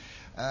this.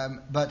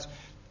 But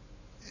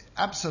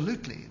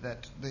absolutely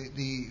that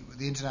the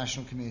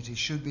international community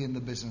should be in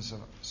the business of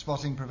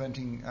spotting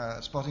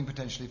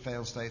potentially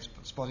failed states,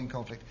 spotting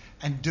conflict,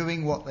 and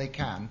doing what they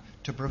can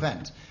to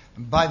prevent.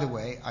 And by the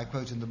way, I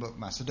quote in the book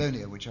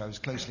Macedonia, which I was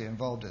closely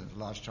involved in, a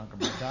large chunk of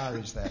my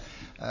diaries there,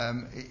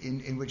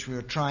 in which we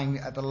were trying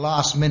at the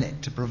last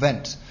minute to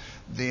prevent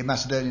the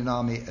Macedonian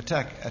army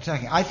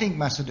attacking. I think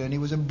Macedonia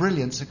was a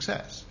brilliant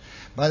success.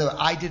 By the way,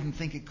 I didn't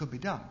think it could be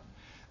done.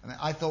 I mean,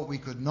 I thought we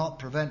could not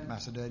prevent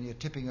Macedonia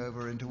tipping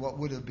over into what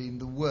would have been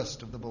the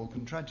worst of the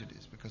Balkan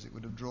tragedies, because it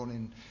would have drawn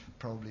in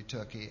probably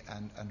Turkey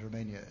and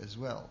Romania as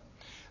well.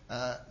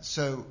 But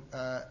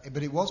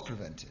it was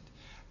prevented,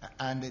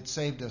 and it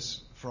saved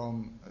us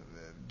from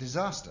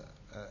disaster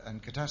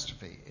and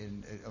catastrophe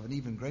of an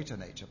even greater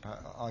nature,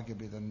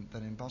 arguably, than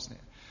in Bosnia.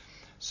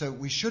 So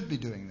we should be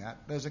doing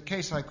that. There's a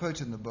case I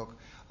quote in the book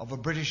of a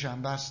British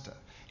ambassador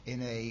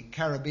in a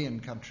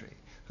Caribbean country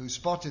who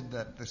spotted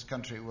that this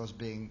country was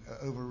being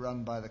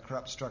overrun by the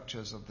corrupt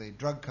structures of the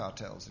drug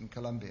cartels in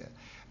Colombia,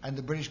 and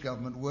the British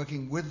government,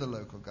 working with the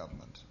local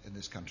government in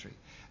this country,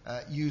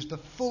 used the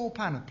full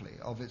panoply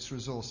of its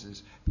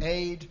resources: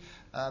 aid,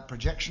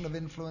 projection of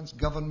influence,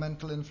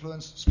 governmental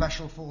influence,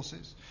 special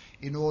forces,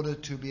 in order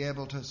to be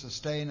able to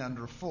sustain and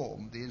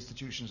reform the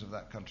institutions of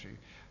that country,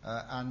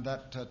 and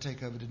that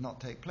takeover did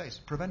not take place.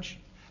 Prevention,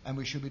 and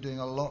we should be doing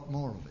a lot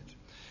more of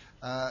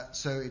it.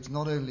 So it's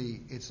not only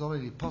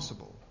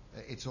possible,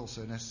 it's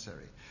also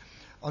necessary.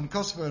 On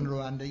Kosovo and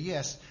Rwanda,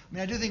 yes. I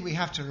mean, I do think we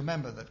have to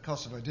remember that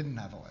Kosovo didn't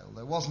have oil.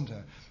 There wasn't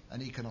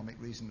an economic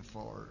reason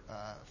for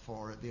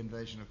the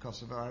invasion of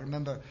Kosovo. I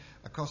remember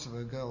a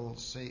Kosovo girl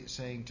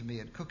saying to me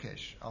at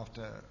Kukish,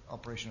 after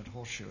Operation at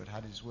Horseshoe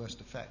had his worst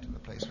effect and the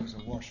place was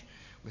awash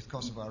with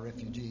Kosovo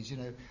refugees,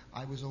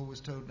 I was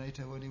always told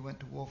NATO only went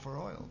to war for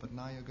oil, but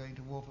now you're going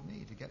to war for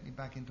me to get me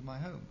back into my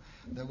home.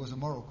 There was a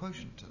moral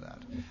quotient to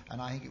that,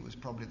 and I think it was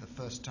probably the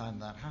first time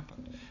that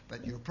happened.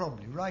 But you're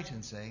probably right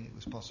in saying it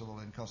was possible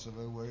in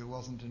Kosovo where it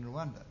wasn't in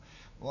Rwanda.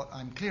 What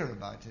I'm clear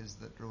about is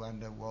that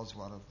Rwanda was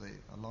one of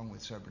along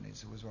with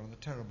Srebrenica, was one of the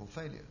terrible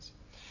failures.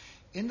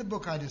 In the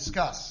book I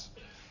discuss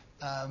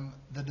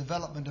the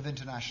development of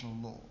international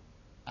law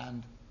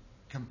and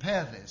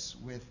compare this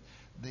with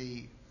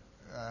the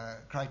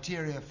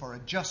criteria for a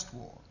just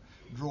war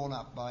drawn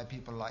up by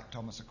people like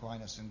Thomas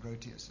Aquinas and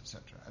Grotius,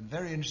 etc. And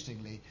very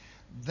interestingly,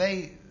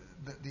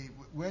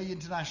 where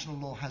international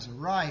law has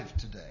arrived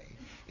today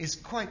is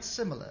quite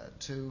similar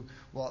to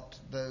what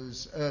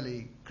those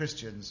early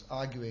Christians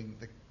arguing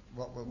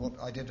what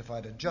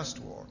identified a just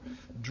war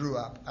drew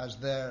up as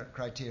their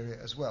criteria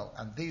as well.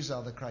 And these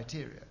are the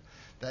criteria: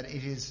 that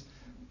it is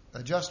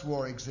a just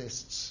war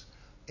exists,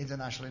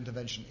 international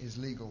intervention is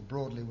legal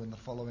broadly when the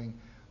following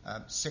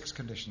 6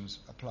 conditions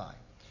apply.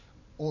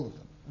 All of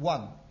them.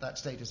 1, that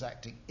state is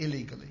acting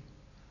illegally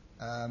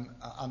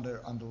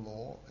under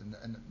law,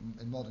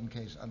 in modern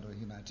case under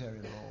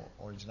humanitarian law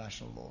or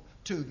international law.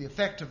 2, the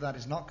effect of that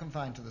is not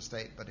confined to the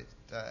state, but it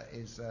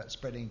is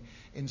spreading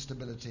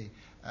instability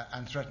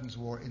and threatens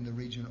war in the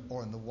region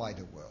or in the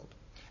wider world.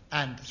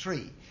 And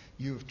 3,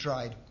 you've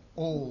tried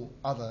all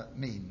other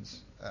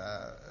means,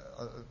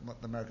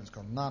 what the Americans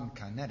call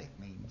non-kinetic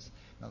means,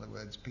 in other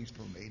words,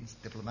 peaceful means,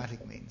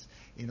 diplomatic means,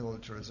 in order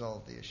to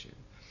resolve the issue.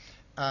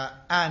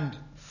 And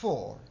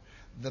 4,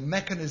 the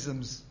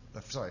mechanisms,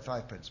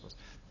 5 principles.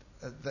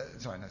 I'm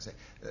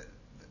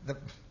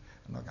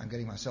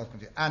getting myself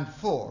confused. And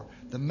 4,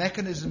 the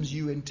mechanisms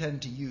you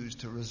intend to use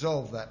to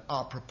resolve that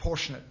are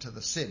proportionate to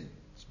the sin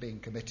that's being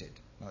committed.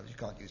 Well, you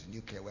can't use a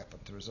nuclear weapon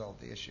to resolve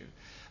the issue.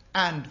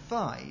 And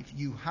 5,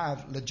 you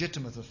have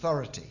legitimate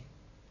authority.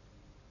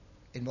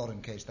 In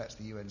modern case, that's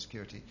the UN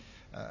Security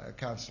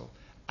Council.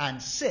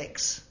 And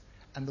 6,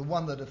 and the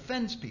one that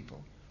offends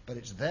people, but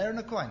it's there in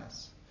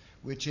Aquinas,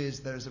 which is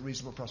there is a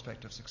reasonable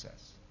prospect of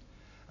success.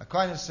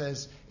 Aquinas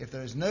says if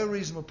there is no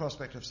reasonable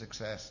prospect of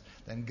success,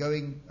 then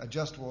a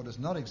just war does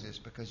not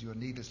exist because you're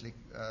needlessly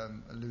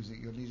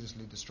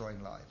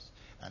destroying lives.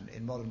 And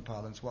in modern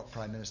parlance, what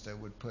prime minister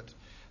would put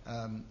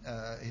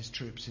his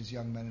troops, his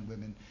young men and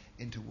women,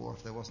 into war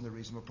if there wasn't a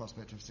reasonable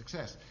prospect of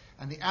success?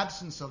 And the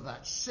absence of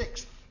that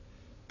 6th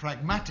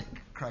pragmatic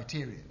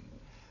criterion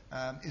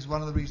is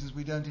one of the reasons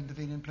we don't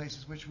intervene in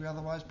places which we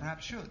otherwise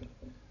perhaps should.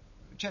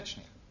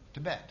 Chechnya,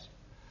 Tibet.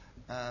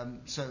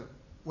 So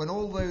when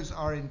all those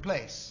are in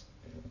place,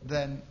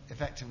 then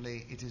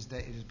effectively it has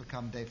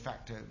become de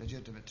facto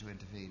legitimate to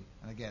intervene.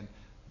 And again,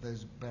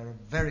 those bear a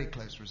very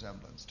close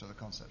resemblance to the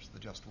concepts of the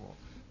just war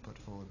put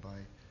forward by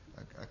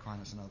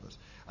Aquinas and others.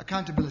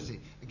 Accountability.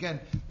 Again,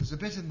 there's a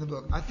bit in the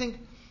book. I think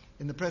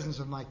in the presence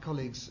of my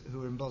colleagues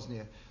who are in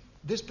Bosnia,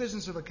 this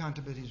business of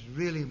accountability is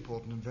really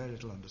important and very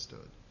little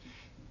understood.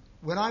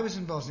 When I was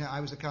in Bosnia, I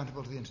was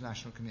accountable to the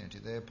international community.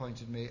 They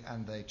appointed me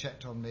and they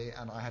checked on me,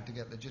 and I had to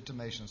get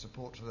legitimation and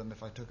support for them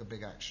if I took a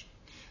big action,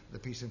 the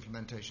Peace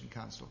Implementation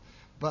Council.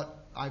 But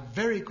I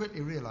very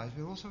quickly realized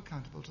we were also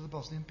accountable to the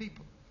Bosnian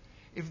people.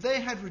 If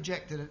they had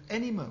rejected at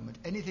any moment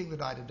anything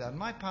that I'd have done,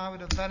 my power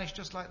would have vanished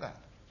just like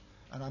that,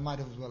 and I might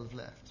as well have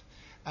left.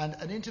 And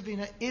an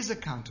intervener is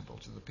accountable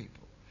to the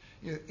people.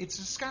 It's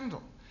a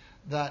scandal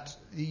that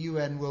the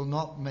UN will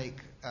not make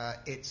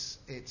its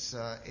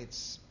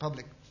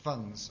public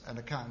funds and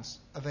accounts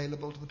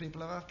available to the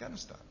people of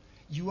Afghanistan.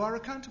 You are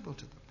accountable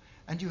to them,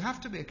 and you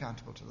have to be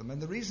accountable to them.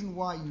 And the reason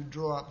why you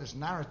draw up this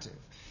narrative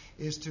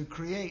is to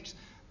create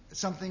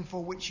something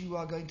for which you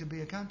are going to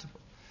be accountable.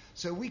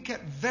 So we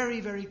kept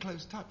very, very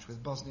close touch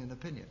with Bosnian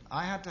opinion.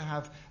 I had to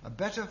have a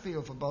better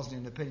feel for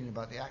Bosnian opinion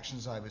about the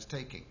actions I was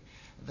taking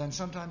than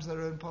sometimes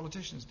their own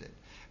politicians did.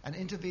 And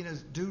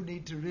interveners do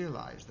need to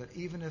realize that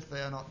even if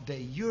they are not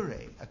de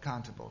jure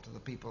accountable to the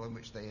people in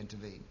which they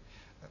intervene,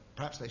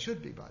 perhaps they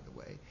should be, by the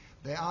way,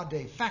 they are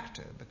de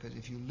facto, because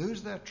if you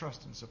lose their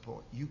trust and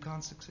support, you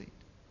can't succeed.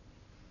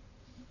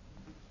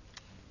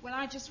 Well,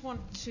 I just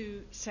want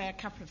to say a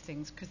couple of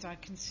things, because I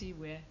can see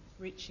we're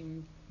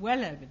reaching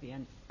well over the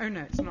end. Oh,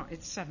 no, it's not.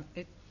 It's 7.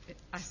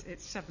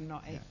 It's 7,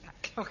 not 8. Yeah.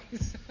 That clock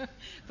is.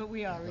 But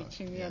we are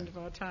reaching the end of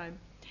our time.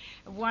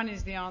 One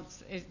is the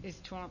answer is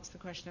to answer the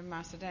question of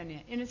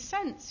Macedonia. In a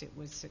sense, it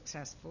was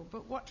successful.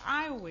 But what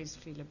I always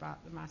feel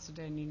about the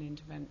Macedonian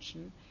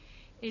intervention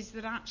is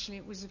that actually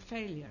it was a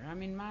failure. I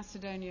mean,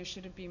 Macedonia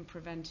should have been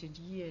prevented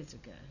years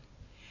ago.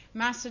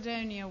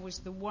 Macedonia was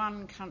the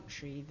one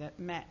country that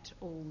met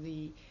all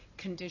the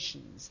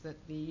conditions that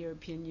the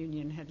European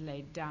Union had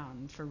laid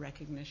down for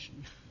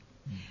recognition.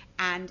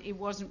 And it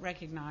wasn't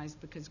recognized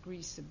because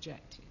Greece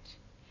objected.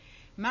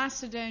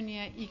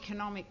 Macedonia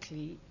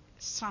economically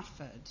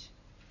suffered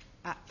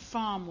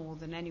far more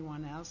than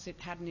anyone else. It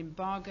had an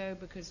embargo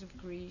because of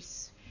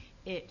Greece.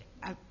 It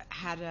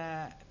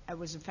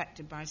was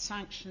affected by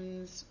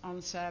sanctions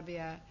on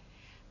Serbia,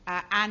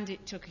 and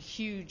it took a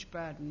huge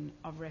burden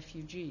of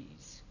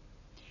refugees.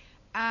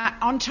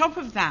 On top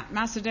of that,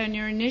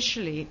 Macedonia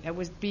initially, there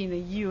was been a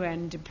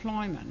UN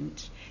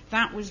deployment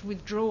that was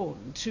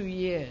withdrawn 2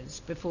 years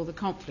before the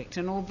conflict.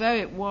 And although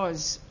it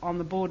was on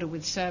the border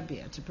with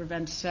Serbia to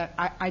prevent,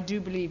 I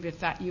do believe if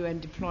that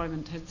UN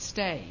deployment had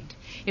stayed,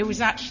 it was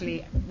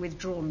actually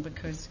withdrawn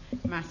because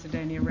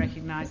Macedonia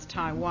recognized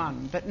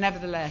Taiwan. But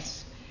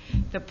nevertheless,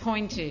 the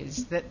point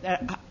is that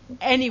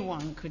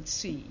anyone could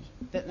see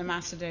that the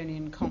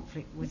Macedonian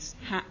conflict was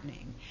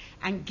happening.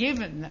 And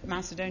given that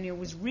Macedonia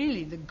was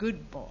really the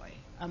good boy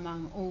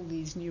among all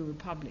these new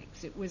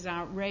republics, it was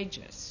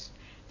outrageous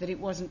that it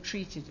wasn't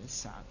treated as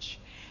such.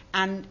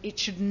 And it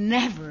should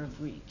never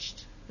have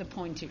reached the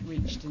point it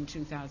reached in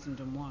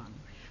 2001.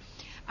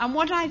 And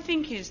what I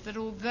think is that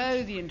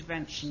although the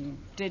intervention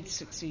did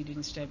succeed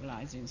in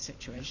stabilizing the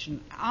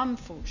situation,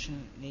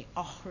 unfortunately,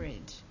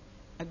 Ohrid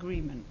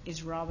agreement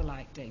is rather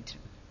like Dayton,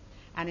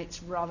 and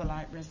it's rather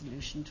like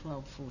Resolution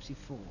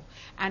 1244,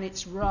 and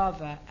it's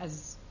rather,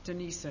 as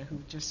Denisa, who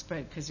just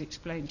spoke, has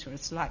explained to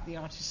us, like the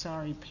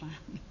Ahtisaari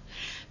plan.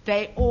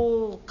 They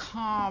all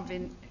carve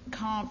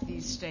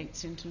these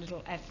states into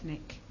little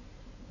ethnic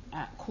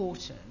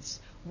quarters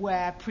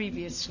where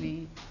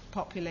previously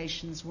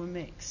populations were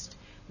mixed,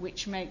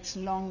 which makes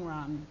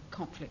long-run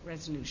conflict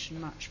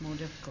resolution much more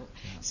difficult.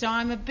 So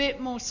I'm a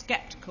bit more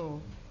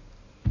sceptical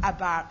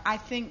about, I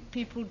think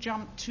people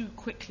jumped too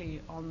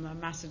quickly on the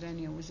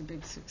Macedonia was a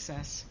big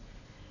success.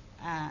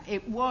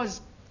 It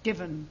was,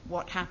 given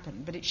what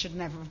happened, but it should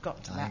never have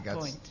got to that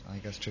point. I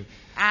think that's true.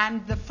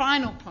 And the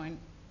final point,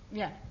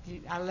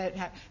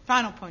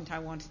 final point I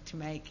wanted to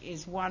make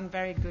is one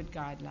very good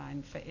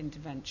guideline for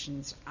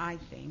interventions, I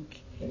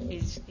think,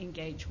 is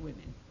engage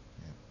women.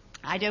 Yeah.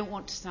 I don't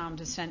want to sound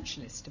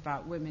essentialist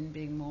about women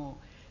being more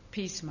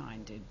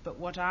peace-minded, but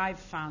what I've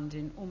found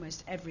in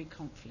almost every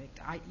conflict,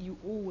 you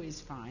always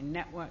find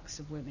networks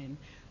of women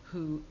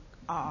who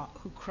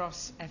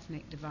cross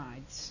ethnic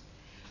divides.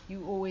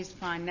 You always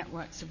find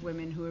networks of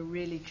women who are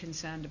really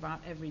concerned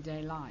about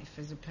everyday life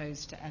as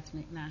opposed to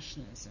ethnic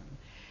nationalism.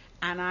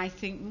 And I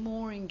think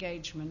more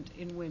engagement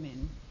in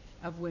women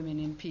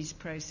in peace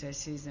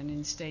processes and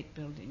in state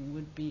building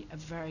would be a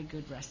very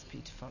good recipe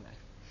to follow.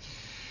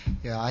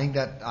 Yeah, I think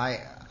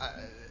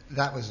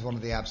that was one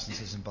of the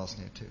absences in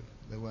Bosnia too.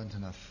 There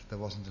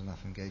wasn't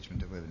enough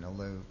engagement of women,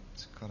 although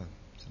it's quite a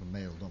sort of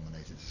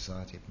male-dominated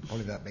society.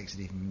 Probably that makes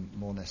it even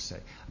more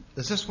necessary.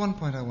 There's just one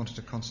point I wanted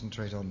to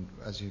concentrate on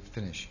as you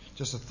finish,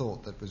 just a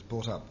thought that was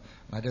brought up,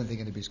 and I don't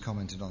think anybody's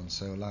commented on,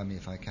 so allow me,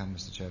 if I can,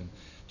 Mr. Chairman,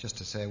 just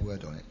to say a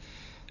word on it.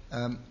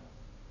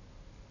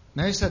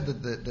 Mary said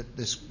that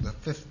the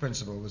fifth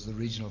principle was the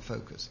regional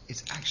focus.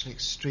 It's actually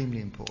extremely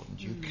important.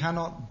 You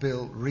cannot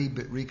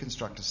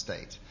reconstruct a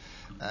state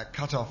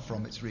cut off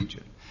from its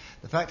region.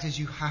 The fact is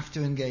you have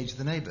to engage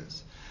the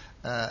neighbours.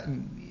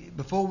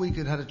 Before we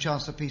could have a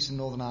chance for peace in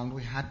Northern Ireland,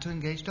 we had to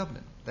engage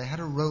Dublin. They had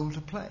a role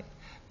to play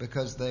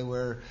because they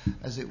were,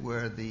 as it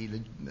were,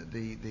 the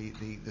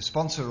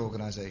sponsor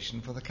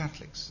organisation for the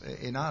Catholics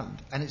in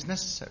Ireland, and it's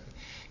necessary.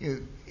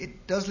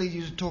 It does lead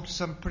you to talk to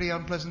some pretty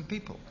unpleasant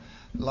people,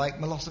 like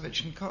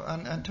Milosevic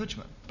and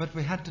Tudjman, but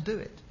we had to do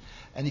it.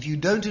 And if you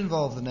don't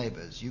involve the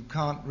neighbours, you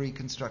can't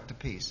reconstruct a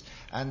peace.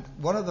 And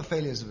one of the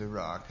failures of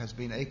Iraq has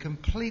been a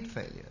complete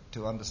failure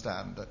to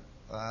understand that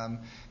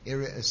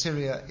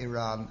Syria,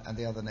 Iran, and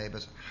the other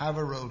neighbours have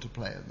a role to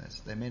play in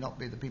this. They may not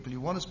be the people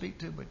you want to speak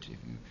to, but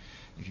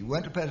if you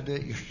weren't prepared to do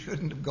it, you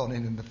shouldn't have gone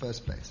in the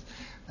first place.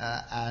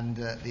 And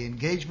the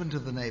engagement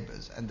of the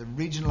neighbours and the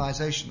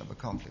regionalisation of a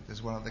conflict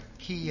is one of the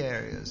key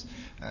areas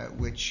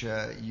which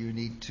you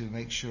need to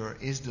make sure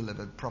is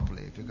delivered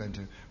properly if you're going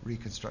to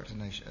reconstruct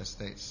a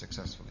state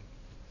successfully.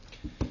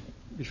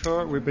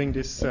 Before we bring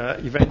this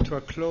event to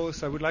a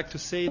close, I would like to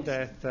say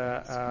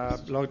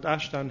that Lord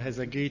Ashdown has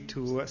agreed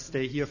to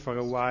stay here for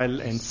a while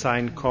and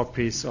sign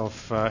copies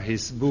of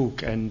his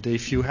book. And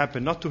if you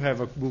happen not to have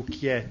a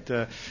book yet,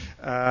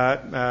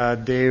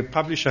 the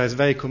publisher has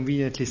very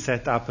conveniently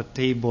set up a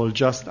table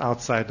just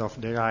outside of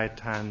the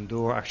right-hand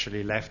door,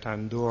 actually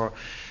left-hand door,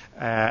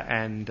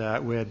 and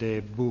where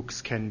the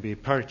books can be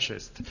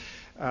purchased.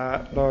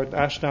 Lord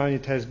Ashdown,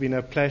 it has been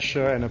a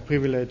pleasure and a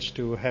privilege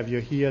to have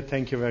you here.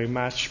 Thank you very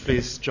much.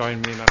 Please join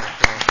me in an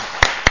applause.